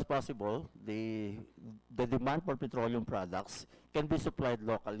 as far as possible, the demand for petroleum products can be supplied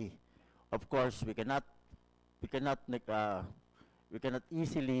locally. Of course, we cannot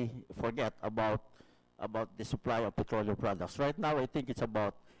easily forget about the supply of petroleum products. Right now, I think it's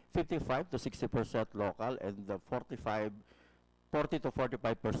about 55 to 60% local, and the 40 to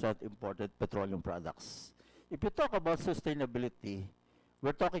 45% imported petroleum products. If you talk about sustainability,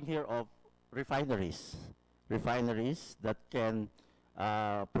 we're talking here of refineries that can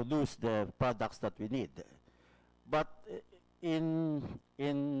produce the products that we need. But in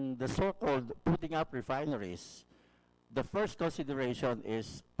the so-called putting up refineries, the first consideration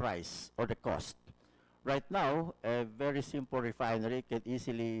is price, or the cost. Right now, a very simple refinery can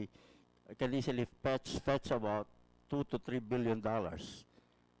easily fetch about $2 to $3 billion.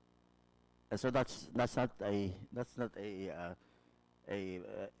 And so that's not a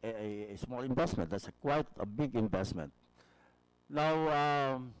small investment. That's quite a big investment.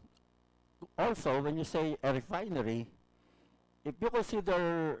 Now, also, when you say a refinery, if you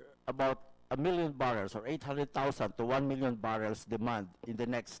consider about 1 million barrels or 800,000 to 1 million barrels demand in the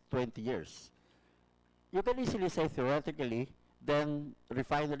next 20 years, you can easily say theoretically, then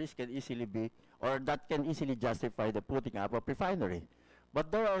refineries can easily be, or that can easily justify the putting up of refinery.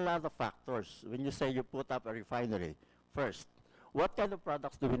 But there are a lot of factors when you say you put up a refinery. First, what kind of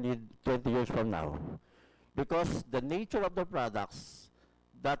products do we need 20 years from now? Because the nature of the products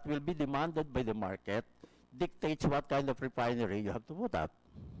that will be demanded by the market dictates what kind of refinery you have to put up.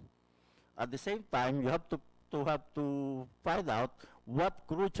 At the same time, you have to find out what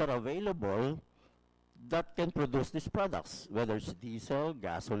crudes are available that can produce these products, whether it's diesel,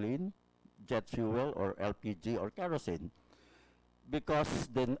 gasoline, jet fuel, or LPG, or kerosene. Because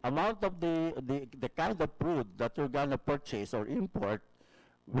the amount of the kind of crude that you're going to purchase or import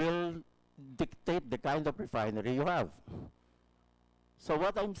will dictate the kind of refinery you have. So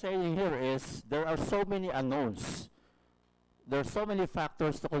what I'm saying here is there are so many unknowns. There are so many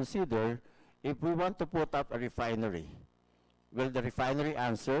factors to consider if we want to put up a refinery. Will the refinery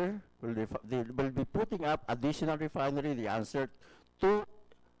answer? They will be putting up additional refinery, the answer to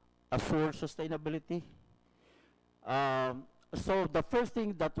assure sustainability? So the first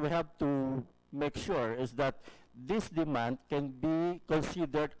thing that we have to make sure is that this demand can be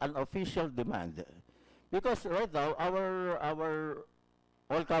considered an official demand. Because right now, our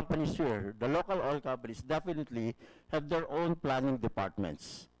oil companies here, the local oil companies definitely have their own planning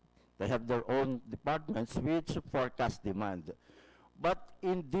departments. They have their own departments which forecast demand. But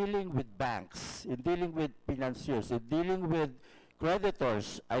in dealing with banks, in dealing with financiers, in dealing with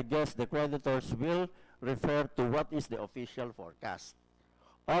creditors, I guess the creditors will refer to what is the official forecast.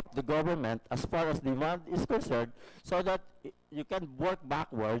 of the government as far as demand is concerned, so that you can work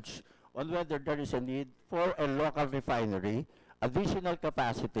backwards on whether there is a need for a local refinery, additional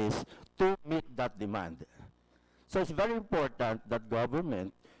capacities to meet that demand. So it's very important that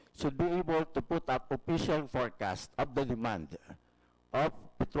government should be able to put up official forecast of the demand of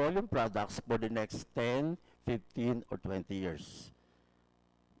petroleum products for the next 10, 15, or 20 years.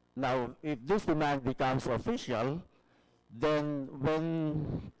 Now, if this demand becomes official, then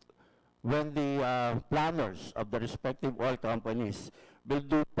when the planners of the respective oil companies will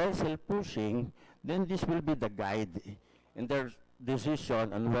do pencil pushing, then this will be the guide in their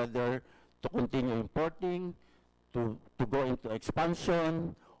decision on whether to continue importing, to go into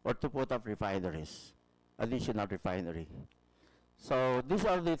expansion, or to put up refineries, additional refinery. So these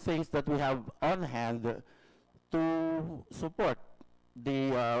are the things that we have on hand to support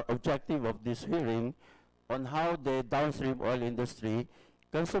the objective of this hearing on how the downstream oil industry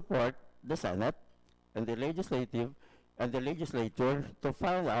can support the Senate and the legislative and the legislature to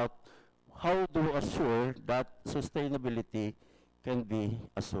find out how to assure that sustainability can be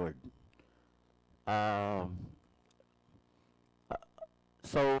assured.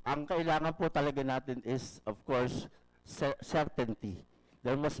 So, ang kailangan po talaga natin is, of course, certainty.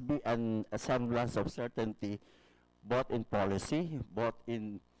 There must be a semblance of certainty, both in policy, both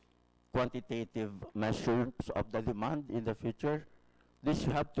in quantitative measures of the demand in the future. This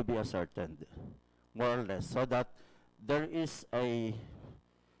have to be ascertained, more or less, so that there is the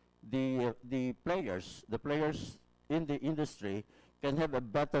players in the industry can have a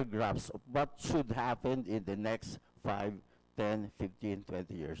better grasp of what should happen in the next 5, 10, 15,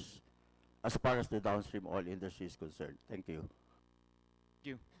 20 years, as far as the downstream oil industry is concerned. Thank you. Thank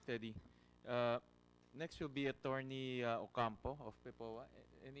you, Teddy. Next will be Attorney Ocampo of PEPOA.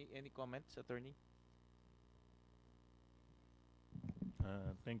 Any comments, Attorney?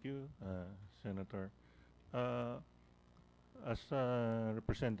 Thank you, Senator. As a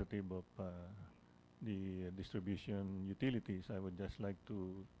representative of the distribution utilities, I would just like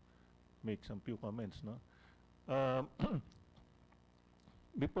to make some few comments. No?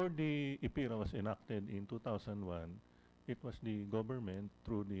 Before the IPIRA was enacted in 2001, it was the government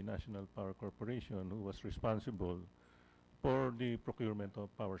through the National Power Corporation who was responsible for the procurement of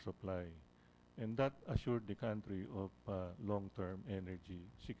power supply. And that assured the country of long-term energy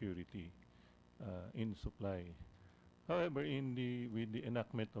security in supply. However, with the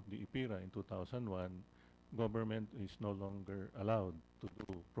enactment of the IPIRA in 2001, government is no longer allowed to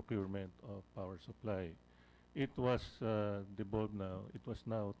do procurement of power supply. It was devolved now. It was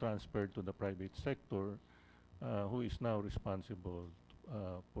now transferred to the private sector, who is now responsible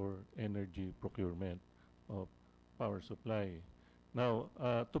for energy procurement of power supply. Now,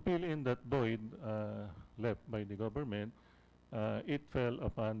 to fill in that void left by the government, it fell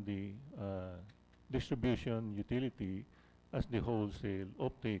upon the distribution utility as the wholesale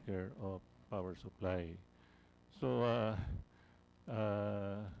off-taker of power supply. So,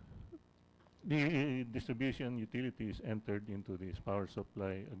 the distribution utilities entered into these power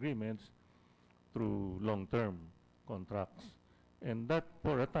supply agreements through long-term contracts. And that,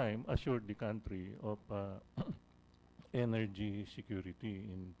 for a time, assured the country of energy security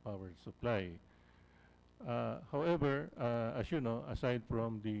in power supply. However, as you know, aside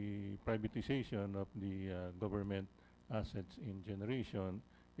from the privatization of the government assets in generation,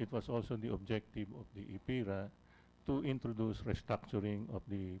 it was also the objective of the IPIRA to introduce restructuring of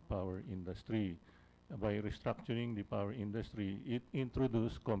the power industry. By restructuring the power industry, it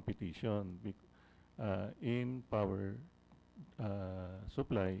introduced competition in power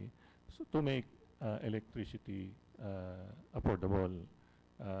supply to make electricity affordable.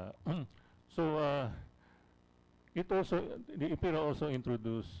 The IPIRA also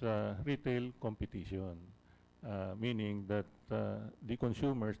introduced retail competition, meaning that the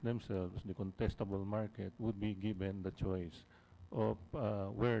consumers themselves, the contestable market, would be given the choice of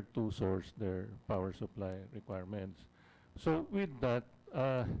where to source their power supply requirements. So with that,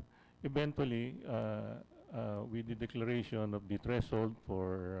 eventually, with the declaration of the threshold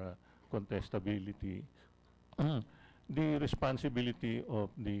for contestability, the responsibility of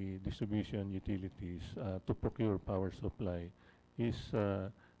the distribution utilities to procure power supply is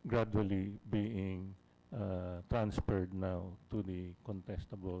gradually being transferred now to the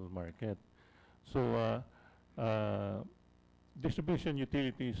contestable market. So distribution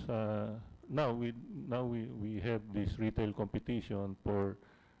utilities, now we have this retail competition for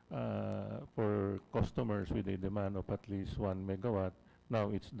customers with a demand of at least 1 megawatt. Now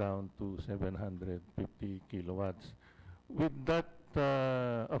it's down to 750 kilowatts. With that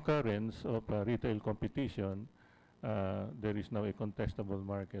occurrence of retail competition, there is now a contestable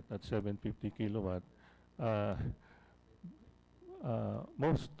market at 750 kilowatt. Uh,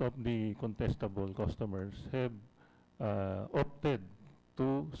 most of the contestable customers have opted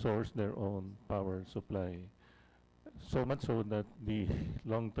to source their own power supply. So much so that the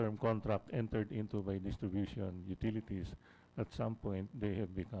long-term contract entered into by distribution utilities, at some point they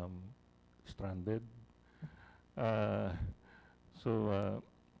have become stranded. And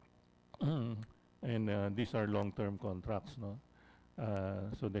these are long-term contracts, no?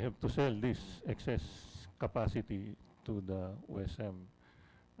 So they have to sell this excess capacity to the OSM.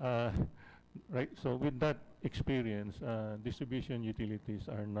 Right, so with that experience, distribution utilities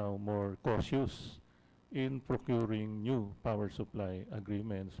are now more cautious in procuring new power supply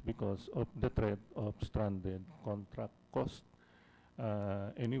agreements because of the threat of stranded contract cost.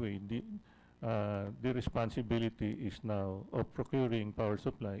 Anyway, the responsibility is now of procuring power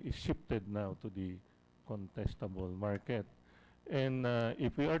supply is shifted now to the contestable market. And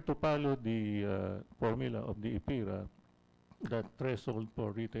if we are to follow the formula of the IPIRA, that threshold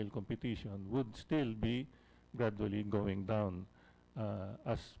for retail competition would still be gradually going down.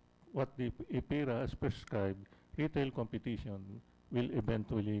 As what the IPIRA has prescribed, retail competition will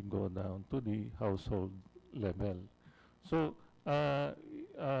eventually go down to the household level. So,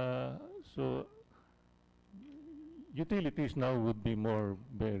 so utilities now would be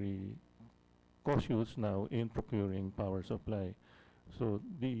very cautious now in procuring power supply. So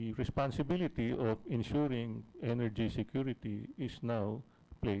the responsibility of ensuring energy security is now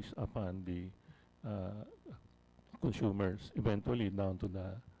placed upon the consumers, eventually down to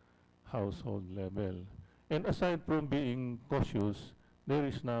the household level. And aside from being cautious, there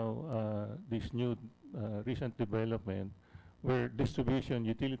is now this new recent development where distribution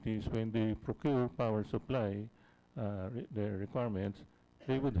utilities, when they procure power supply, their requirements,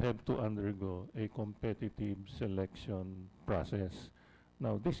 they would have to undergo a competitive selection process.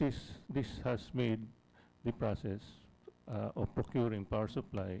 Now, this has made the process of procuring power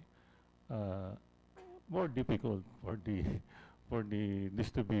supply more difficult for the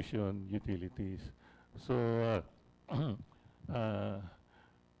distribution utilities. So,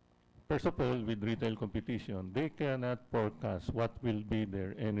 first of all, with retail competition, they cannot forecast what will be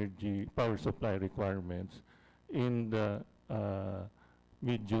their energy power supply requirements in the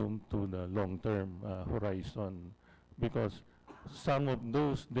medium to the long-term horizon, because some of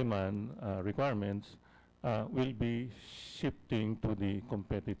those demand requirements will be shifting to the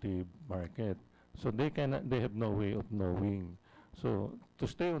competitive market. So they have no way of knowing. So to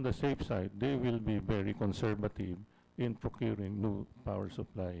stay on the safe side, they will be very conservative in procuring new power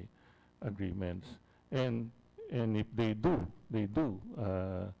supply agreements. And if they do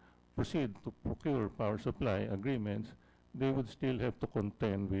proceed to procure power supply agreements, they would still have to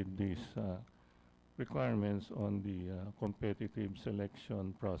contend with these requirements on the competitive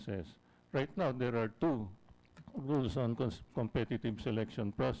selection process. Right now, there are two rules on competitive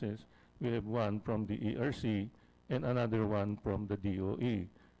selection process. We have one from the ERC and another one from the DOE.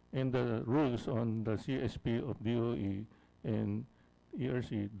 And the rules on the CSP of DOE and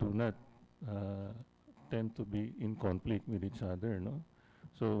ERC do not tend to be in conflict with each other, no?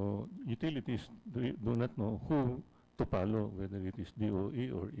 So utilities do not know who to follow, whether it is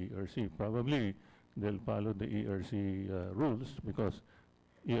DOE or ERC. Probably they'll follow the ERC rules because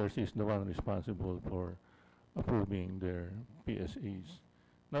ERC is the one responsible for approving their PSAs.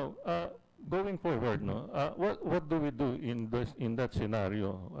 Now, going forward, no, what do we do in that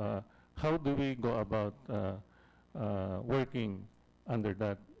scenario? How do we go about working under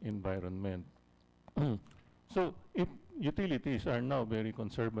that environment? So, if utilities are now very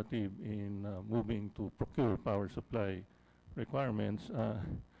conservative in moving to procure power supply requirements,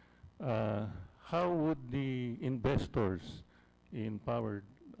 how would the investors in power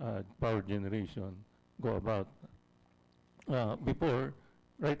generation go about?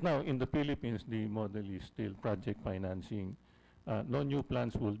 Right now in the Philippines, the model is still project financing. No new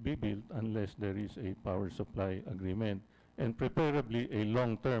plants will be built unless there is a power supply agreement, and preferably a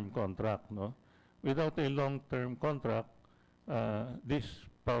long-term contract, no? Without a long-term contract, these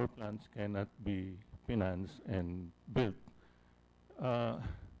power plants cannot be financed and built.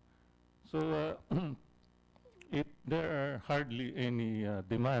 So if there are hardly any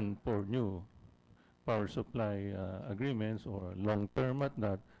demand for new power supply agreements or long-term at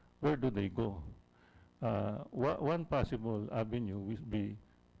that, where do they go? One possible avenue would be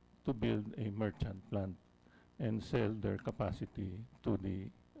to build a merchant plant and sell their capacity to the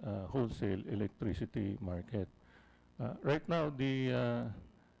wholesale electricity market. Right now, the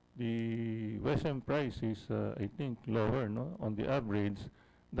WSM price is, I think, lower, no? On the average,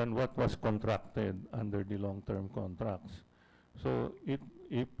 than what was contracted under the long-term contracts. So if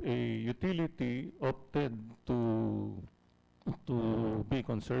a utility opted to be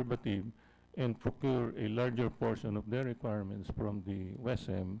conservative and procure a larger portion of their requirements from the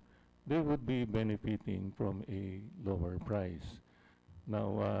WESM, they would be benefiting from a lower price.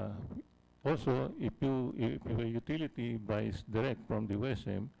 Now, also, if a utility buys direct from the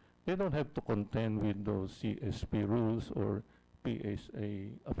WESM, they don't have to contend with those CSP rules or PSA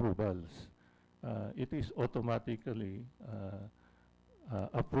approvals. It is automatically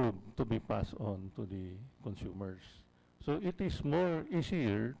approved to be passed on to the consumers. So it is more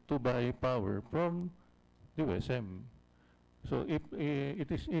easier to buy power from the WSM. So if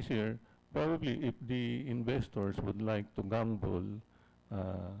it is easier, probably if the investors would like to gamble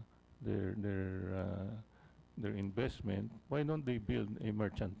their investment, why don't they build a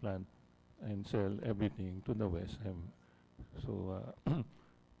merchant plant and sell everything to the WSM? So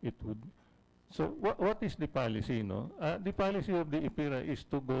it would. So what is the policy? No, the policy of the IPIRA is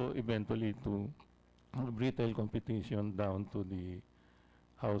to go eventually to retail competition down to the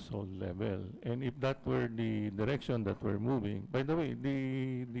household level. And if that were the direction that we're moving, by the way,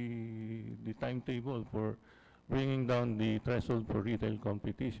 the timetable for bringing down the threshold for retail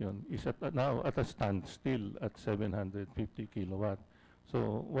competition is now at a standstill at 750 kilowatt.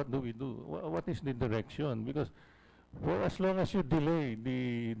 So what do we do? What is the direction? Because for as long as you delay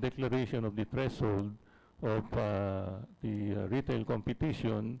the declaration of the threshold of the retail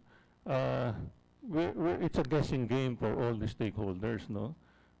competition, it's a guessing game for all the stakeholders, no?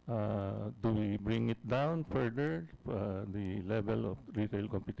 Do we bring it down further, the level of retail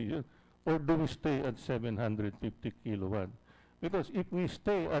competition, or do we stay at 750 kilowatt? Because if we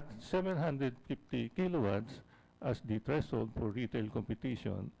stay at 750 kilowatts as the threshold for retail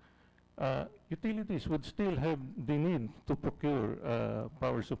competition, utilities would still have the need to procure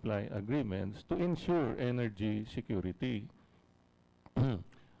power supply agreements to ensure energy security.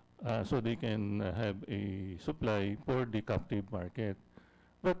 So they can have a supply for the captive market.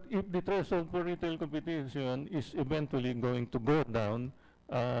 But if the threshold for retail competition is eventually going to go down,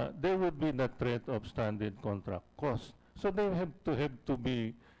 there would be the threat of standard contract cost. So they have to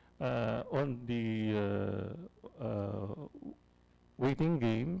be on the waiting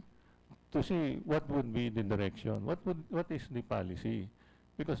game to see what would be the direction, what is the policy.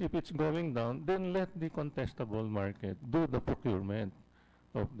 Because if it's going down, then let the contestable market do the procurement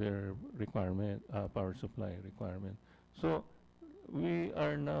of their requirement, power supply requirement. So we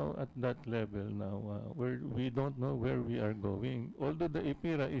are now at that level now where we don't know where we are going. Although the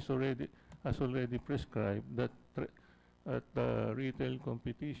IPIRA has already prescribed that retail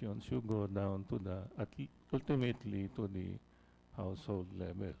competition should go down to ultimately to the household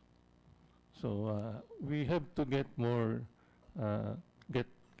level. So we have to get more get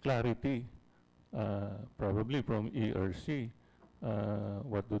clarity, probably from ERC.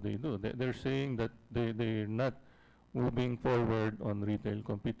 What do they do? They're saying that they're not moving forward on retail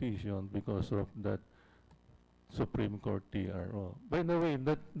competition because of that Supreme Court TRO. By the way,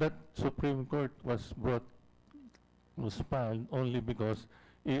 that Supreme Court was filed only because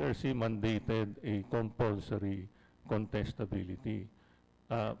ERC mandated a compulsory contestability.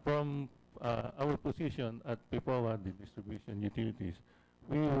 From our position at PIPOA, the distribution utilities,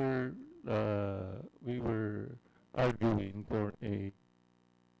 we were arguing for a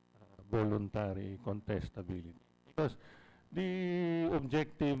voluntary contestability. Because the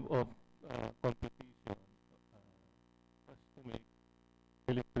objective of competition was to make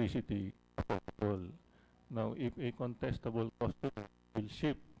electricity affordable. Now, if a contestable customer will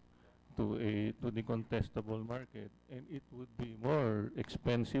ship to the contestable market, and it would be more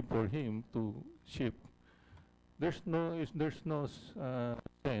expensive for him to ship, there's no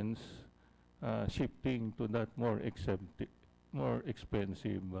sense shifting to that more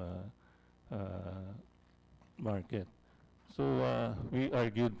expensive market. So we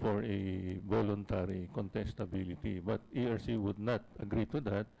argued for a voluntary contestability, but ERC would not agree to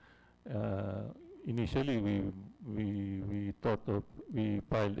that. Initially, we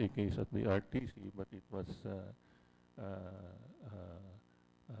filed a case at the RTC, but it was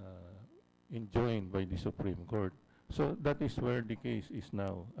enjoined by the Supreme Court. So that is where the case is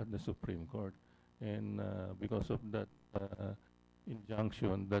now at the Supreme Court. And because of that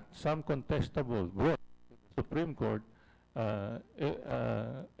injunction that some contestable brought to the Supreme Court,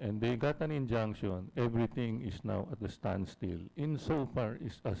 and they got an injunction, everything is now at a standstill insofar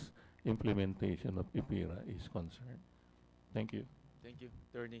as implementation of IPIRA is concerned. Thank you. Thank you,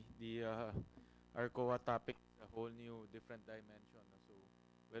 Attorney. The ARCOA topic is a whole new different dimension. So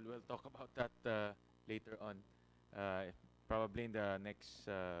we'll talk about that later on. probably in the next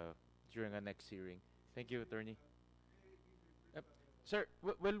during a next hearing. Thank you, attorney. Yep. Sir,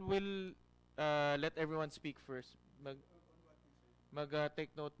 we'll let everyone speak first.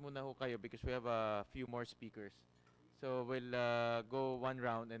 Take note muna ho kayo because we have a few more speakers. So we'll go one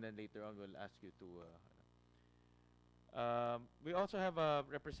round and then later on we'll ask you to. We also have a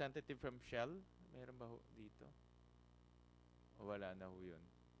representative from Shell. Meron ba ho dito? O wala na ho yun.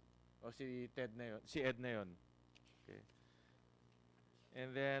 O si Ted na yun. Si Ed na yun. Okay.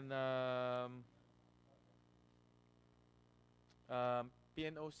 And then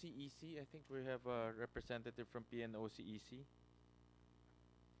PNOCEC, I think we have a representative from PNOCEC.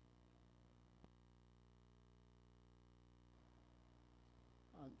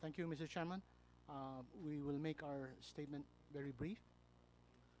 Thank you, Mr. Chairman. We will make our statement very brief.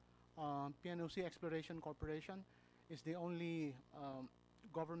 PNOC Exploration Corporation is the only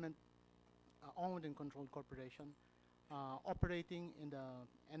government owned and controlled corporation operating in the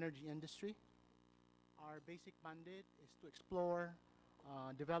energy industry. Our basic mandate is to explore,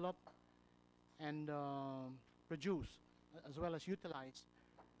 develop, and produce, as well as utilize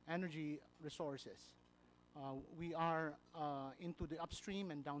energy resources. We are into the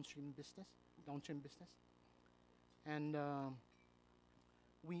upstream and downstream business, and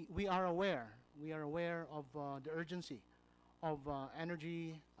we are aware of the urgency of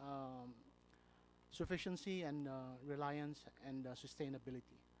energy sufficiency and reliance and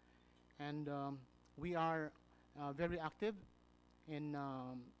sustainability. And we are very active in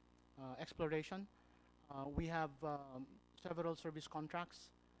exploration. We have several service contracts,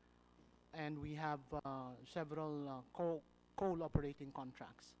 and we have several coal operating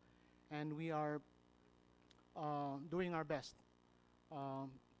contracts. And we are doing our best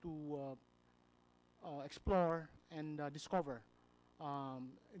to explore and discover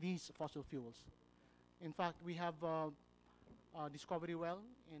these fossil fuels. In fact, we have a discovery well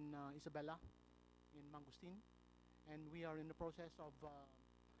in Isabela, in Mangustin, and we are in the process of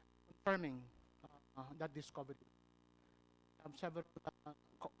confirming that discovery. We have several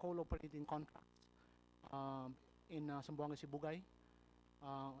coal operating contracts in Zamboanga, Sibugay.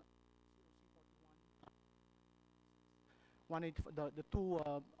 180, the two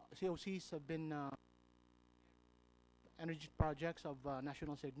COCs have been energy projects of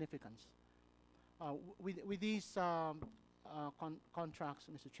national significance. With these contracts,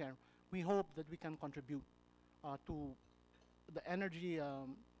 Mr. Chair, we hope that we can contribute to the energy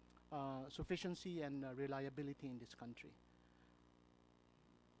sufficiency and reliability in this country.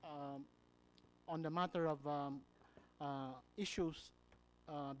 On the matter of issues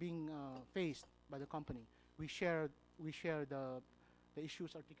being faced by the company, we share the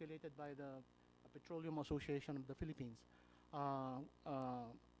issues articulated by the Petroleum Association of the Philippines.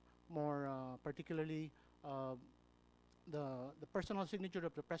 More particularly, the personal signature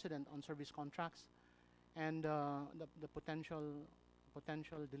of the President on service contracts, and the potential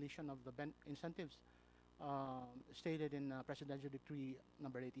deletion of the incentives stated in Presidential Decree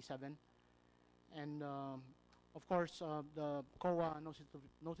number 87, and of course the COA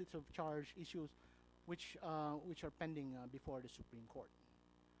notice of charge issues, which are pending before the Supreme Court.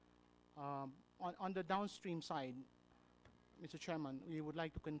 On the downstream side, Mr. Chairman, we would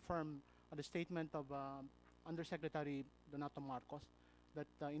like to confirm the statement of Undersecretary Donato Marcos that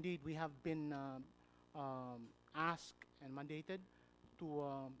indeed we have been asked and mandated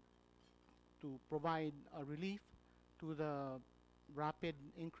to provide relief to the rapid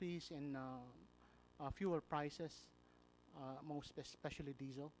increase in fuel prices, most especially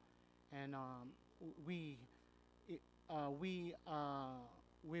diesel, and we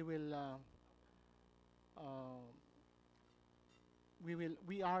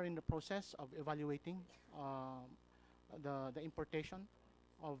are in the process of evaluating the importation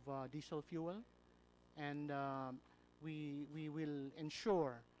of diesel fuel, and we will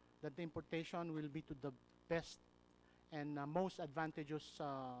ensure that the importation will be to the best and most advantageous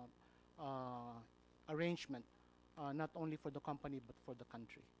arrangement, not only for the company but for the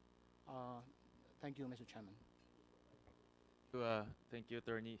country. Thank you, Mr. Chairman. Thank you,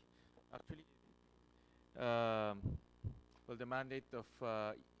 Attorney. Actually, well, the mandate of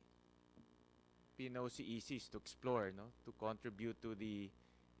PNOCEC is to explore, no, to contribute to the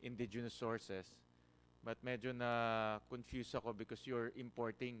indigenous sources. But medyo na confused ako because you're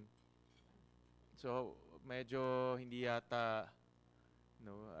importing. So medyo hindi yata,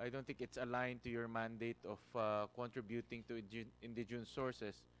 no, I don't think it's aligned to your mandate of contributing to indigenous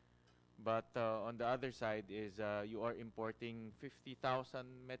sources. But on the other side is you are importing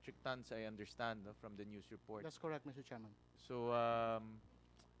 50,000 metric tons, I understand, no, from the news report. That's correct, Mr. Chairman. So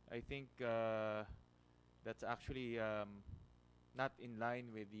I think that's actually not in line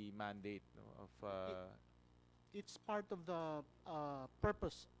with the mandate, no, of It's part of the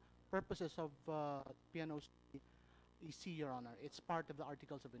purposes of PNOC EC, Your Honor. It's part of the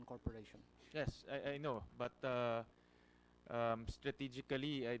Articles of Incorporation. yes, I know, but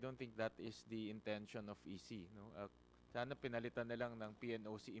strategically, I don't think that is the intention of EC. No, sana pinalitan na lang ng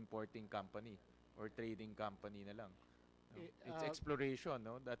PNOC importing company or trading company na lang. No? It's exploration,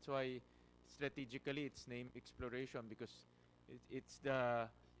 no? That's why strategically it's named exploration, because it's the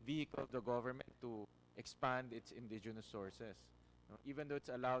vehicle of the government to expand its indigenous sources. No? Even though it's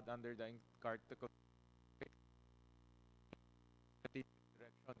allowed under the article, the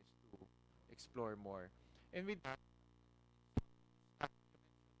direction is to explore more. And with that, a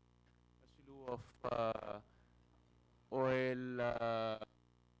slew of oil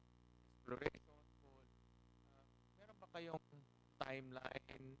exploration, coal. Meron ba kayong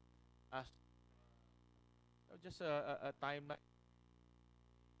timeline as just a timeline?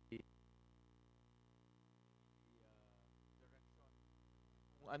 Direction.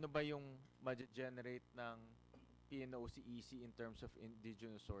 Kung ano ba yung ma-generate ng PNOC-EC in terms of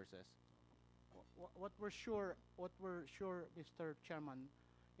indigenous sources? What we're sure, Mr. Chairman,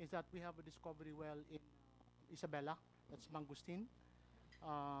 is that we have a discovery well in Isabela. That's Mangustin.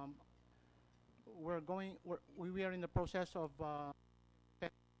 We are in the process of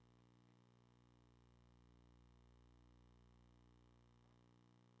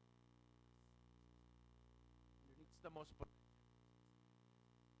it's the most potential.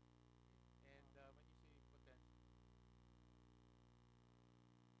 And when you say potential,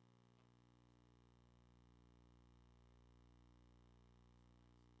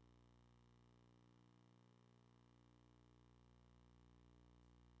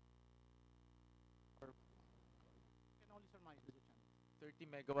 can only surmise, Mr. Chairman. 30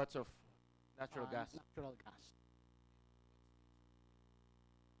 megawatts of natural gas. Natural gas.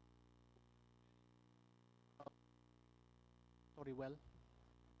 Very well,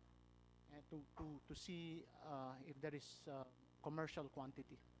 and to see if there is commercial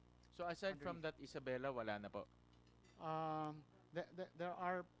quantity. So aside from that, Isabela, wala na po? There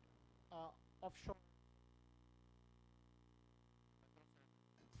are offshore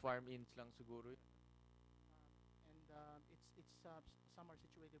Farm-ins lang siguro yun. and it's some are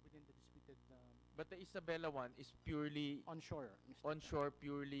situated within the disputed But the Isabela one is purely onshore, Mr. onshore,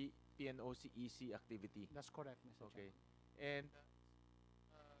 purely PNOC-EC activity. That's correct, Mr. Okay. Chairman. And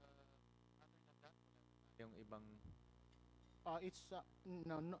other than that, wala na tayong ibang It's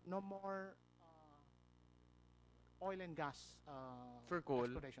no more oil and gas For coal?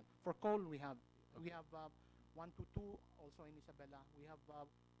 exploration. For coal, we have 122 also in Isabela. We have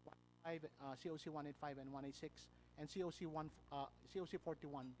 185, COC 185 and 186, and COC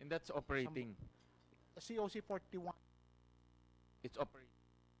 41. and that's operating. COC 41. It's operating.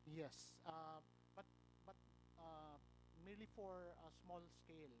 Yes, but merely for small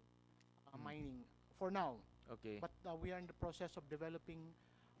scale mining for now. Okay. But we are in the process of developing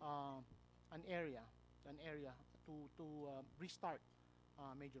an area to restart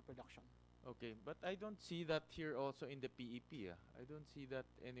major production. Okay, but I don't see that here also in the PEP. I don't see that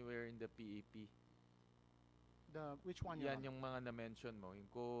anywhere in the PEP. Which one? Your Yan Honor? yung mga na-mention mo, yung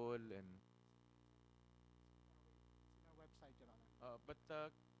coal and... It's in our website, Your Honor. but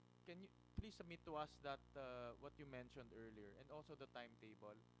can you please submit to us that what you mentioned earlier, and also the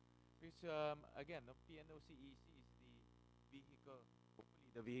timetable? Because again, no, PNOC-EC is the vehicle,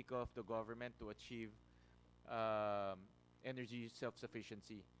 hopefully the vehicle of the government to achieve energy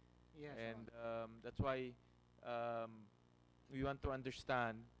self-sufficiency. Yes, Your And Honor. that's why we want to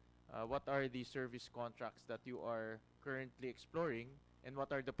understand what are the service contracts that you are currently exploring, and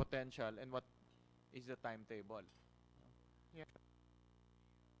what are the potential, and what is the timetable. Yeah.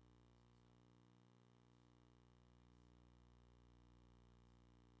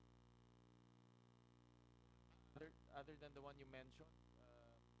 Other than the one you mentioned,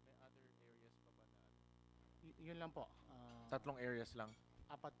 may other areas pa ba na ano? Yun lang po. Tatlong areas lang.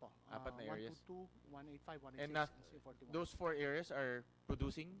 Apat po. Apat na areas. 122, 185, 186, And and C41. those 4 areas are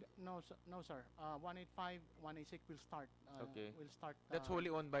producing? No, sir. 185, 186 will start. Okay. Will start. That's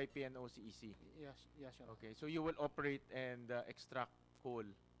wholly owned by PNOC-EC. Yes, Your Honor. Okay, so you will operate and extract coal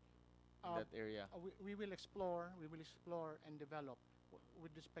in that area. We will explore and develop.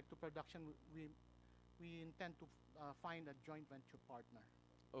 With respect to production, we intend to find a joint venture partner.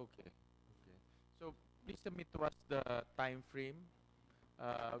 Okay. Okay. So please submit to us the time frame. You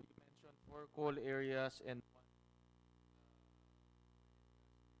mentioned 4 coal areas and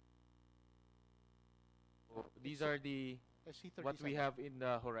 1. So these are the what we have in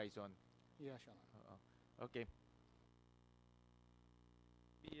the horizon. Yes, Your Honor. Okay.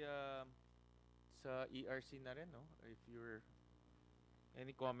 Maybe sa ERC na rin, no? If you're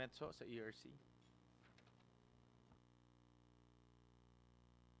any comments ho sa ERC?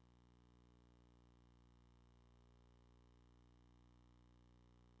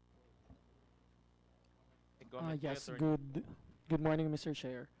 Yes, good morning, Mr.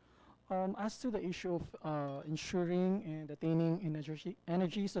 Chair. As to the issue of ensuring and attaining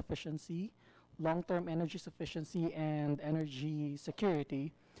energy sufficiency, long-term energy sufficiency, and energy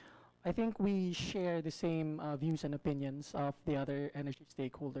security, I think we share the same views and opinions of the other energy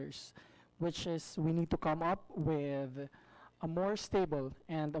stakeholders, which is we need to come up with a more stable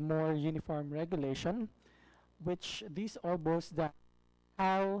and a more uniform regulation, which these all boils down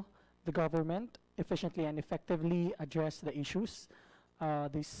how the government efficiently and effectively address the issues.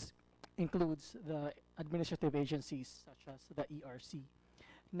 This includes the administrative agencies such as the ERC.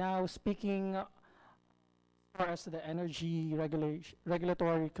 Now, speaking as far as the Energy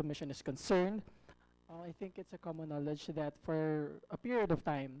Regulatory Commission is concerned, I think it's a common knowledge that for a period of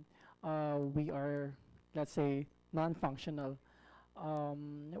time, we are, let's say, non-functional.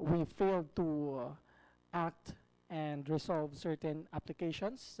 We failed to act and resolve certain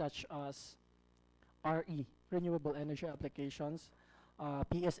applications such as RE, renewable energy applications,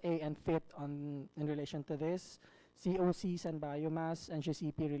 PSA and FIT in relation to this, COCs and biomass, and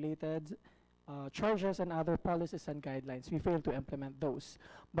GCP related, charges and other policies and guidelines. We failed to implement those.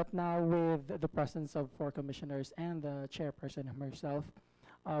 But now with the presence of 4 commissioners and the chairperson herself,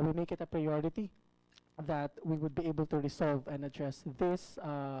 we make it a priority that we would be able to resolve and address this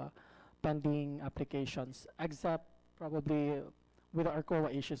pending applications, except probably with our COA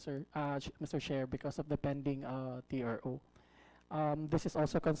issues, Mr. Chair, because of the pending TRO. This is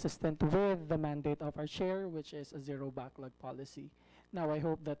also consistent with the mandate of our chair, which is a zero backlog policy. Now, I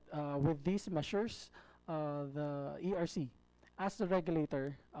hope that with these measures, the ERC, as the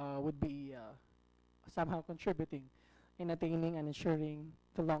regulator, would be somehow contributing in attaining and ensuring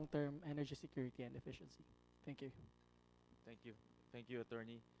the long-term energy security and efficiency. Thank you. Thank you. Thank you,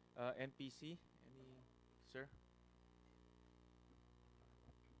 Attorney. NPC, sir?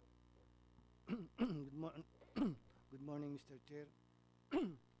 Good morning, Mr. Chair.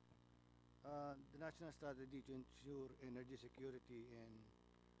 The national strategy to ensure energy security and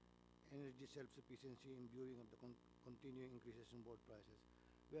energy self-sufficiency in viewing of the continuing increases in board prices.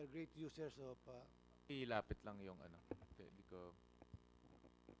 We are great users of... Ilapit lang yung ano. Hindi ko...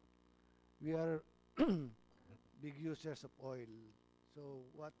 We are big users of oil. So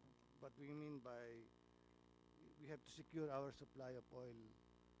what we mean by we have to secure our supply of oil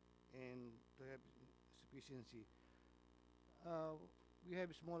and to have sufficiency. We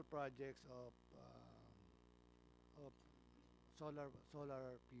have small projects of solar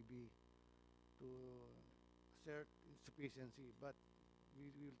PV to assert sufficiency, but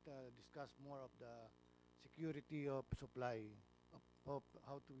we will discuss more of the security of supply of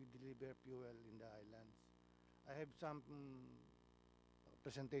how to deliver fuel in the islands. I have some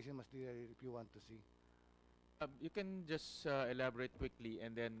presentation material if you want to see. You can just elaborate quickly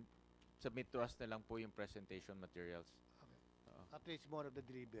and then submit to us na lang po yung presentation materials. At least more of the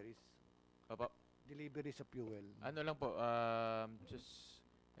deliveries. Opo. Deliveries of fuel. Ano lang po, just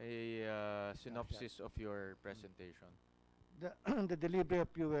a synopsis of your presentation. The delivery of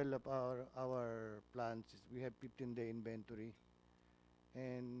fuel of our plants, we have 15-day inventory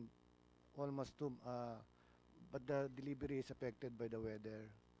and almost but the delivery is affected by the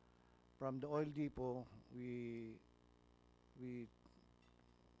weather. From the oil depot, we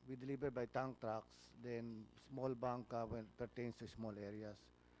deliver by tank trucks, then small bunker when it pertains to small areas.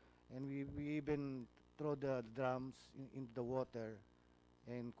 And we even throw the drums into the water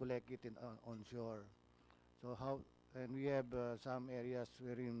and collect it onshore. So and we have some areas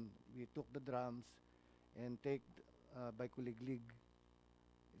wherein we took the drums and take by kuliglig.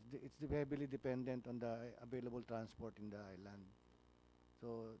 It's heavily dependent on the available transport in the island.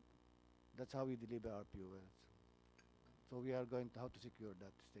 So that's how we deliver our fuels. So we are going to how to secure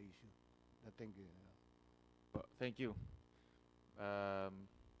that is the issue. Thank you. Thank you.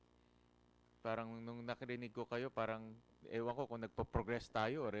 Parang nung nakarinig ko kayo, parang ewan ko kung nagpo-progress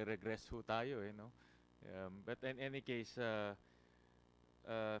tayo or regress ho tayo, no? But in any case,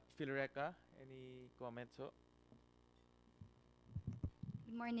 Philreca, any comments ho?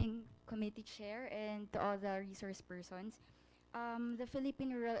 Good morning, Committee Chair, and to all the resource persons. The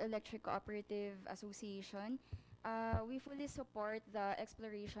Philippine Rural Electric Cooperative Association, we fully support the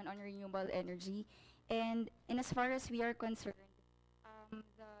exploration on renewable energy, and in as far as we are concerned,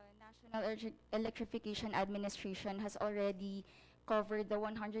 the National Electrification Administration has already covered the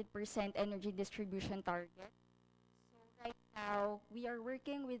 100% energy distribution target. So right how we are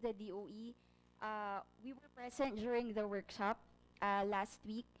working with the DOE. We were present during the workshop last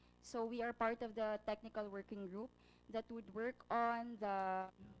week, so we are part of the technical working group that would work on the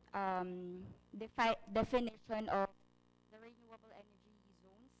definition of the renewable energy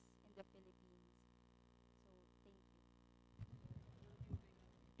zones in the Philippines. So, thank you.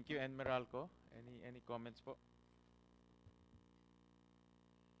 Thank you. And Meralco, any comments po?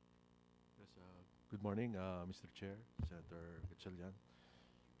 Yes, good morning, Mr. Chair, Senator Gatchalian.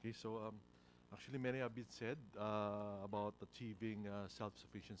 Okay, so actually many have been said about achieving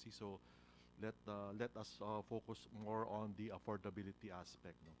self-sufficiency. So let us focus more on the affordability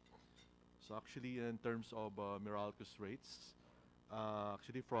aspect. No? So actually, in terms of Meralco's rates,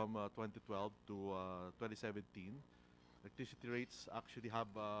 actually from 2012 to 2017, electricity rates actually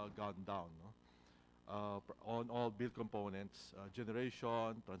have gone down. No? On all bill components,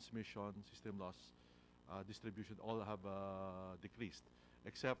 generation, transmission, system loss, distribution, all have decreased,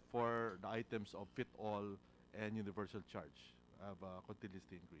 except for the items of fit-all and universal charge have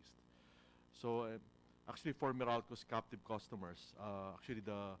continuously increased. So actually for Meralco's captive customers, actually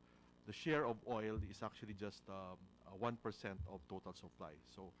the share of oil is actually just 1% of total supply.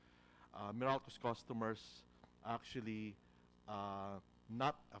 So Meralco's customers actually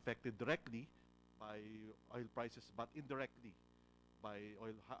not affected directly by oil prices, but indirectly by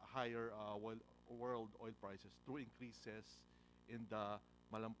higher world oil prices through increases in the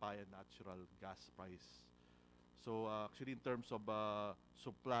Malampaya natural gas price. So actually in terms of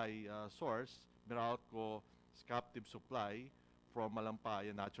supply source, Meralco's captive supply from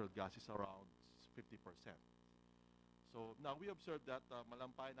Malampaya natural gas is around 50%. So now we observe that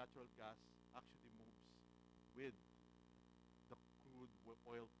Malampaya natural gas actually moves with the crude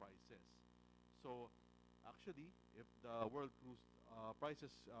oil prices. So actually, if the world crude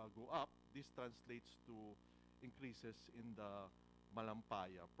prices go up, this translates to increases in the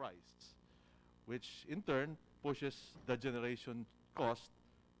Malampaya price, which in turn pushes the generation cost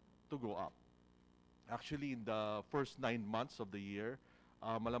to go up. Actually, in the first 9 months of the year,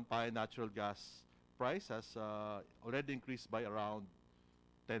 Malampaya natural gas price has already increased by around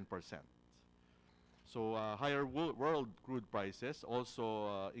 10%. So higher world crude prices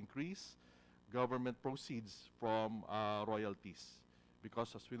also increase government proceeds from royalties,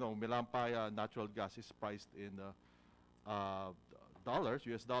 because as we know, Malampaya natural gas is priced in dollars,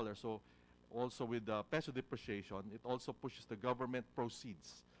 US dollars. So also with the peso depreciation, it also pushes the government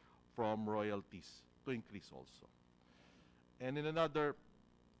proceeds from royalties to increase also. And in another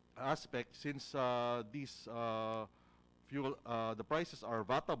aspect, since these fuel, the prices are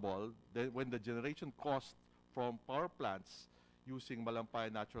vatable, then when the generation cost from power plants using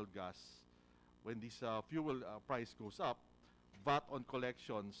Malampaya natural gas, when this fuel price goes up, VAT on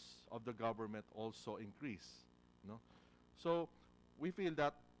collections of the government also increase. No? So we feel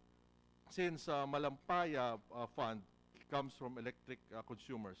that since Malampaya fund comes from electric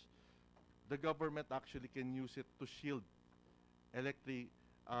consumers, the government actually can use it to shield electricity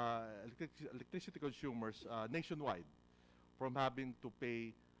consumers nationwide from having to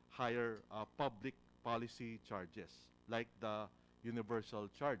pay higher public policy charges, like the universal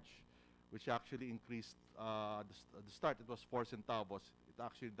charge, which actually increased at the start. It was 4 centavos. It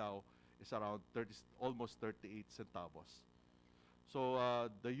actually now is around almost 38 centavos. So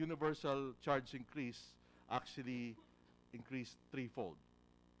the universal charge increase actually increased threefold,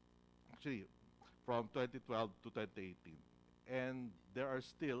 actually from 2012 to 2018. And there are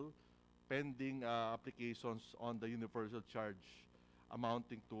still pending applications on the universal charge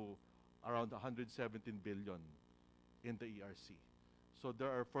amounting to around 117 billion in the ERC. So there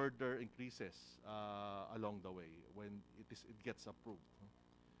are further increases along the way when it gets approved.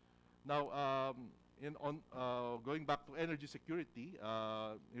 Now, going back to energy security,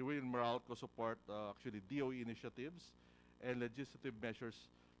 we in Meralco support actually DOE initiatives and legislative measures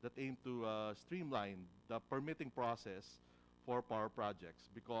that aim to streamline the permitting process for power projects,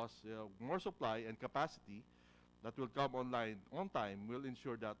 because more supply and capacity that will come online on time will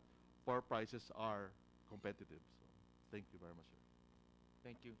ensure that power prices are competitive. So, thank you very much, sir.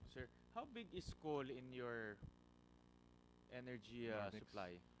 Thank you, sir. How big is coal in your energy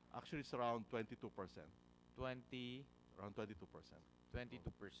supply? Actually, it's around 22%. 20? Around 22%. 22%.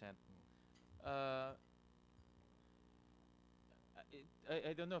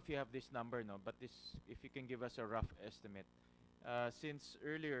 I don't know if you have this number, no, but if you can give us a rough estimate. Since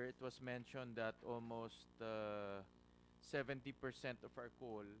earlier it was mentioned that almost 70% of our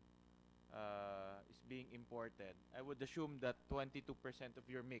coal is being imported, I would assume that 22% of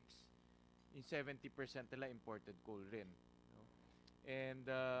your mix in 70% nila imported coal rin. No? And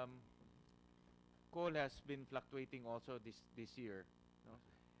coal has been fluctuating also this year, no?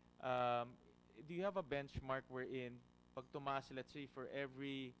 Do you have a benchmark wherein pag tumaas, let's say for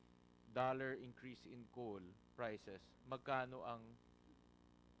every dollar increase in coal prices, magkano ang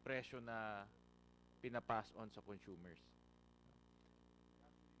presyo na pinapass on sa consumers?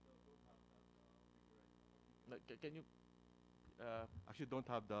 Can you actually don't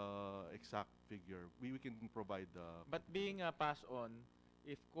have the exact figure. We can provide the. But being passed on,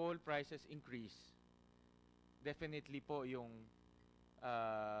 if coal prices increase, definitely po yung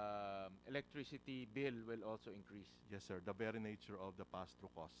electricity bill will also increase. Yes, sir. The very nature of the pass-through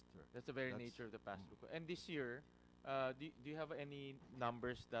cost, sir. That's the very nature of the pass-through. And this year, do you have any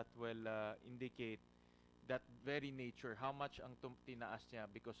numbers that will indicate that very nature? How much ang tinaas niya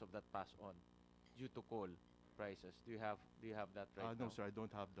because of that pass-on due to coal prices? Do you have that right now? No, sir. I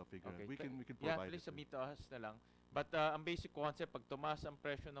don't have the figure. Okay. We can yeah, provide please it. submit to us na lang. But ang basic concept, pag tumaas ang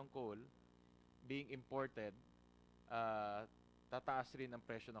presyo ng coal being imported, tataas rin ang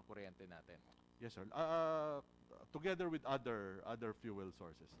presyo ng kuryente natin. Yes, sir. Together with other fuel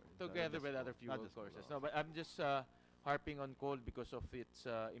sources, sir. Together with other fuel sources. No, but I'm just harping on coal because of its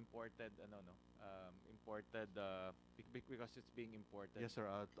imported, because it's being imported. Yes, sir.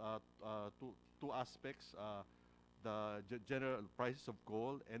 Two aspects. The general prices of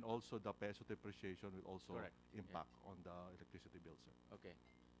coal and also the peso depreciation will also impact on the electricity bill, sir. Okay.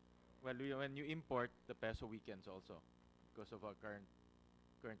 Well, when you import, the peso weakens also because of our current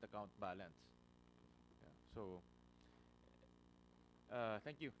account balance. Yeah. So,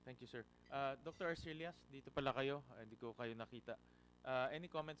 thank you, sir. Dr. Arcelias, dito pala kayo. Hindi ko kayo nakita. Any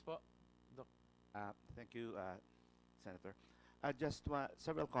comments po, Doc? Thank you, Senator. Just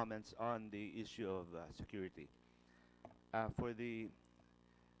several comments on the issue of security. From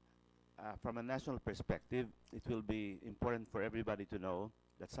a national perspective, it will be important for everybody to know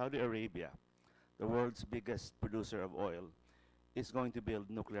that Saudi Arabia, the world's biggest producer of oil, is going to build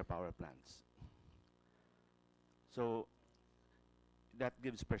nuclear power plants. So that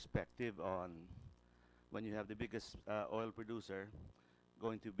gives perspective on when you have the biggest oil producer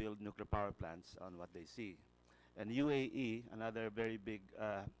going to build nuclear power plants on what they see. And UAE, another very big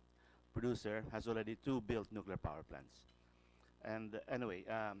producer, has already 2 built nuclear power plants. And anyway,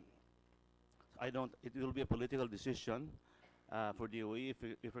 it will be a political decision for DOE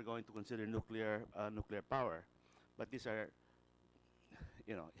if we're going to consider nuclear power. But these are,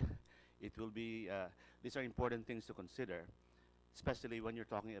 it will be, these are important things to consider, especially when you're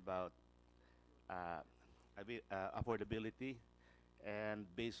talking about affordability and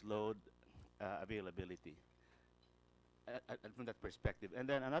base load availability. From that perspective. And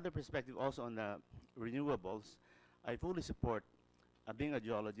then another perspective also on the renewables, I fully support, being a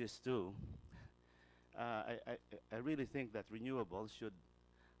geologist too, I really think that renewables should,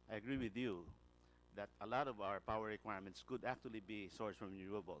 I agree with you, that a lot of our power requirements could actually be sourced from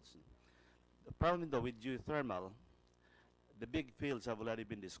renewables. The problem though with geothermal, the big fields have already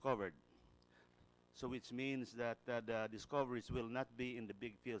been discovered. So which means that the discoveries will not be in the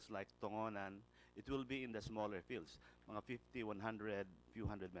big fields like Tongonan, it will be in the smaller fields, mga 50, 100, few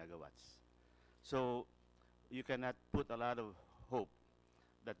hundred megawatts. So you cannot put a lot of hope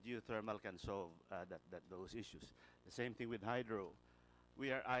that geothermal can solve those issues. The same thing with hydro.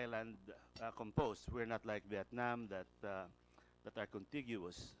 We are island composed. We're not like Vietnam that are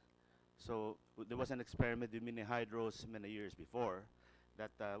contiguous. So there was an experiment with mini hydros many years before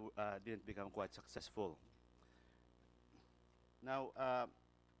that didn't become quite successful. Now,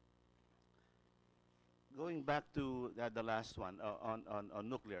 going back to the last one on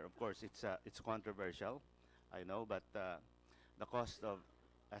nuclear, of course, it's controversial, I know, but the cost of,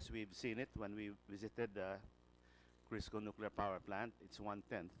 as we've seen it when we visited the Crisco nuclear power plant, it's 1/10.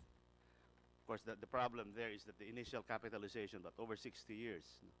 Of course, the problem there is that the initial capitalization, but over 60 years,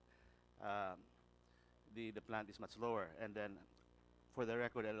 the plant is much lower. And then, for the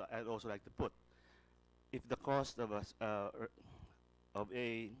record, I'd also like to put, if the cost of a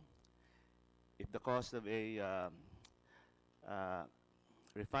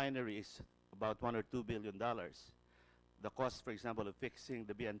refinery is about $1 or $2 billion, the cost, for example, of fixing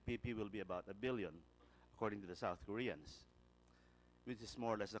the BNPP will be about $1 billion, according to the South Koreans, which is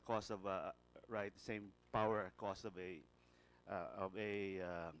more or less the cost of same power cost of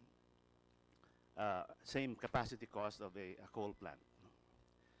same capacity cost of a coal plant.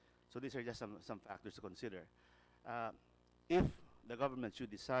 So these are just some factors to consider. If the government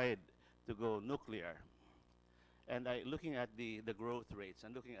should decide to go nuclear, and looking at the growth rates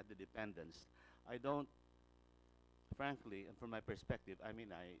and looking at the dependence, I don't, frankly, and from my perspective,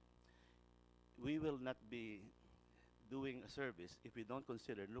 we will not be doing a service if we don't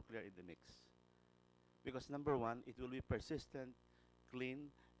consider nuclear in the mix. because number one, it will be persistent,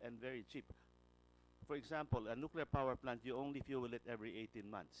 clean, and very cheap. For example, a nuclear power plant, you only fuel it every 18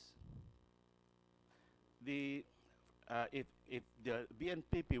 months. If the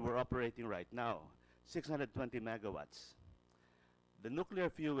BNPP were operating right now, 620 megawatts, the nuclear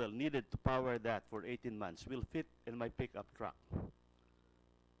fuel needed to power that for 18 months will fit in my pickup truck,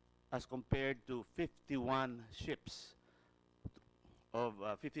 as compared to 51 ships of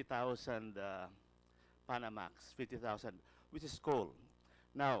 50,000 Panamax, 50,000, which is coal.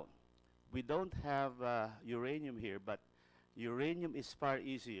 Now, we don't have uranium here, but uranium is far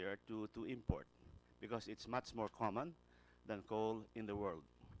easier to import because it's much more common than coal in the world.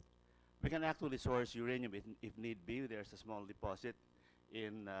 We can actually source uranium if need be. There's a small deposit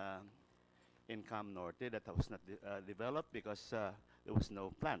in Cam Norte that was not developed because there was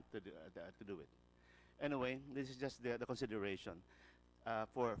no plant to do it. Anyway, this is just the consideration.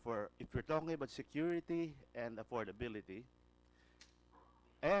 If we're talking about security and affordability,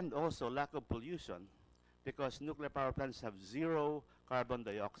 and also lack of pollution, because nuclear power plants have zero carbon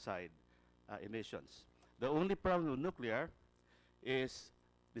dioxide emissions. The only problem with nuclear is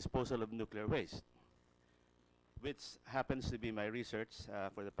disposal of nuclear waste, which happens to be my research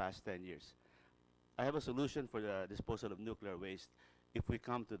for the past 10 years. I have a solution for the disposal of nuclear waste if we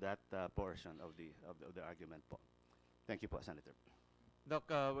come to that portion of the argument po. Thank you po, Senator. Doc,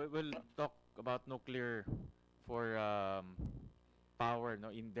 we'll talk about nuclear for power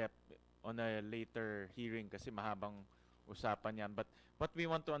in depth on a later hearing kasi mahabang usapan yan. But what we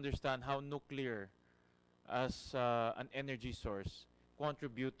want to understand how nuclear as an energy source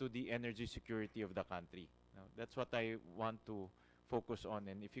contribute to the energy security of the country. That's what I want to focus on,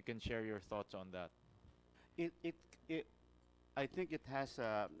 and if you can share your thoughts on that. I think it has,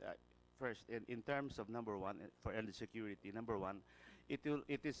 first, in terms of number one, for energy security, number one, it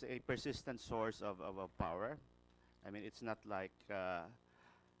is a persistent source of power. I mean, it's not like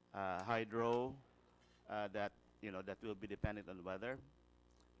hydro that will be dependent on weather.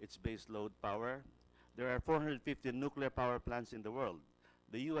 It's base load power. There are 450 nuclear power plants in the world.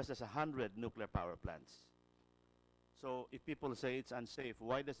 The U.S. has 100 nuclear power plants. So if people say it's unsafe,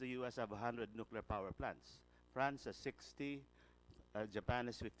 why does the U.S. have 100 nuclear power plants? France has 60, Japan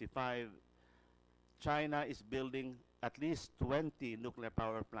has 55. China is building at least 20 nuclear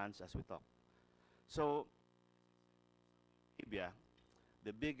power plants as we talk. So Libya,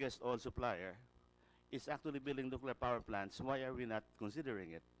 the biggest oil supplier, is actually building nuclear power plants. Why are we not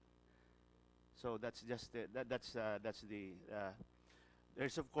considering it? So that's just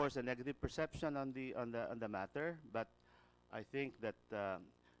there's of course a negative perception on the matter, but I think that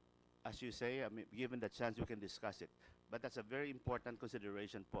as you say, I mean, given the chance, we can discuss it. But that's a very important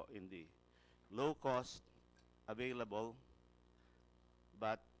consideration in the low cost, available,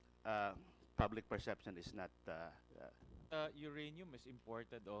 but public perception is not. Uranium is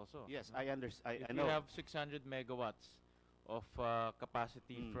imported also. Yes, I understand. If I know. you have 600 megawatts of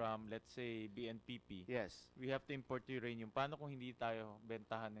capacity from, let's say, BNPP, yes, we have to import uranium. Paano kung hindi tayo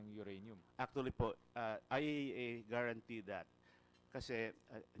bentahan ng uranium? Actually po, IAEA guarantee that. Kasi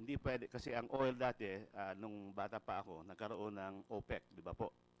hindi pwede, kasi ang oil dati, nung bata pa ako, nagkaroon ng OPEC, di ba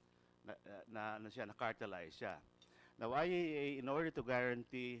po? Na-cartelize siya. Now, IAEA, in order to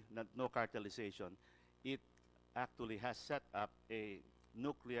guarantee no cartelization, it actually has set up a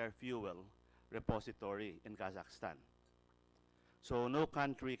nuclear fuel repository in Kazakhstan. So no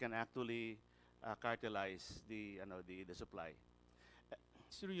country can actually cartelize the supply.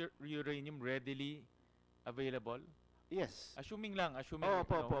 Is uranium readily available? Yes. Assuming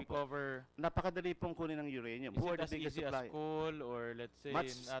we cover. Napakadali pong kunin ng uranium. Is Who are it the as biggest easy suppliers? as coal or let's say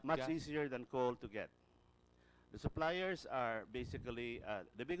much easier than coal to get. The suppliers are basically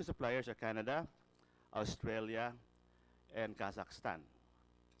the biggest suppliers are Canada, Australia, and Kazakhstan.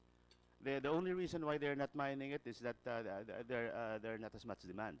 The only reason why they're not mining it is that there are not as much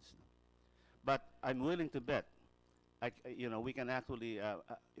demands. But I'm willing to bet, we can actually,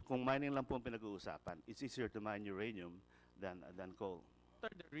 kung mining lang po ang pinag-uusapan, it's easier to mine uranium than coal. What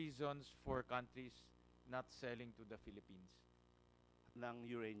are the reasons for countries not selling to the Philippines? Ng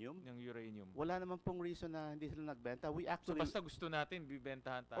uranium? Ng uranium. Wala naman pong reason na hindi sila nagbenta. We actually... So basta gusto natin,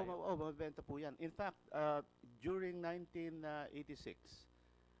 bibentahan tayo. Mabenta po yan. In fact, during 1986,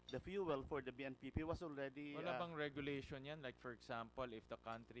 the fuel for the BNPP was already... Wala bang regulation yan? Like for example, if the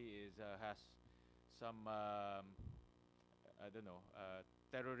country has some, I don't know,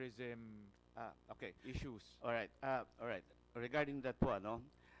 terrorism issues. All right. Regarding that po,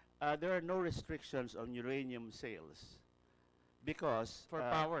 there are no restrictions on uranium sales because... For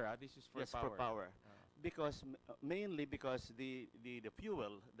power, this is for yes, power. for power. mainly because the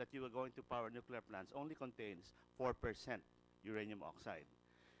fuel that you are going to power nuclear plants only contains 4% uranium oxide.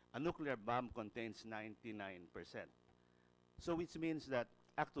 A nuclear bomb contains 99%. So which means that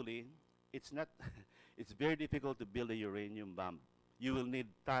actually it's not it's very difficult to build a uranium bomb. You will need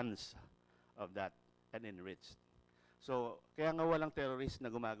tons of that and enriched. So kaya nga walang terrorist na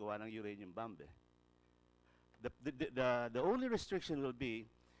gumagawa ng uranium bomb eh. The only restriction will be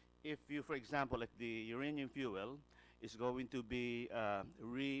if you, for example, if the uranium fuel is going to be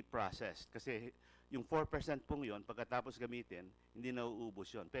reprocessed. Kasi yung 4% pong yun, pagkatapos gamitin, hindi na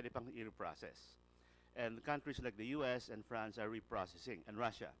uubos yun. Pwede pang i-reprocess. And countries like the US and France are reprocessing, and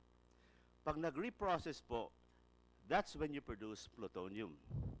Russia. Pag nag-reprocess po, that's when you produce plutonium.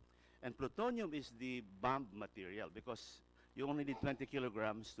 And plutonium is the bomb material because you only need 20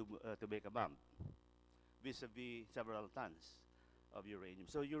 kilograms to make a bomb, vis-a-vis several tons of uranium.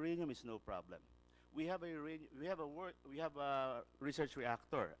 So uranium is no problem. We have a research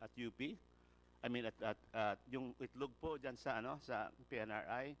reactor at UP. I mean at yung itlog po dyan sa sa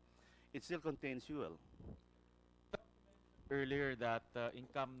PNRI. It still contains fuel. Earlier that in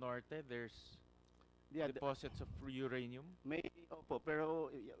Cam Norte there's deposits of uranium. May opo,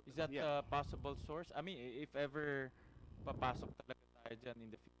 pero is that a possible source? I mean, if ever papasok talaga tayo dyan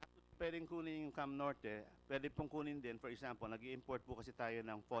in the future. Pwedeng kunin yung Cam Norte, pwede pong kunin din, for example, nag-i-import po kasi tayo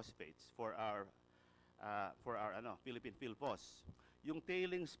ng phosphates for our Philippine Philphos. Yung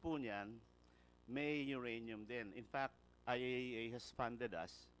tailings po niyan, may uranium din. In fact, IAEA has funded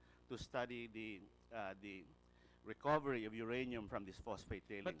us to study the recovery of uranium from this phosphate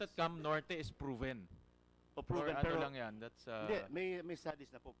tailings. But that Cam Norte is proven. O proven, or pero ano lang yan? That's hindi, may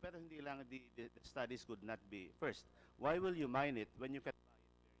studies na po, pero hindi lang the studies could not be. First, why will you mine it when you can buy it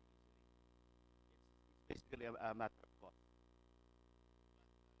very easily? It's basically a matter of cost.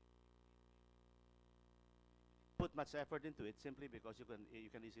 Put much effort into it simply because you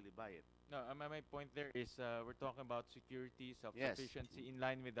can easily buy it. No, my point there is we're talking about security, self-sufficiency, in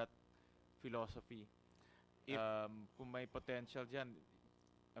line with that philosophy. Kung may potential dyan,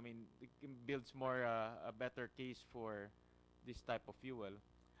 I mean, it builds more a better case for this type of fuel.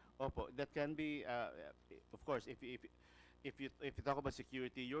 Opo, that can be, of course, if you talk about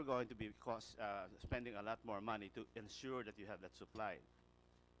security, you're going to be spending a lot more money to ensure that you have that supply.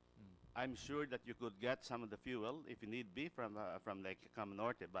 I'm sure that you could get some of the fuel, if you need be, from like Cam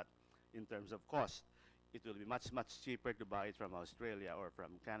Norte, but in terms of cost, it will be much cheaper to buy it from Australia or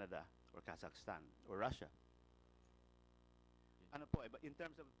from Canada or Kazakhstan or Russia. Ano po, in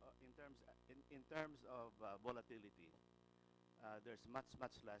terms of volatility, there's much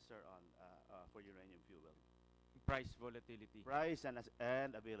lesser on for uranium fuel. Price volatility. Price and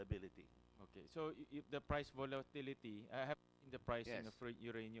availability. Okay, so if the price volatility, I have seen the pricing of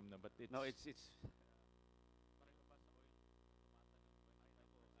uranium, no, but it's there's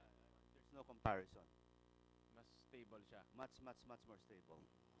no comparison. Mas stable siya. Much more stable.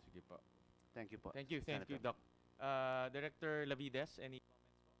 Sige po. Thank you po. Thank you, Doc. Director Lavides, any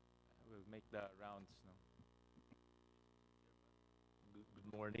comments po? We'll make the rounds, no? Good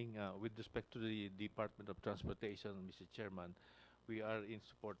morning. With respect to the Department of Transportation, Mr. Chairman, we are in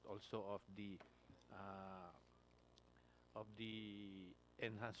support also of the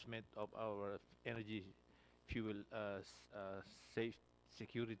enhancement of our energy fuel safe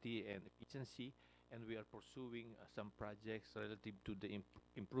security and efficiency, and we are pursuing some projects relative to the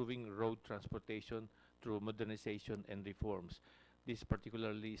improving road transportation through modernization and reforms. This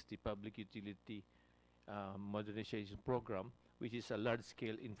particularly is the Public Utility Modernization Program, which is a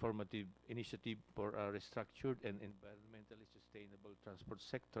large-scale informative initiative for a restructured and environmentally sustainable transport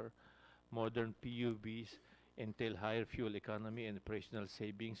sector. Modern PUVs entail higher fuel economy and operational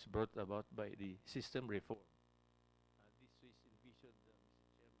savings brought about by the system reform. This is envisioned, Mr.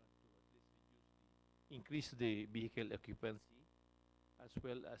 Chairman, to at least increase the vehicle occupancy as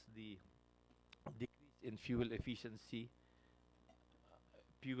well as the decrease in fuel efficiency,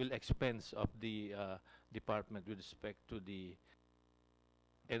 fuel expense of the department with respect to the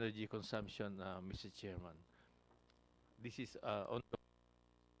energy consumption, Mr. Chairman. This is on the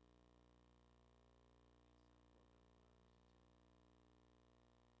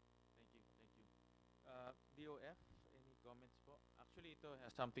DOF, any comments po? Actually, ito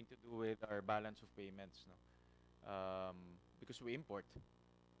has something to do with our balance of payments, no? Because we import.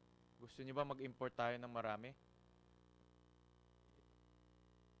 Gusto niyo ba mag-import tayo ng marami?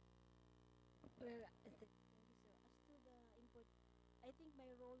 Well, thank you, sir. As to the import, I think my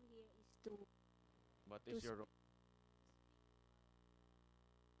role here is to... What is your role?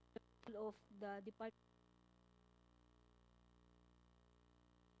 Of the department.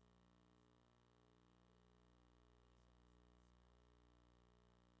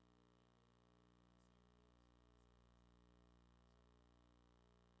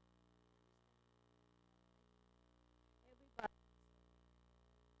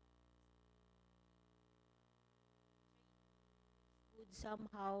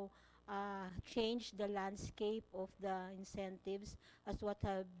 somehow change the landscape of the incentives, as what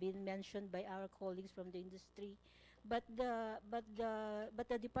have been mentioned by our colleagues from the industry. But the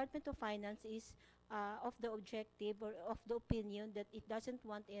Department of Finance is of the objective or of the opinion that it doesn't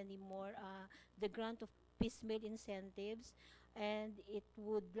want anymore the grant of piecemeal incentives, and it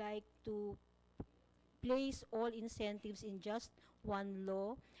would like to place all incentives in just one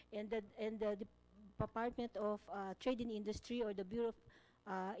law, and the Department of Trade and Industry, or the Bureau of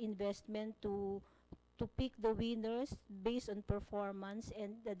Investment, to pick the winners based on performance,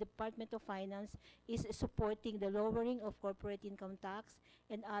 and the Department of Finance is supporting the lowering of corporate income tax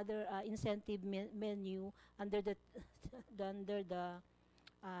and other incentive menu under the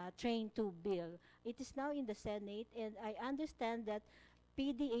Train 2 bill. It is now in the Senate, and I understand that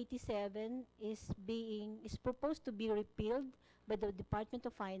PD 87 is proposed to be repealed by the Department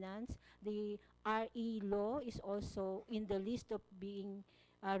of Finance. The RE law is also in the list of being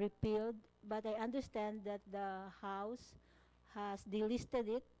repealed, but I understand that the House has delisted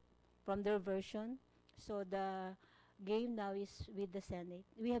it from their version, so the game now is with the Senate.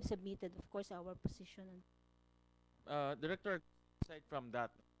 We have submitted, of course, our position. Director, aside from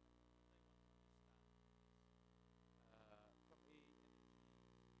that,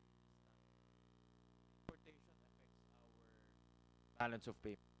 balance of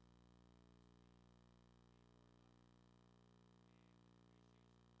payment.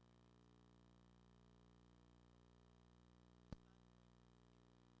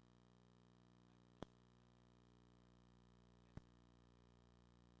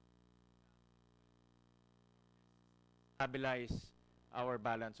 Stabilize our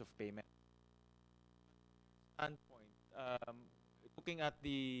balance of payment. Standpoint, looking at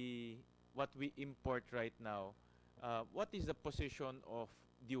what we import right now, what is the position of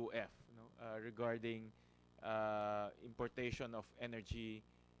DOF regarding importation of energy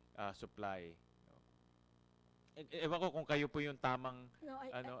supply? Ewan ko kung kayo po yung tamang No,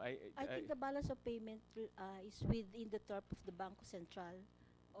 I think the balance of payment is within the turf of the Bangko Sentral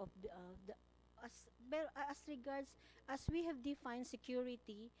of as regards, as we have defined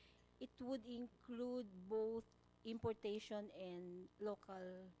security, it would include both importation and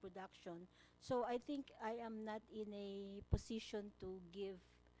local production. So I think I am not in a position to give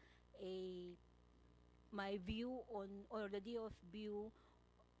my view on, or the DOF view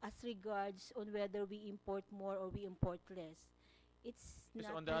as regards on whether we import more or we import less. It's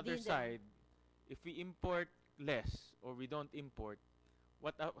not on the other side, if we import less or we don't import,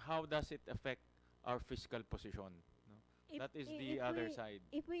 how does it affect our fiscal position? No? That is the other side.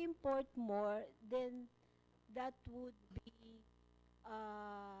 If we import more, then that would be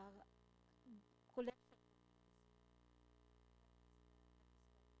collection.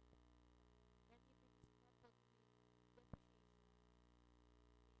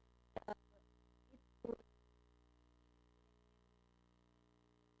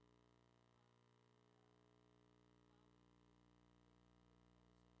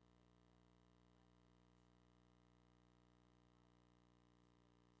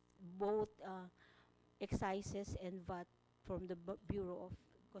 Both excises and VAT from the Bureau of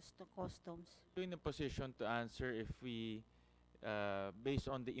Customs. In a position to answer if we, based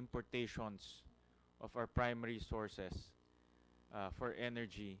on the importations of our primary sources for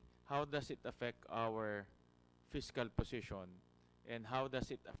energy, how does it affect our fiscal position, and how does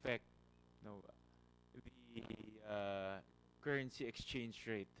it affect the currency exchange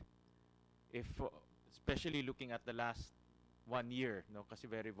rate? If, especially looking at the last 1 year, kasi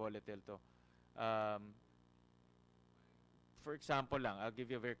very volatile to. For example lang, I'll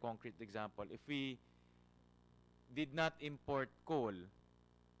give you a very concrete example. If we did not import coal,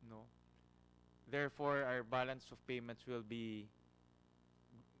 therefore our balance of payments will be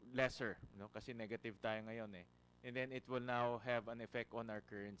lesser, kasi negative tayo ngayon eh. And then it will now have an effect on our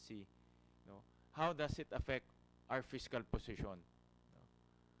currency. How does it affect our fiscal position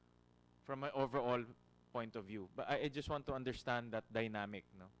from an overall point of view? But I just want to understand that dynamic,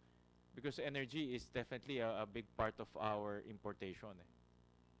 because energy is definitely a big part of our importation.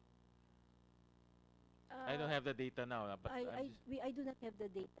 I don't have the data now, but I do not have the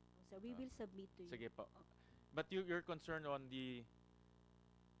data, sir. We will submit to you. Sige po. But you're concerned on the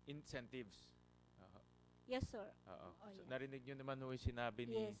incentives. Yes, sir. So, narinig nyo naman yung sinabi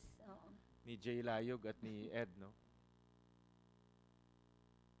ni Jay Layog at ni Ed, no?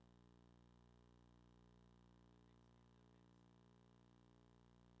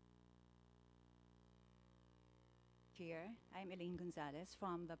 Chair, I'm Elaine Gonzalez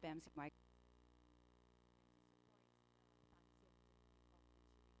from the PEMC Market.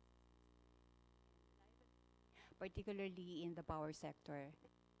 particularly in the power sector?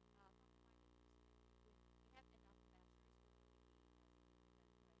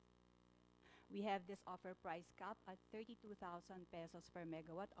 We have this offer price cap at 32,000 pesos per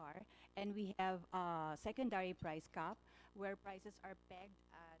megawatt hour, and we have a secondary price cap where prices are pegged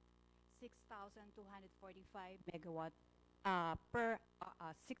at 6,245 megawatt per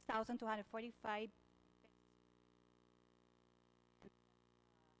 6,245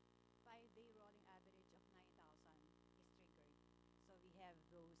 5-day rolling average of 9,000 is triggered. So we have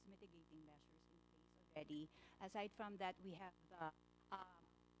those mitigating measures in place already. Aside from that, we have the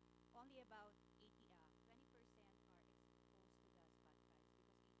only about 20% are exposed to the spot price because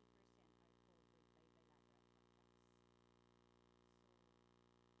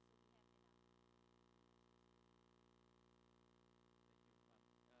 80% are covered by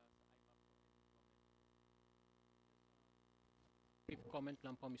bilateral contracts. Brief comment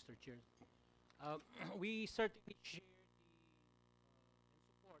lang po, Mr. Chair. We certainly share and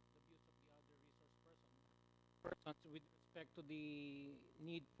support the views of the other resource persons with respect to the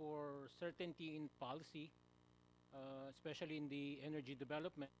need for certainty in policy, especially in the energy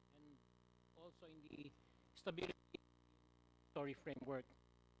development and also in the stability regulatory framework.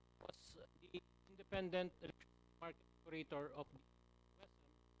 As the independent electricity market operator of the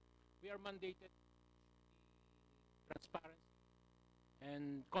WESM, we are mandated transparency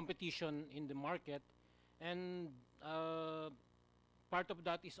and competition in the market, and part of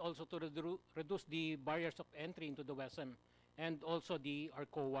that is also to reduce the barriers of entry into the WESM and also the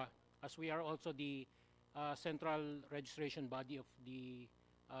ARCOA, as we are also the central registration body of the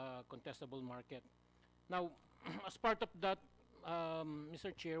contestable market. Now, as part of that,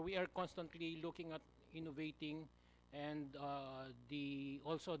 Mr. Chair, we are constantly looking at innovating and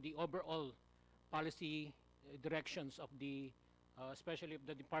also the overall policy directions of the especially of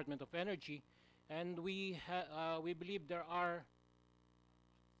the Department of Energy, and we believe there are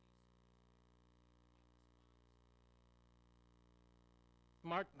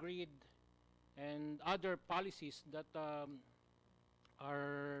smart grid and other policies that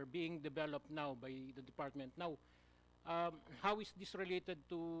are being developed now by the department. Now, how is this related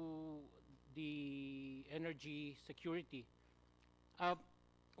to the energy security?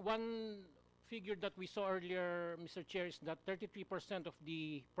 One figure that we saw earlier, Mr. Chair, is that 33% of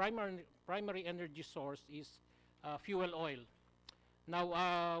the primary energy source is fuel oil.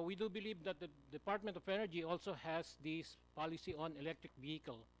 Now, we do believe that the Department of Energy also has this policy on electric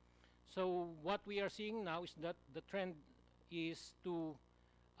vehicle. So what we are seeing now is that the trend is to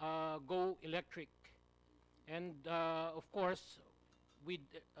go electric. And of course, with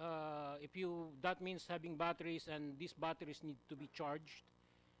that means having batteries, and these batteries need to be charged.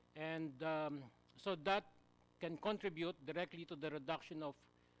 And so that can contribute directly to the reduction of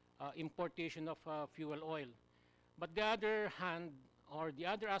importation of fuel oil. But the other hand, or the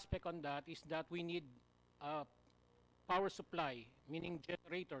other aspect on that, is that we need power supply, meaning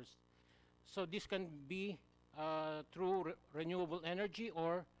generators. So this can be through renewable energy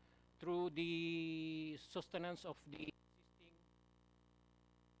or through the sustenance of the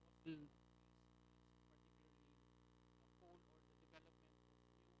existing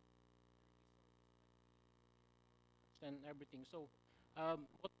and everything. So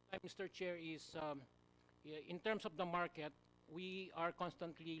what Mr. Chair is, in terms of the market, we are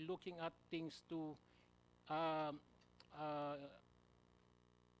constantly looking at things to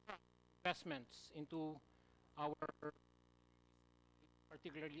investments into our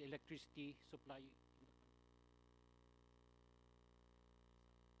particularly electricity supply.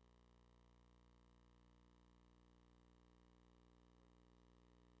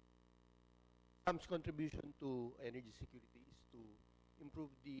 PAM's contribution to energy security is to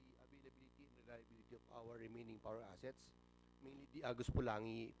improve the availability and reliability of our remaining power assets, mainly the Agus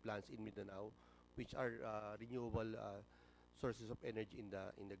Pulangi plants in Mindanao, which are renewable sources of energy in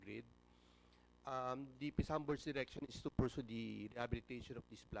the grid. The PISAM Board's direction is to pursue the rehabilitation of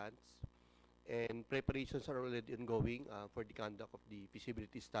these plants, and preparations are already ongoing for the conduct of the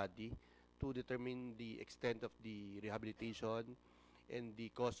feasibility study to determine the extent of the rehabilitation and the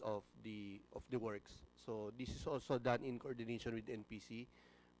cost of the works. So this is also done in coordination with NPC,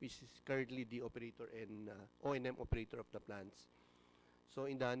 which is currently the operator and O&M operator of the plants. So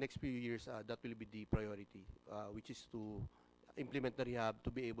in the next few years, that will be the priority, which is to implement the rehab to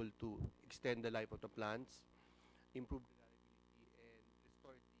be able to extend the life of the plants, improve the reliability, and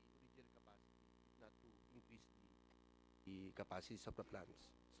restore the original capacity, if not to increase the capacities of the plants.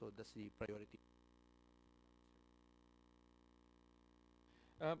 So that's the priority.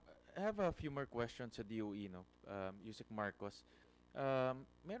 I have a few more questions sa DOE, no? Yusek Marcos.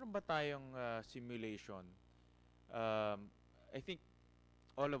 Meron ba tayong simulation I think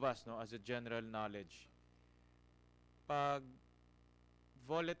all of us, no, as a general knowledge, pag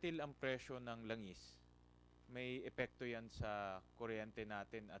volatile ang presyo ng langis, may epekto yan sa kuryente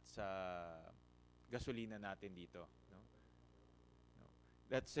natin at sa gasolina natin dito. No? No.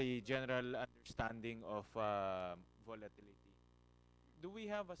 That's a general understanding of volatility. Do we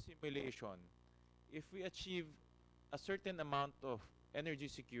have a simulation? If we achieve a certain amount of energy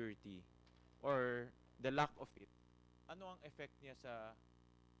security or the lack of it, ano ang effect niya sa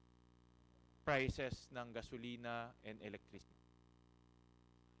prices ng gasolina and electricity?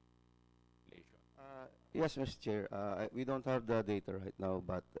 Yes, Mr. Chair. We don't have the data right now,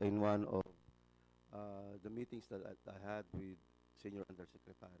 but in one of the meetings that I had with Senior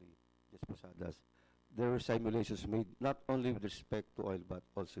Undersecretary Jes Posadas, there were simulations made not only with respect to oil but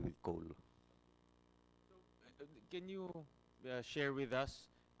also with coal. Can you share with us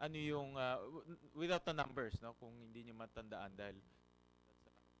ano yung without the numbers, no, kung hindi niyo matandaan dahil that's a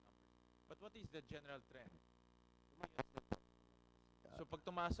lot of numbers. But what is the general trend? So pag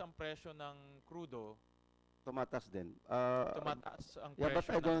tumaas ang presyo ng crudo, Tumatas din. tumataas ang Yeah, but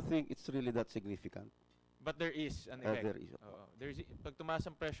presyo I don't think it's really that significant. But there is an effect. There is. Pag tumaas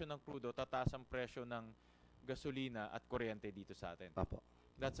ang presyo ng crudo, tataas ang presyo ng gasolina at kuryente dito sa atin. Apo.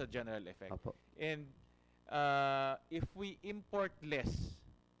 That's a general effect. Apo. And if we import less,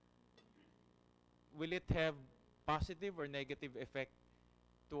 will it have positive or negative effect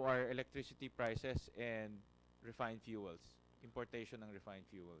to our electricity prices and refined fuels? Importation ng refined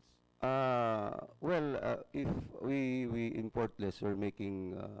fuels. Well, if we import less, we're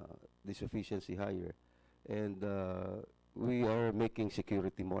making the sufficiency higher, and we are making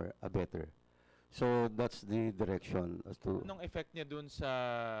security more better. So that's the direction as to. Anong effect niya dun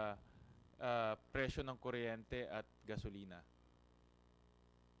sa presyo ng kuryente at gasolina?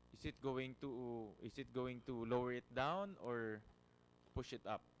 Is it going to lower it down or push it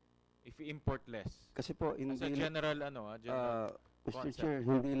up if we import less? Kasi po in as a general general Mr. concept. Chair,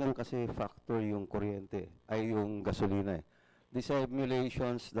 hindi lang kasi factor yung kuryente, ay yung gasolina eh. The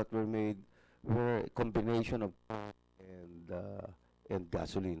simulations that were made were a combination of and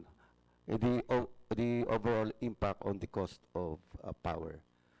gasoline. The overall impact on the cost of power.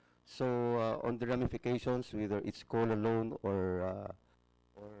 So on the ramifications, whether it's coal alone or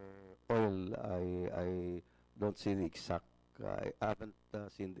oil, I don't see the exact. I haven't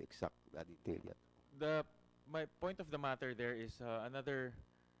seen the exact detail yet. My point of the matter there is another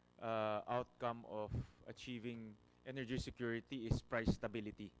outcome of achieving energy security is price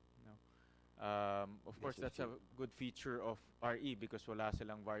stability. No? Of course, that's a good feature of RE because wala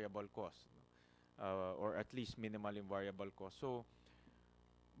silang variable cost, or at least minimal in variable cost. So,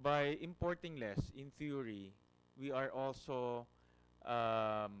 by importing less, in theory, we are also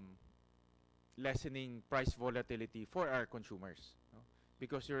lessening price volatility for our consumers, no?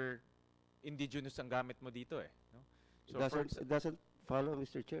 Because you're indigenous ang gamit mo dito eh. No? So it doesn't follow,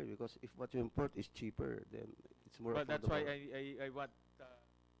 Mr. Chair, because if what you import is cheaper, then it's more affordable. But that's why I want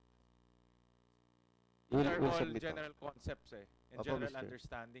We'll all submit general concepts eh, and Opo, general Mr.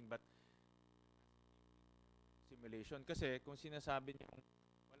 understanding, but simulation kasi kung sinasabi niyo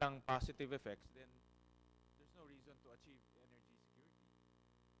walang positive effects, then there's no reason to achieve energy security.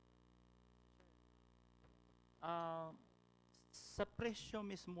 Sa presyo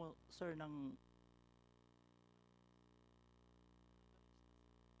mismo, sir, ng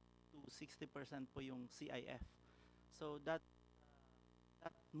to 60% po yung CIF. So that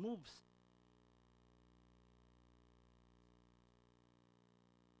moves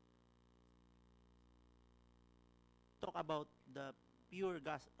talk about the pure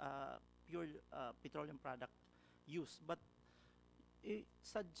gas, petroleum product use, but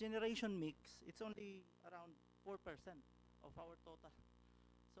sa generation mix, it's only around 4% of our total.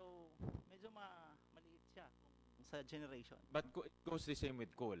 So, medyo maliit siya sa generation. But it goes the same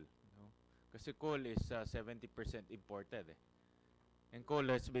with coal. No? Kasi coal is 70% imported eh. And coal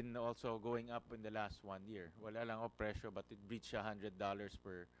has been also going up in the last 1 year. Wala lang ako presyo, but it reached $100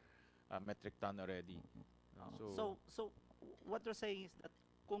 per metric ton already. So what you're saying is that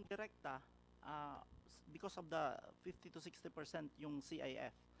kung direkta, because of the 50 to 60% yung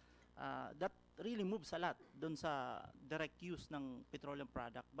CIF, that really moves a lot dun sa direct use ng petroleum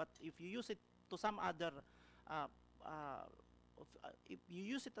product. But if you use it to some other, if you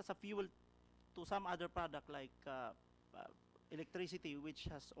use it as a fuel to some other product like electricity, which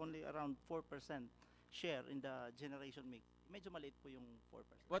has only around 4% share in the generation mix, medyo maliit po yung 4%.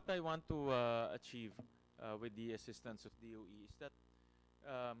 What I want to achieve with the assistance of DOE is that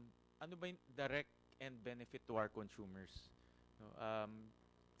ano ba yung direct and benefit to our consumers? No,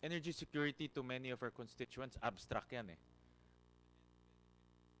 energy security to many of our constituents, abstract yan eh.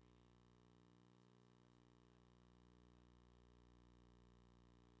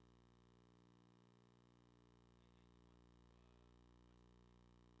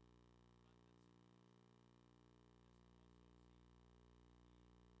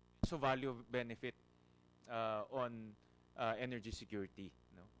 So value benefit on energy security.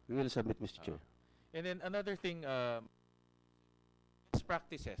 No? We will submit, Mr. Chair. And then another thing, best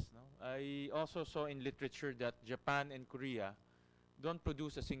practices. No? I also saw in literature that Japan and Korea don't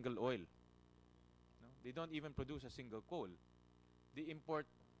produce a single oil. No? They don't even produce a single coal. They import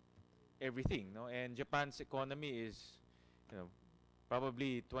everything. No? And Japan's economy is,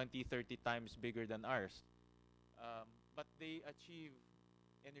 probably 20, 30 times bigger than ours. But they achieve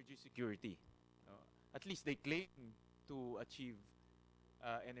energy security. At least they claim to achieve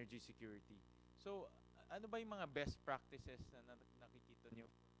energy security. So, ano ba yung mga best practices na nakikita nyo?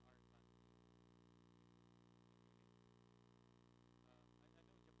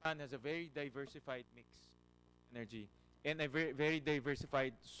 Japan has a very diversified mix of energy and a very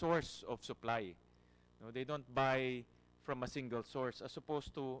diversified source of supply. No, they don't buy from a single source as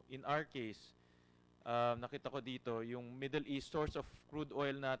opposed to, in our case, nakita ko dito, yung Middle East source of crude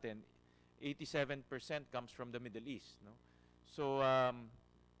oil natin, 87% comes from the Middle East. No? So,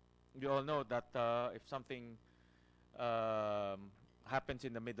 you all know that if something happens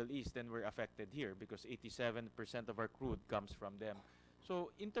in the Middle East, then we're affected here because 87% of our crude comes from them. So,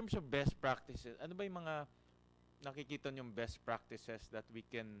 in terms of best practices, ano ba yung mga nakikita nyong best practices that we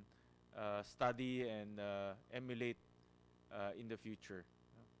can study and emulate in the future?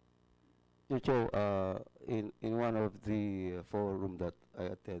 Mr. Chair, in one of the forum that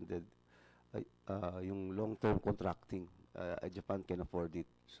I attended, yung long-term contracting, Japan can afford it,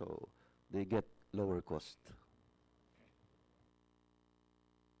 so they get lower cost.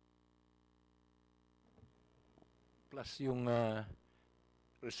 Plus yung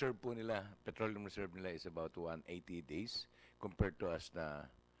reserve po nila, petroleum reserve nila is about 180 days compared to us na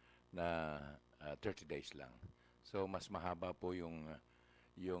 30 days lang. So mas mahaba po yung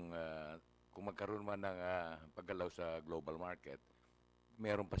kung magkaroon man ng paggalaw sa global market,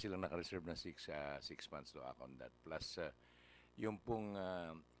 meron pa silang naka-reserve ng 6 months to act on that. Plus, yung pong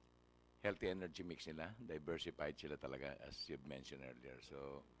healthy energy mix nila, diversified sila talaga, as you've mentioned earlier.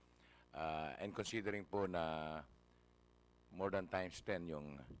 So, and considering po na more than times 10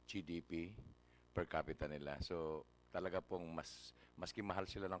 yung GDP per capita nila. So, talaga pong maski mahal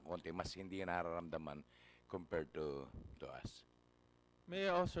sila ng konti, mas hindi nararamdaman compared to us. May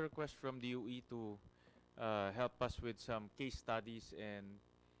I also request from DOE to help us with some case studies and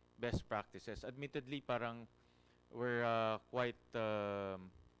best practices? Admittedly, parang we're quite,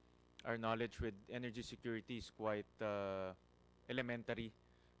 our knowledge with energy security is quite elementary.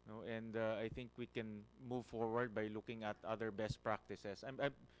 No? And I think we can move forward by looking at other best practices.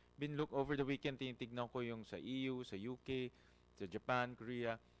 I've been over the weekend, tinitignan ko yung sa EU, sa UK, sa Japan,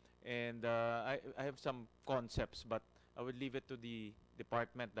 Korea, and I have some concepts, but I would leave it to the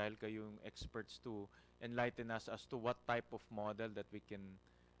department dahil kayo yung experts to enlighten us as to what type of model that we can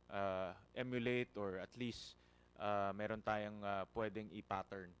emulate or at least meron tayong pwedeng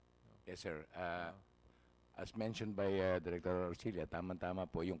i-pattern. Yes, sir. As mentioned by Director Orsilia, tama-tama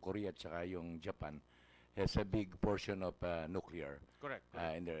po, yung Korea at saka yung Japan has a big portion of nuclear correct.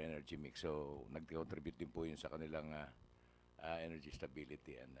 In their energy mix. So, nag-contribute din po yun sa kanilang energy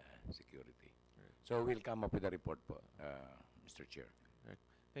stability and security. Right. So, we'll come up with a report po, Mr. Chair. Right.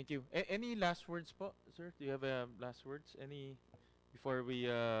 Thank you. Any last words po, sir? Do you have last words? Any before we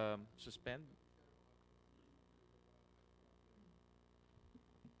suspend?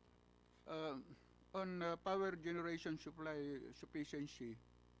 On power generation supply sufficiency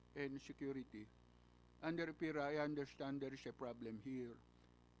and security, under EPIRA, I understand there is a problem here.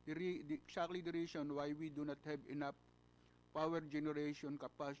 Exactly the reason why we do not have enough power generation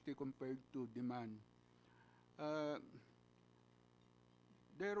capacity compared to demand.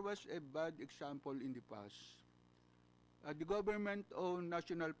 There was a bad example in the past. The government-owned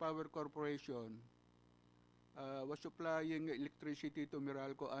National Power Corporation was supplying electricity to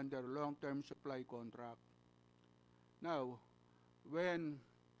Meralco under long-term supply contract. Now, when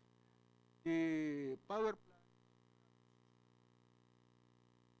the power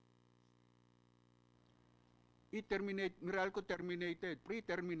plant Meralco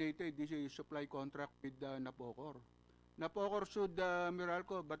pre-terminated this supply contract with Napocor. Napocor sued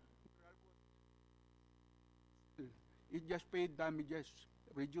Meralco, but it just paid damages,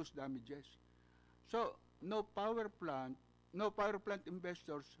 reduced damages. So, no power plant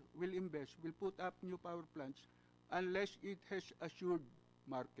investors will put up new power plants unless it has assured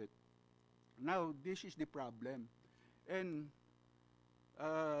market. Now, this is the problem. And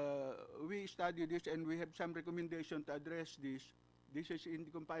we study this and we have some recommendation to address this. This is in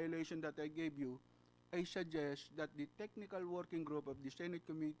the compilation that I gave you. I suggest that the technical working group of the Senate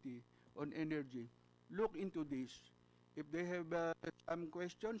Committee on Energy look into this. If they have some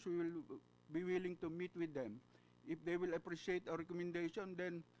questions, we will be willing to meet with them. If they will appreciate our recommendation,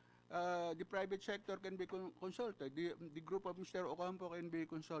 then the private sector can be consulted. The group of Mr. Ocampo can be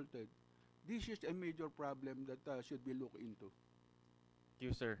consulted. This is a major problem that should be looked into. Thank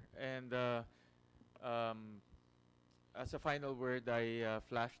you, sir. And as a final word, I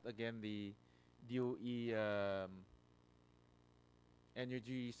flashed again the DOE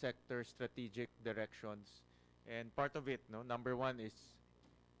energy sector strategic directions. And part of it, no, number one is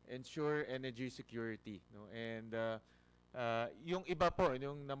ensure energy security. No? And yung iba po,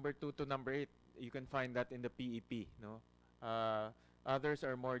 yung number 2 to number 8, you can find that in the PEP. No? Others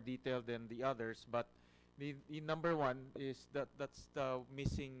are more detailed than the others, but the number 1 is that's the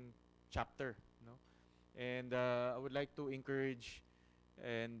missing chapter. No? And I would like to encourage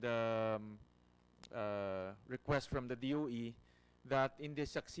and request from the DOE that in the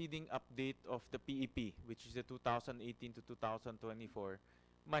succeeding update of the PEP, which is the 2018 to 2024,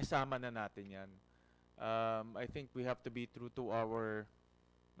 maisama na natin yan. I think we have to be true to our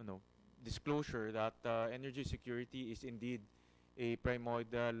disclosure that energy security is indeed a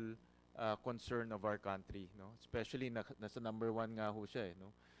primordial concern of our country, no? Especially nasa number 1 nga ho siya,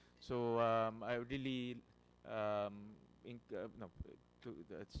 no? So I really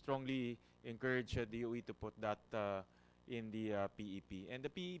strongly encourage DOE to put that in the PEP. And the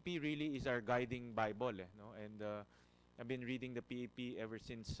PEP really is our guiding Bible, no? And I've been reading the PEP ever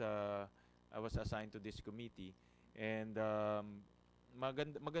since I was assigned to this committee. And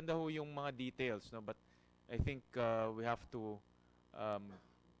maganda ho yung mga details, no? But I think we have to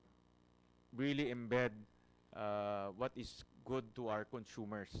really embed what is good to our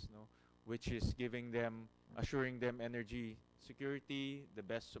consumers, no? Which is assuring them energy security, the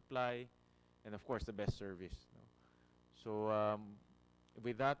best supply, and of course the best service. No? So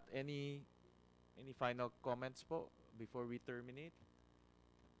with that, any final comments po before we terminate?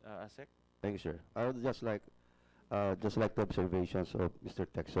 Asek? Thank you, sir. I would just like the observations of Mr.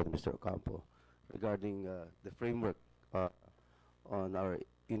 Texon, Mr. Ocampo, regarding the framework on our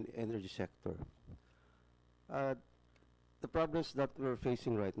energy sector. The problems that we're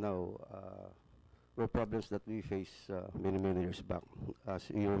facing right now were problems that we faced many years back. As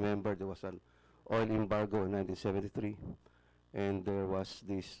you remember, there was an oil embargo in 1973, and there was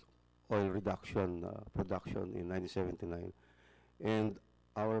this oil reduction production in 1979, and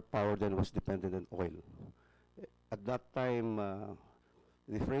our power then was dependent on oil. At that time,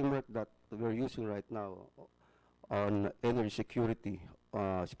 the framework that we're using right now on energy security,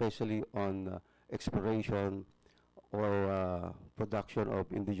 especially on exploration or production of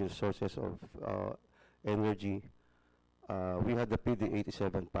indigenous sources of energy, we had the PD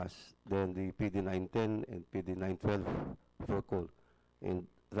 87 pass, then the PD 910 and PD 912 for coal, and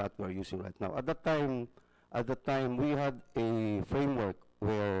that we're using right now. At that time, we had a framework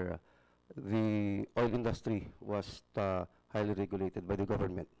where the oil industry was highly regulated by the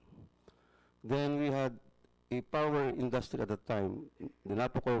government. Then we had a power industry at the time. The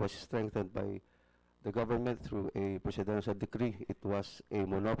NAPOCO was strengthened by the government through a presidential decree. It was a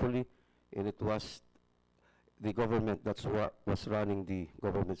monopoly, and it was the government that's what was running the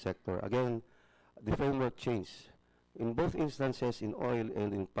government sector. Again, the framework changed. In both instances, in oil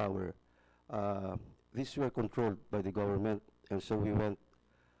and in power, these were controlled by the government, and so we went.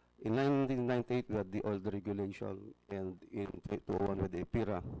 In 1998, we had the oil deregulation, and in 2001 with the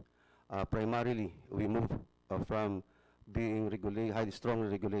EPIRA. Primarily, we moved from being highly strongly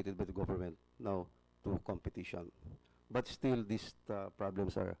regulated by the government now to competition. But still, these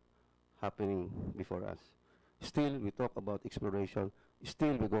problems are happening before us. Still, we talk about exploration.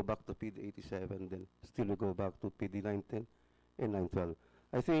 Still, we go back to PD 87, then still we go back to PD 910 and 912.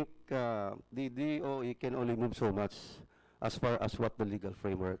 I think the DOE can only move so much as far as what the legal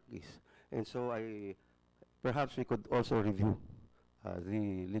framework is. And so perhaps we could also review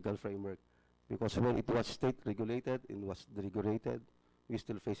the legal framework, because when it was state regulated and was deregulated, we're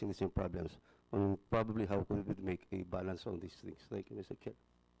still facing the same problems. And probably how could we make a balance on these things? Thank you, Mr. Chair.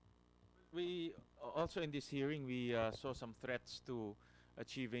 We also in this hearing, we saw some threats to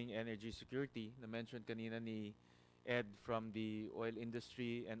achieving energy security. Na-mention kanina ni Ed from the oil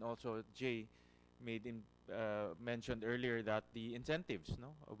industry, and also Jay mentioned earlier that the incentives,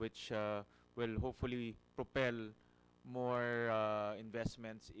 no, which will hopefully propel more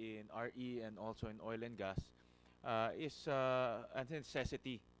investments in RE and also in oil and gas, is a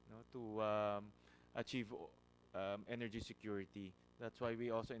necessity, to achieve energy security. That's why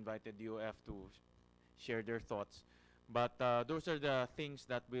we also invited DOF to share their thoughts. But those are the things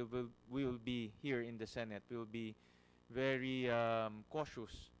that we will be here in the Senate. We will be very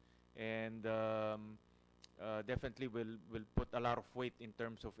cautious, and definitely will put a lot of weight in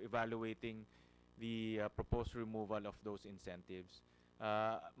terms of evaluating the proposed removal of those incentives.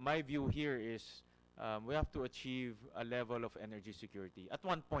 My view here is we have to achieve a level of energy security at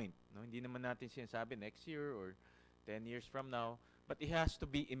one point. No? Hindi naman natin sinasabi next year or 10 years from now, but it has to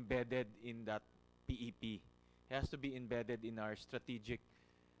be embedded in that PEP. It has to be embedded in our strategic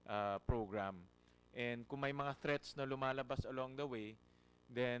program. And kung may mga threats na lumalabas along the way,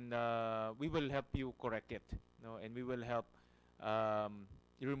 then we will help you correct it, and we will help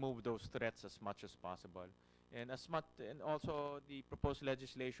remove those threats as much as possible. And also the proposed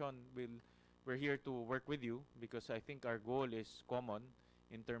legislation we're here to work with you, because I think our goal is common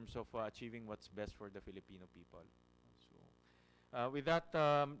in terms of achieving what's best for the Filipino people. So, with that,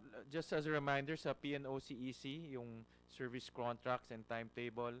 just as a reminder, sa PNOCEC, yung service contracts and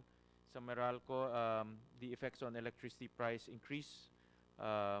timetable, sa Meralco, the effects on electricity price increase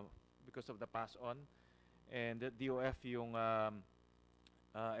because of the pass-on, and the DOF yung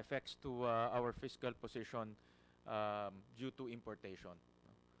effects to our fiscal position due to importation.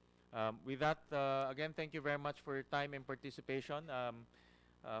 With that, again, thank you very much for your time and participation.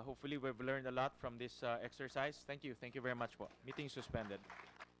 Hopefully, we've learned a lot from this exercise. Thank you. Thank you very much. Meeting suspended.